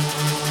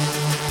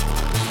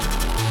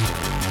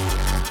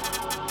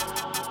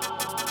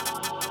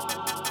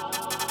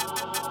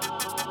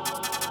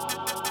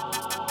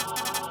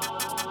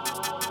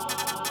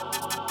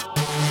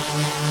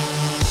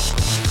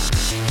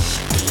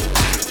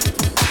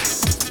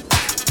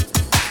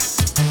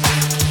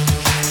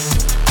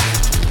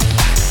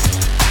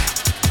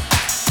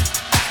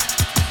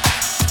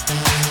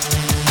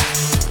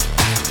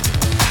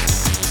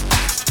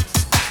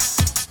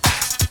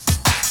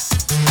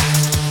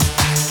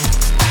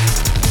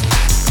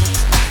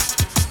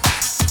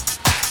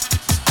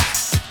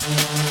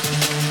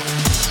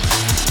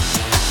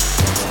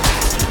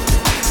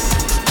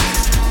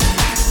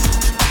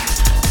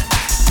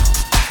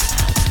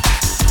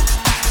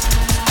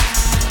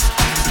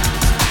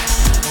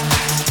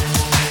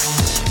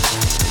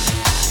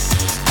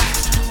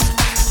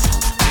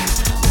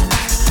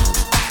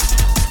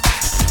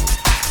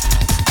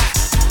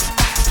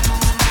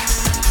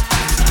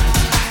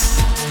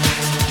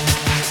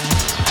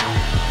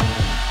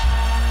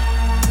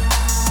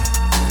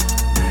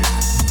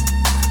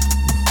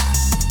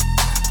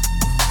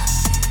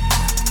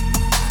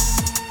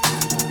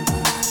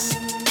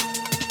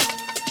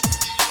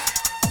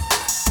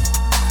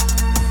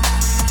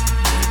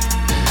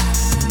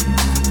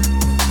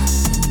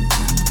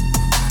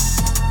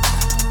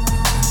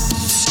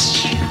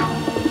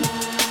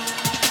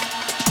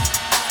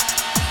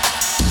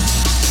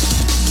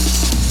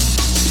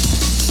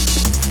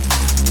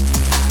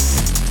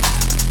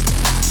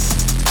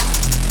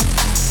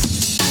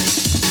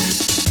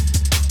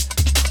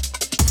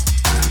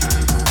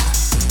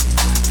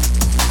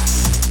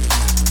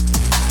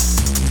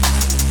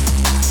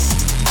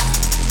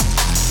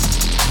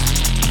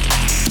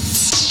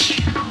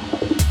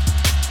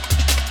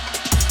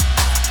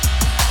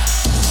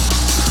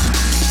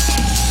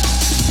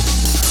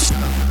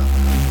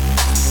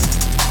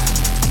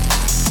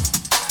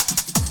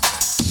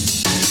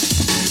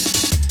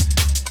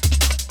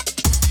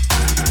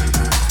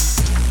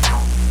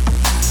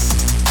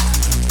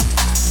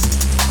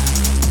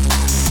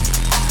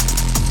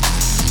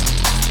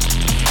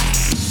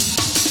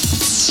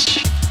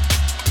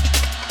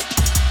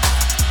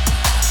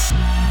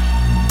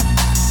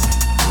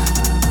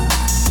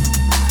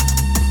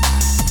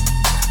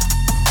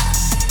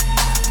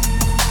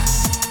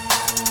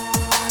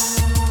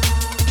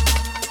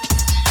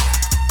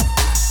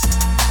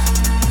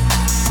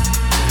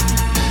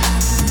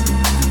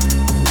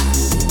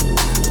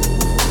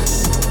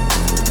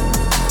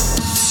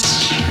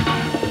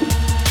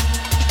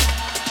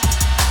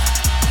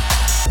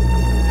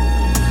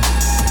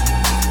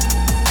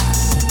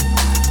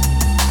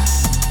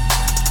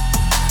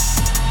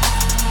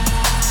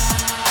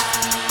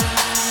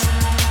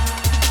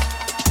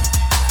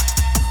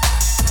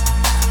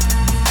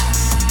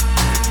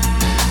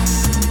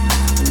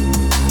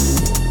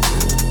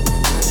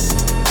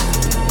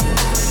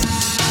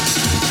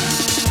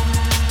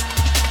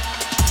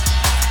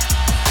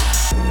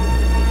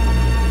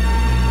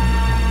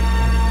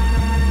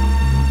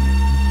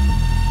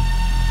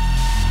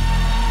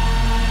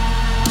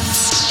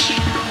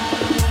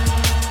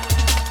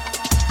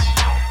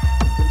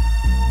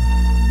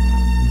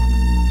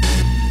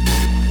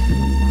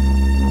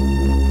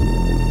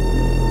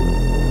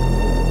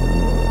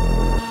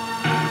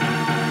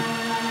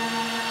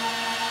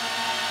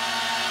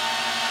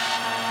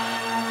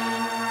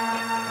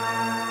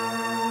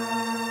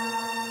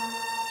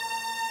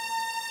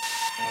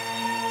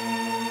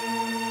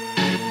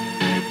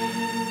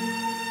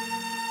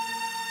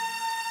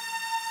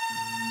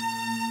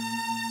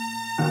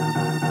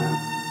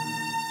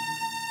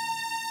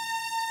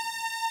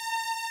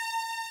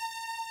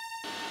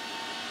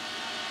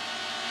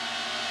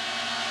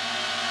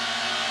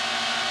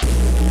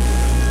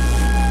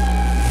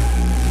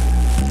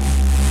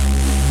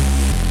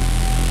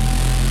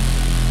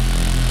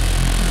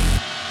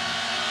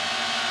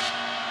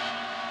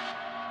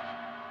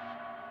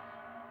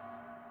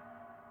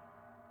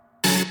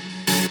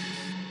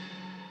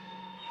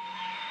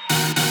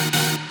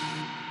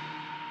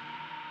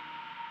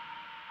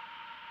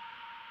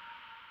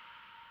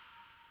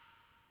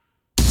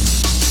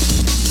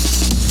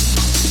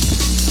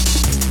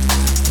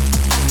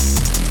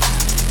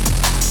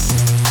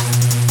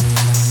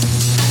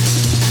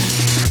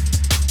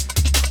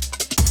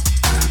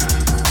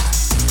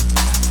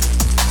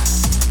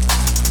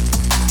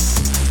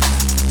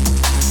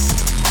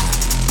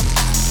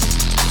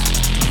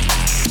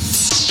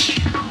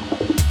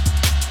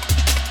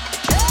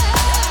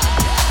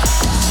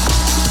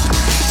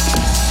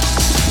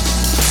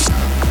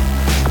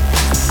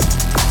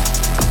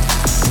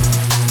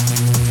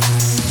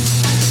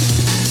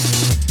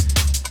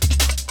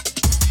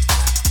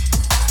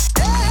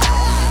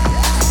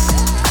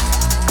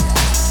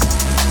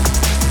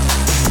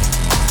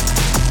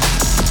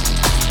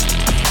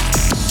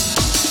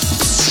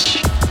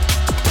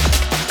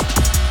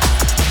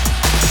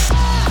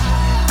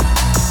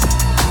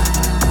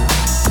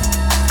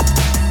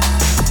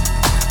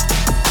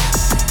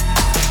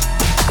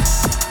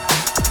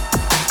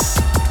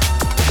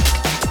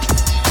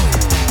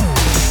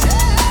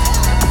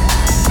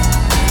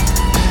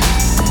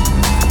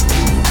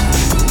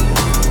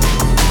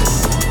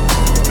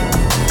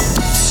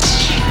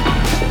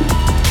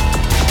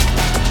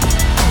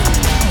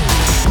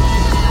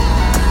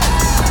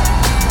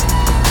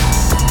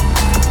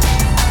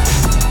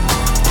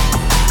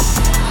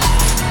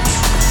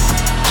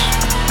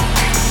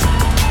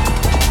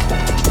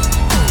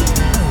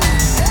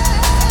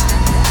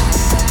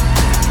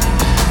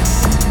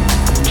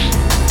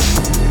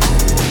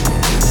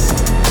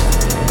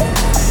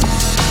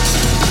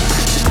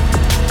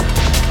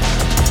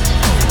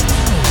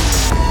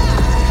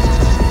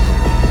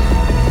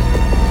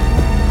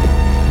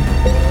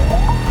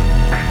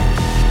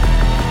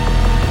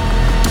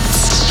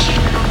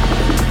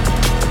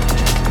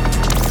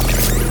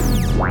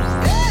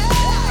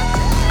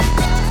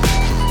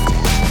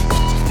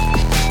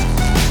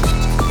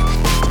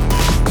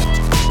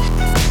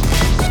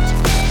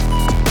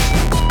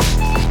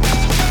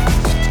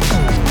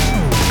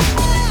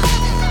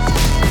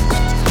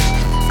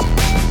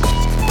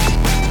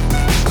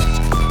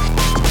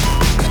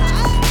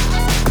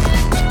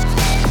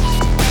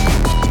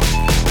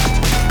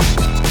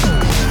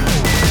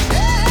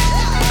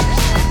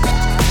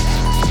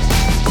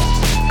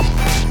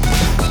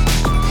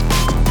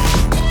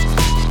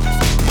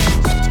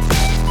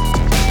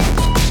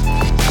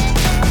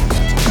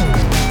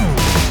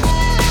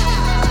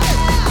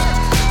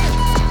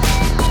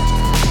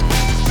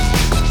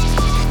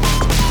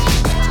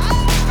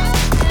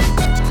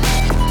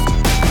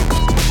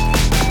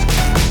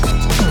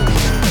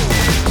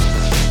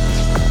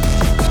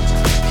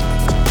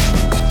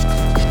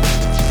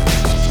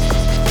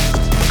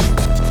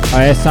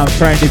 here's some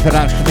friendly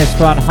production, this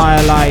one,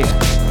 Higher Light.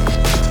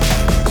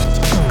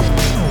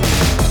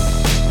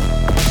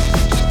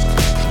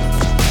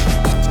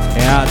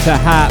 Yeah, out to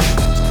Hap,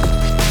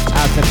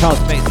 out to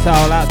Cosmic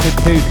Soul, out to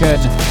Toucan,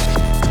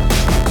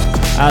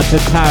 out to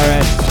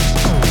Taris,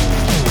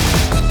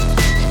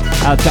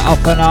 out to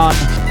Off and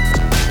On.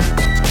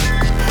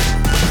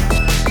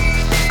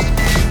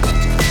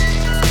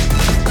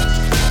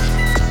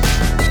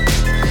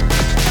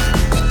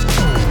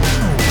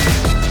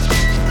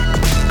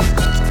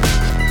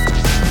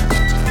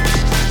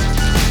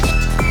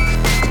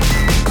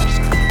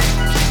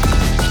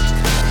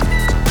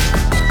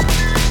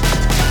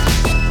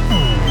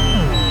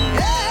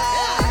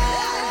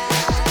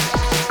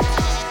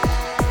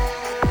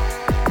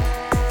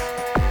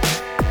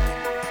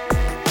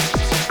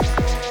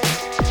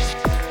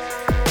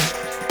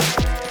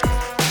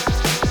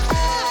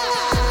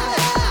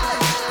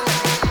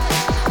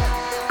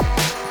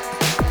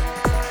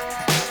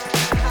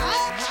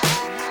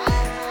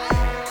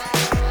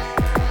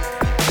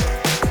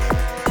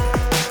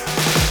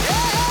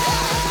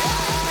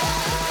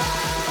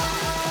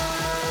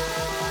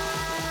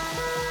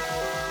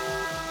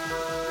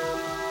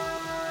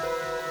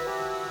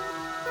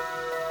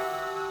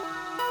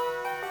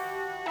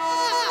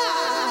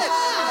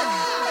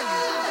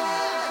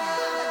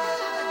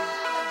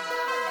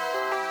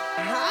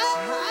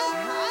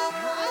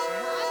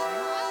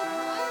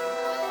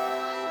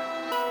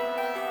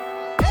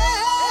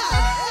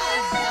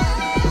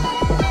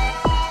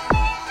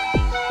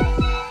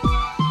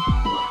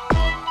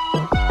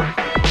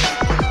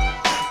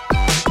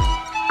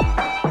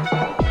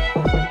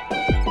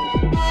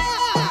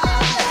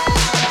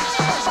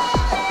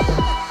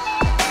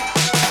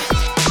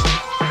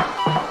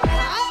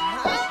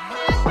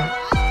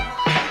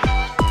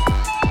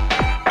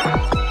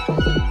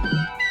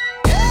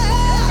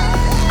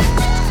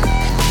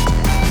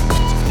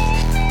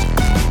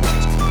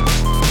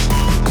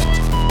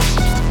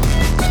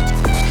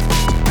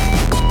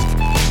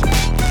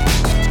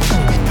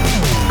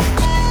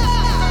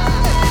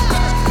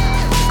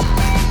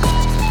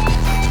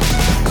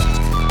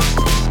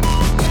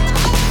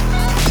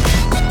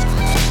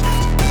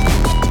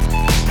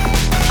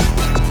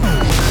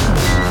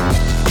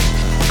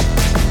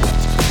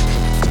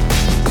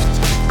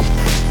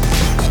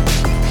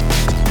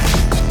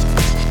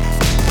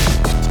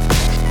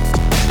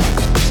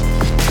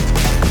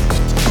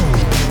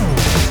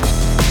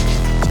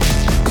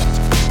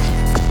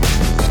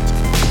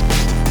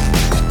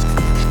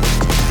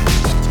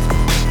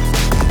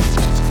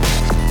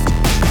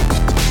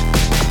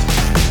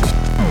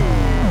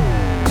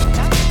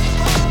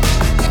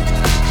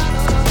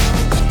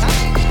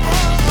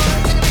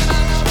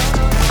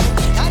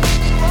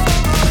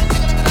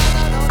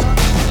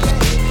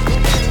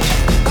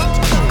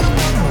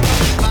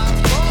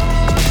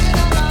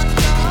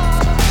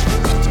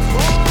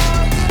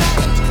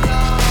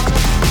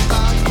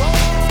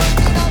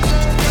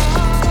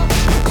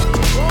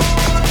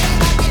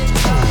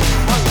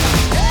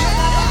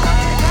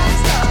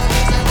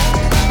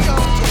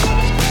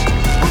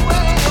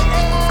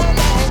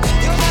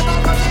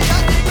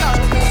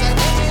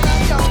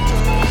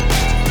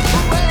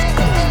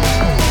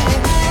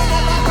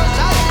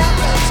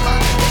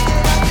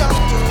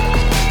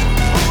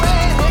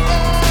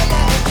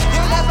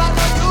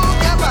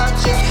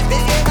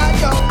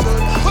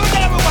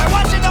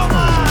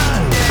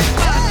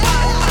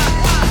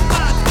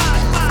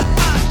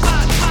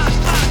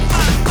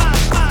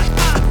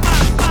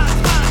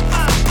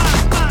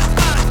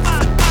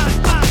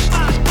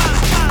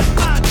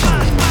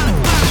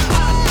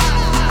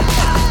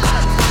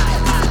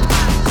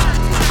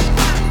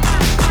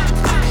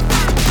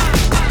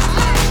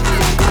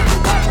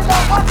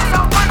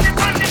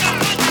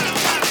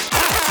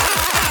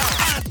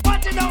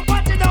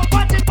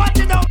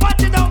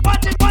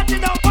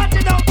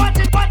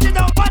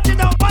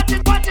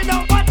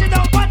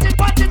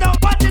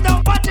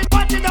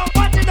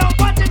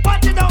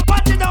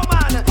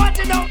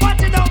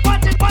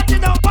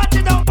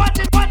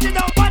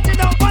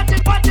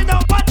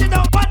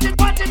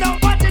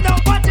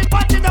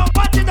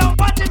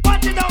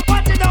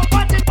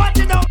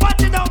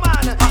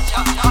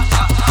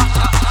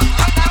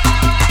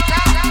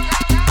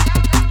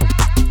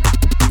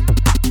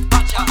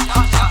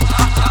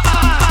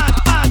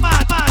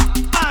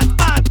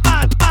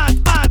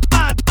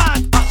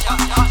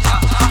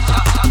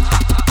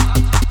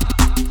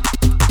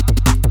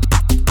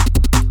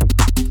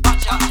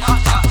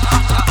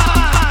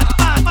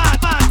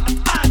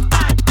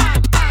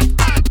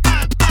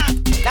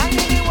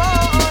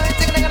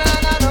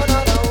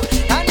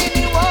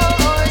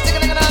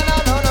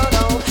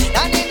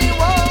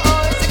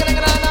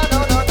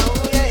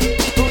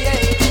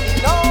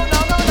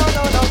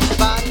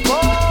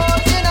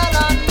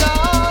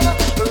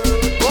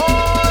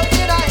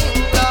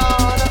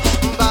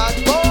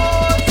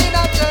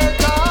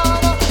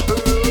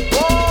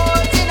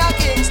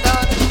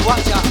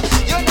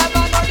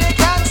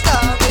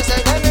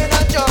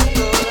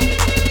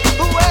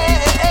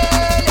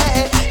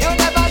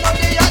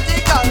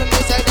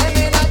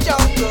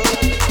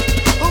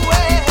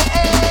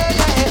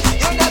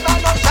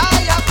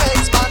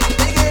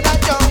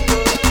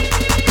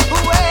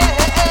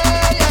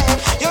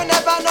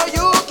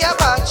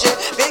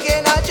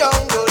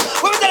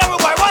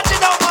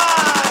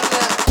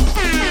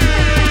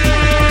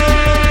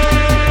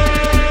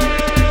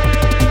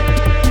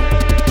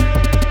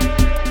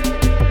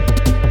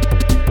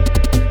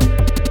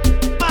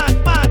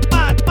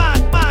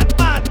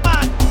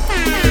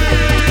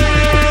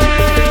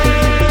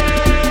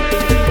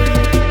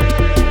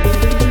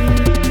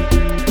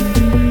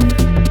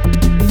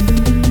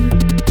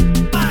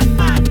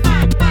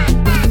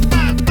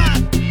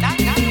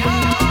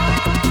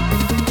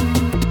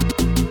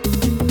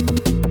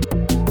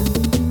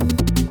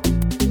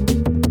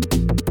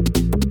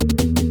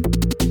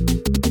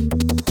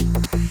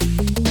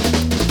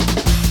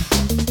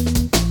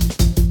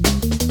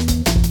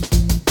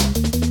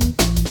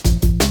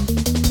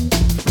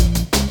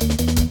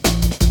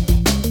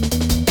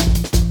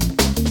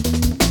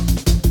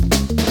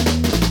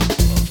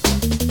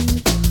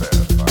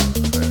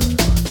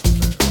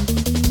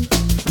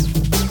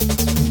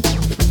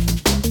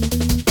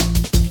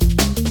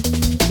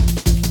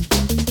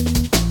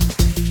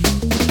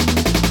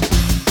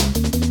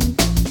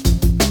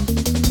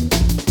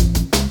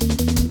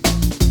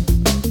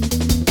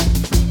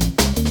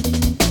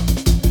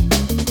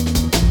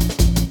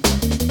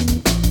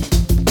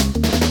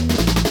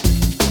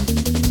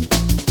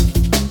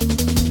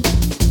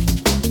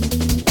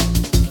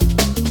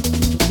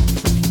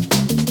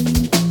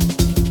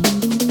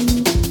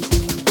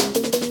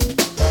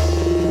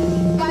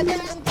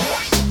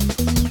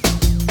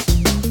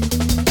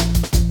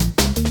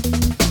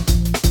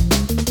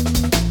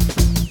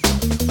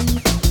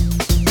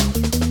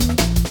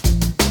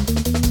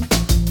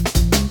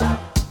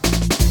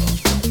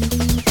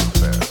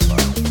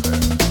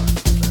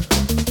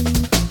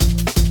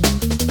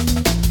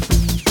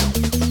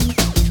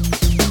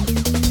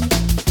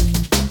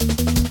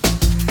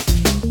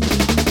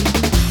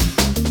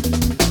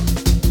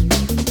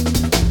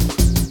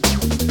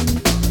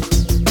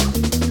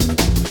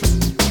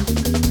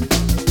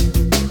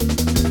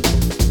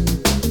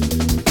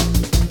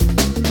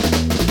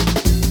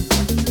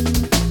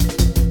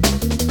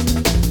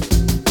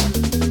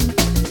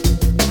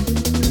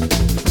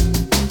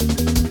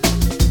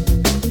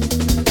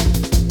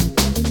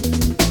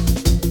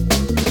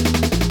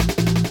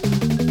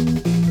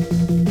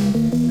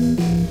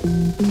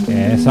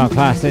 This one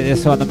classic,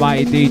 this one the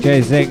mighty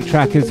DJ Zinc,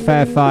 track is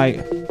Fair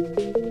Fight.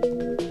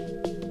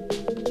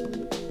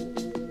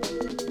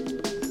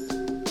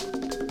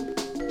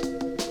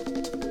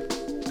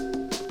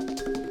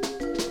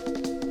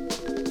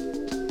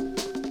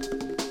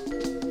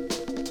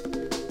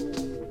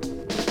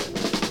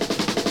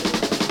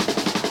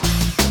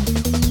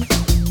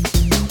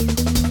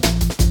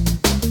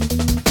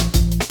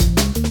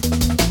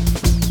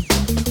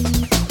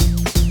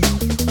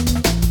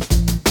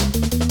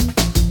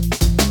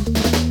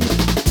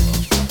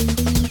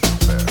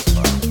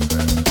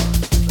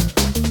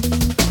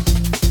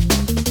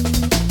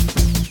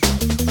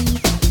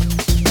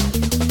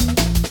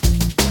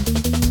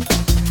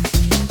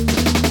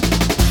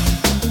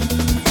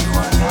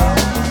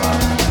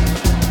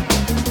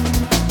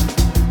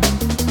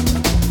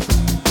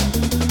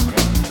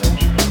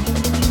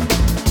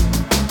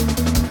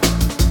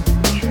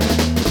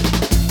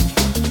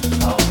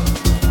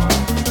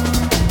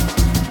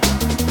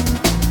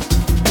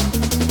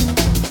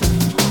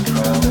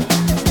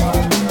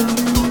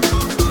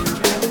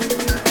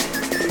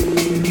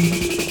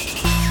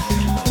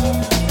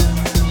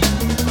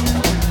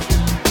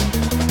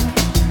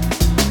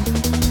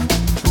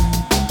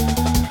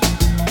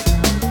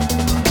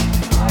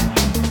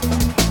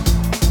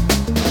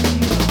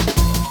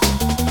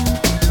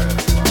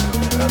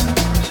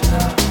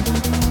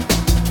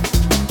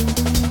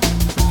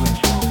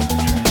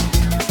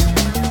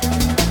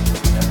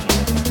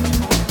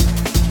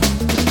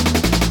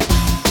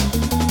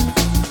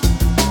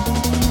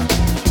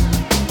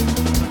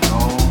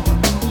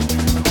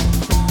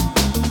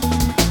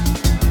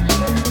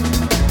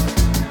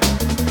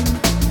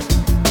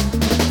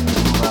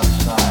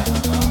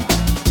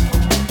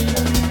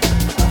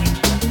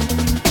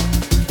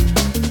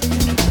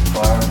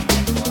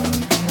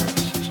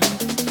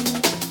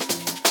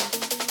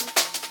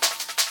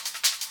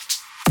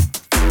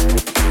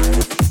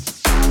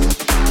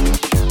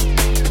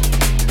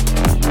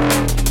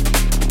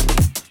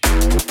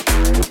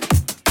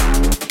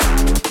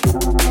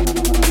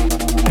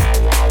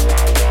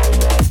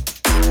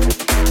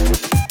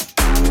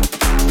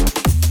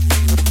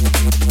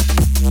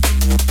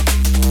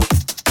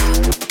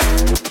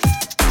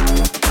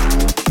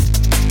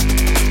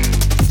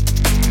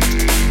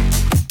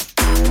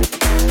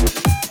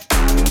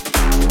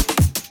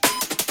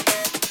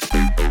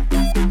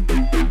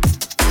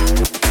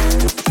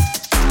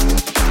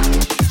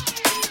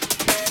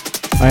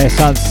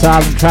 On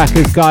Sam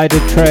Tracker's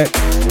Guided Trip.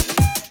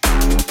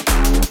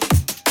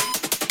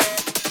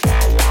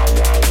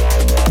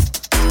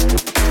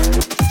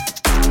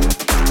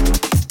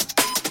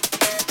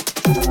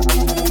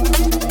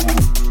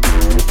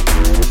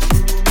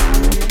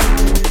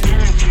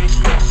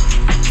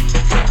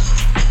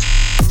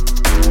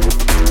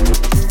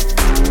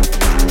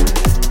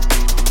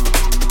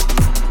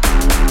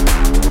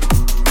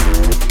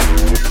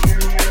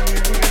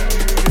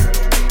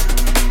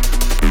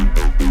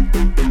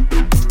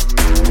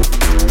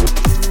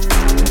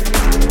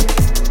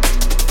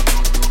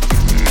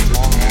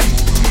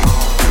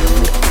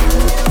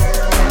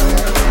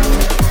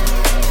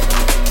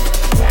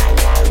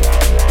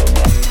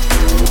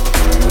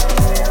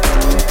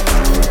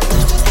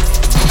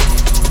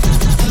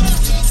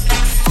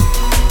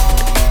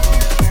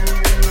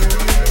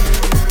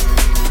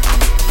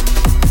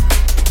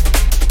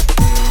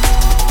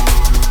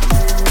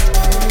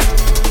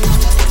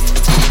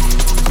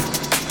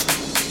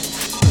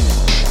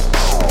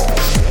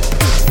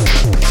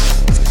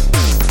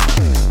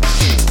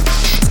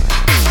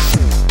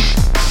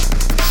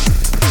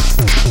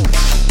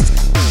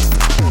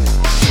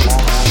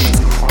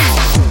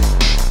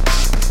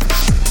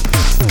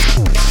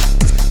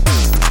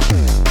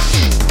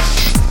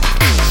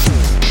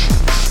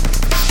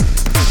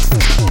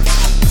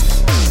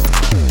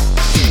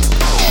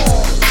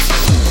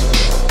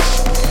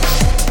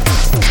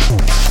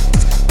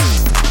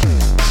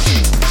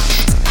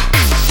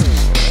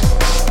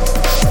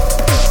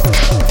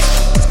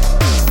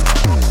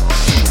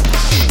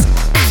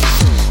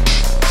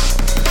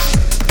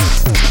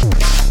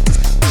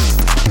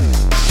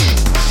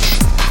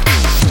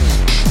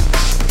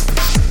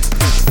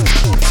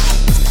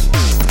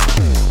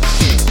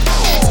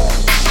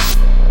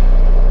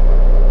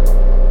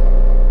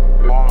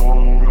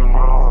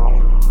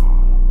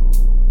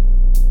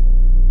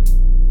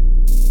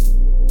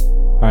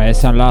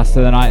 This one last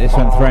of the night, this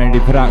one Threnody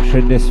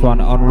production, this one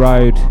on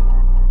road,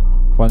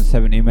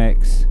 170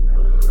 mix.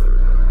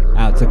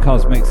 Out to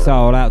Cosmic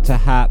Soul, out to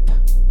Hap,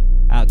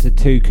 out to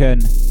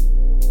Toucan.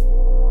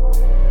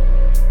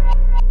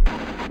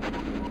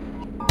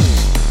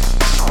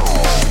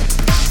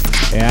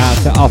 Yeah, out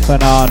to Off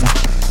and On,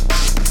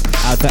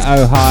 out to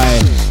Ohio.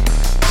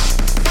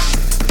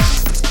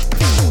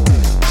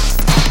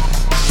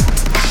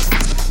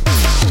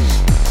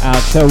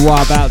 Out to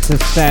Wub, out to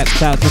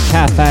Steps, out to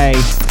Cafe.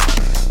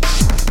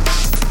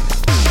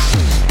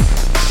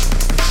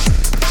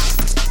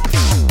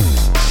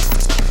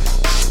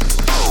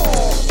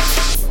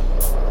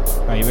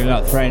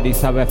 not Threnody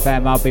Sub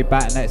FM. I'll be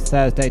back next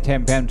Thursday,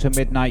 10 p.m. to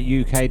midnight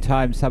UK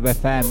time, Sub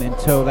FM.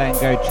 Until then,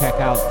 go check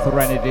out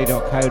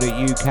threnody.co.uk,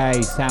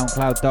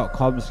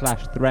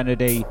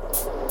 soundcloud.com/Threnody,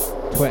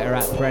 Twitter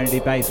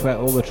 @ThrenidyBase, where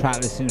all the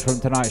track listings from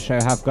tonight's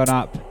show have gone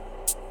up.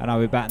 And I'll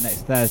be back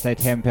next Thursday,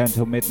 10 p.m.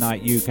 till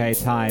midnight UK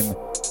time.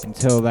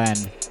 Until then,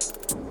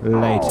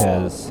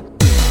 laters.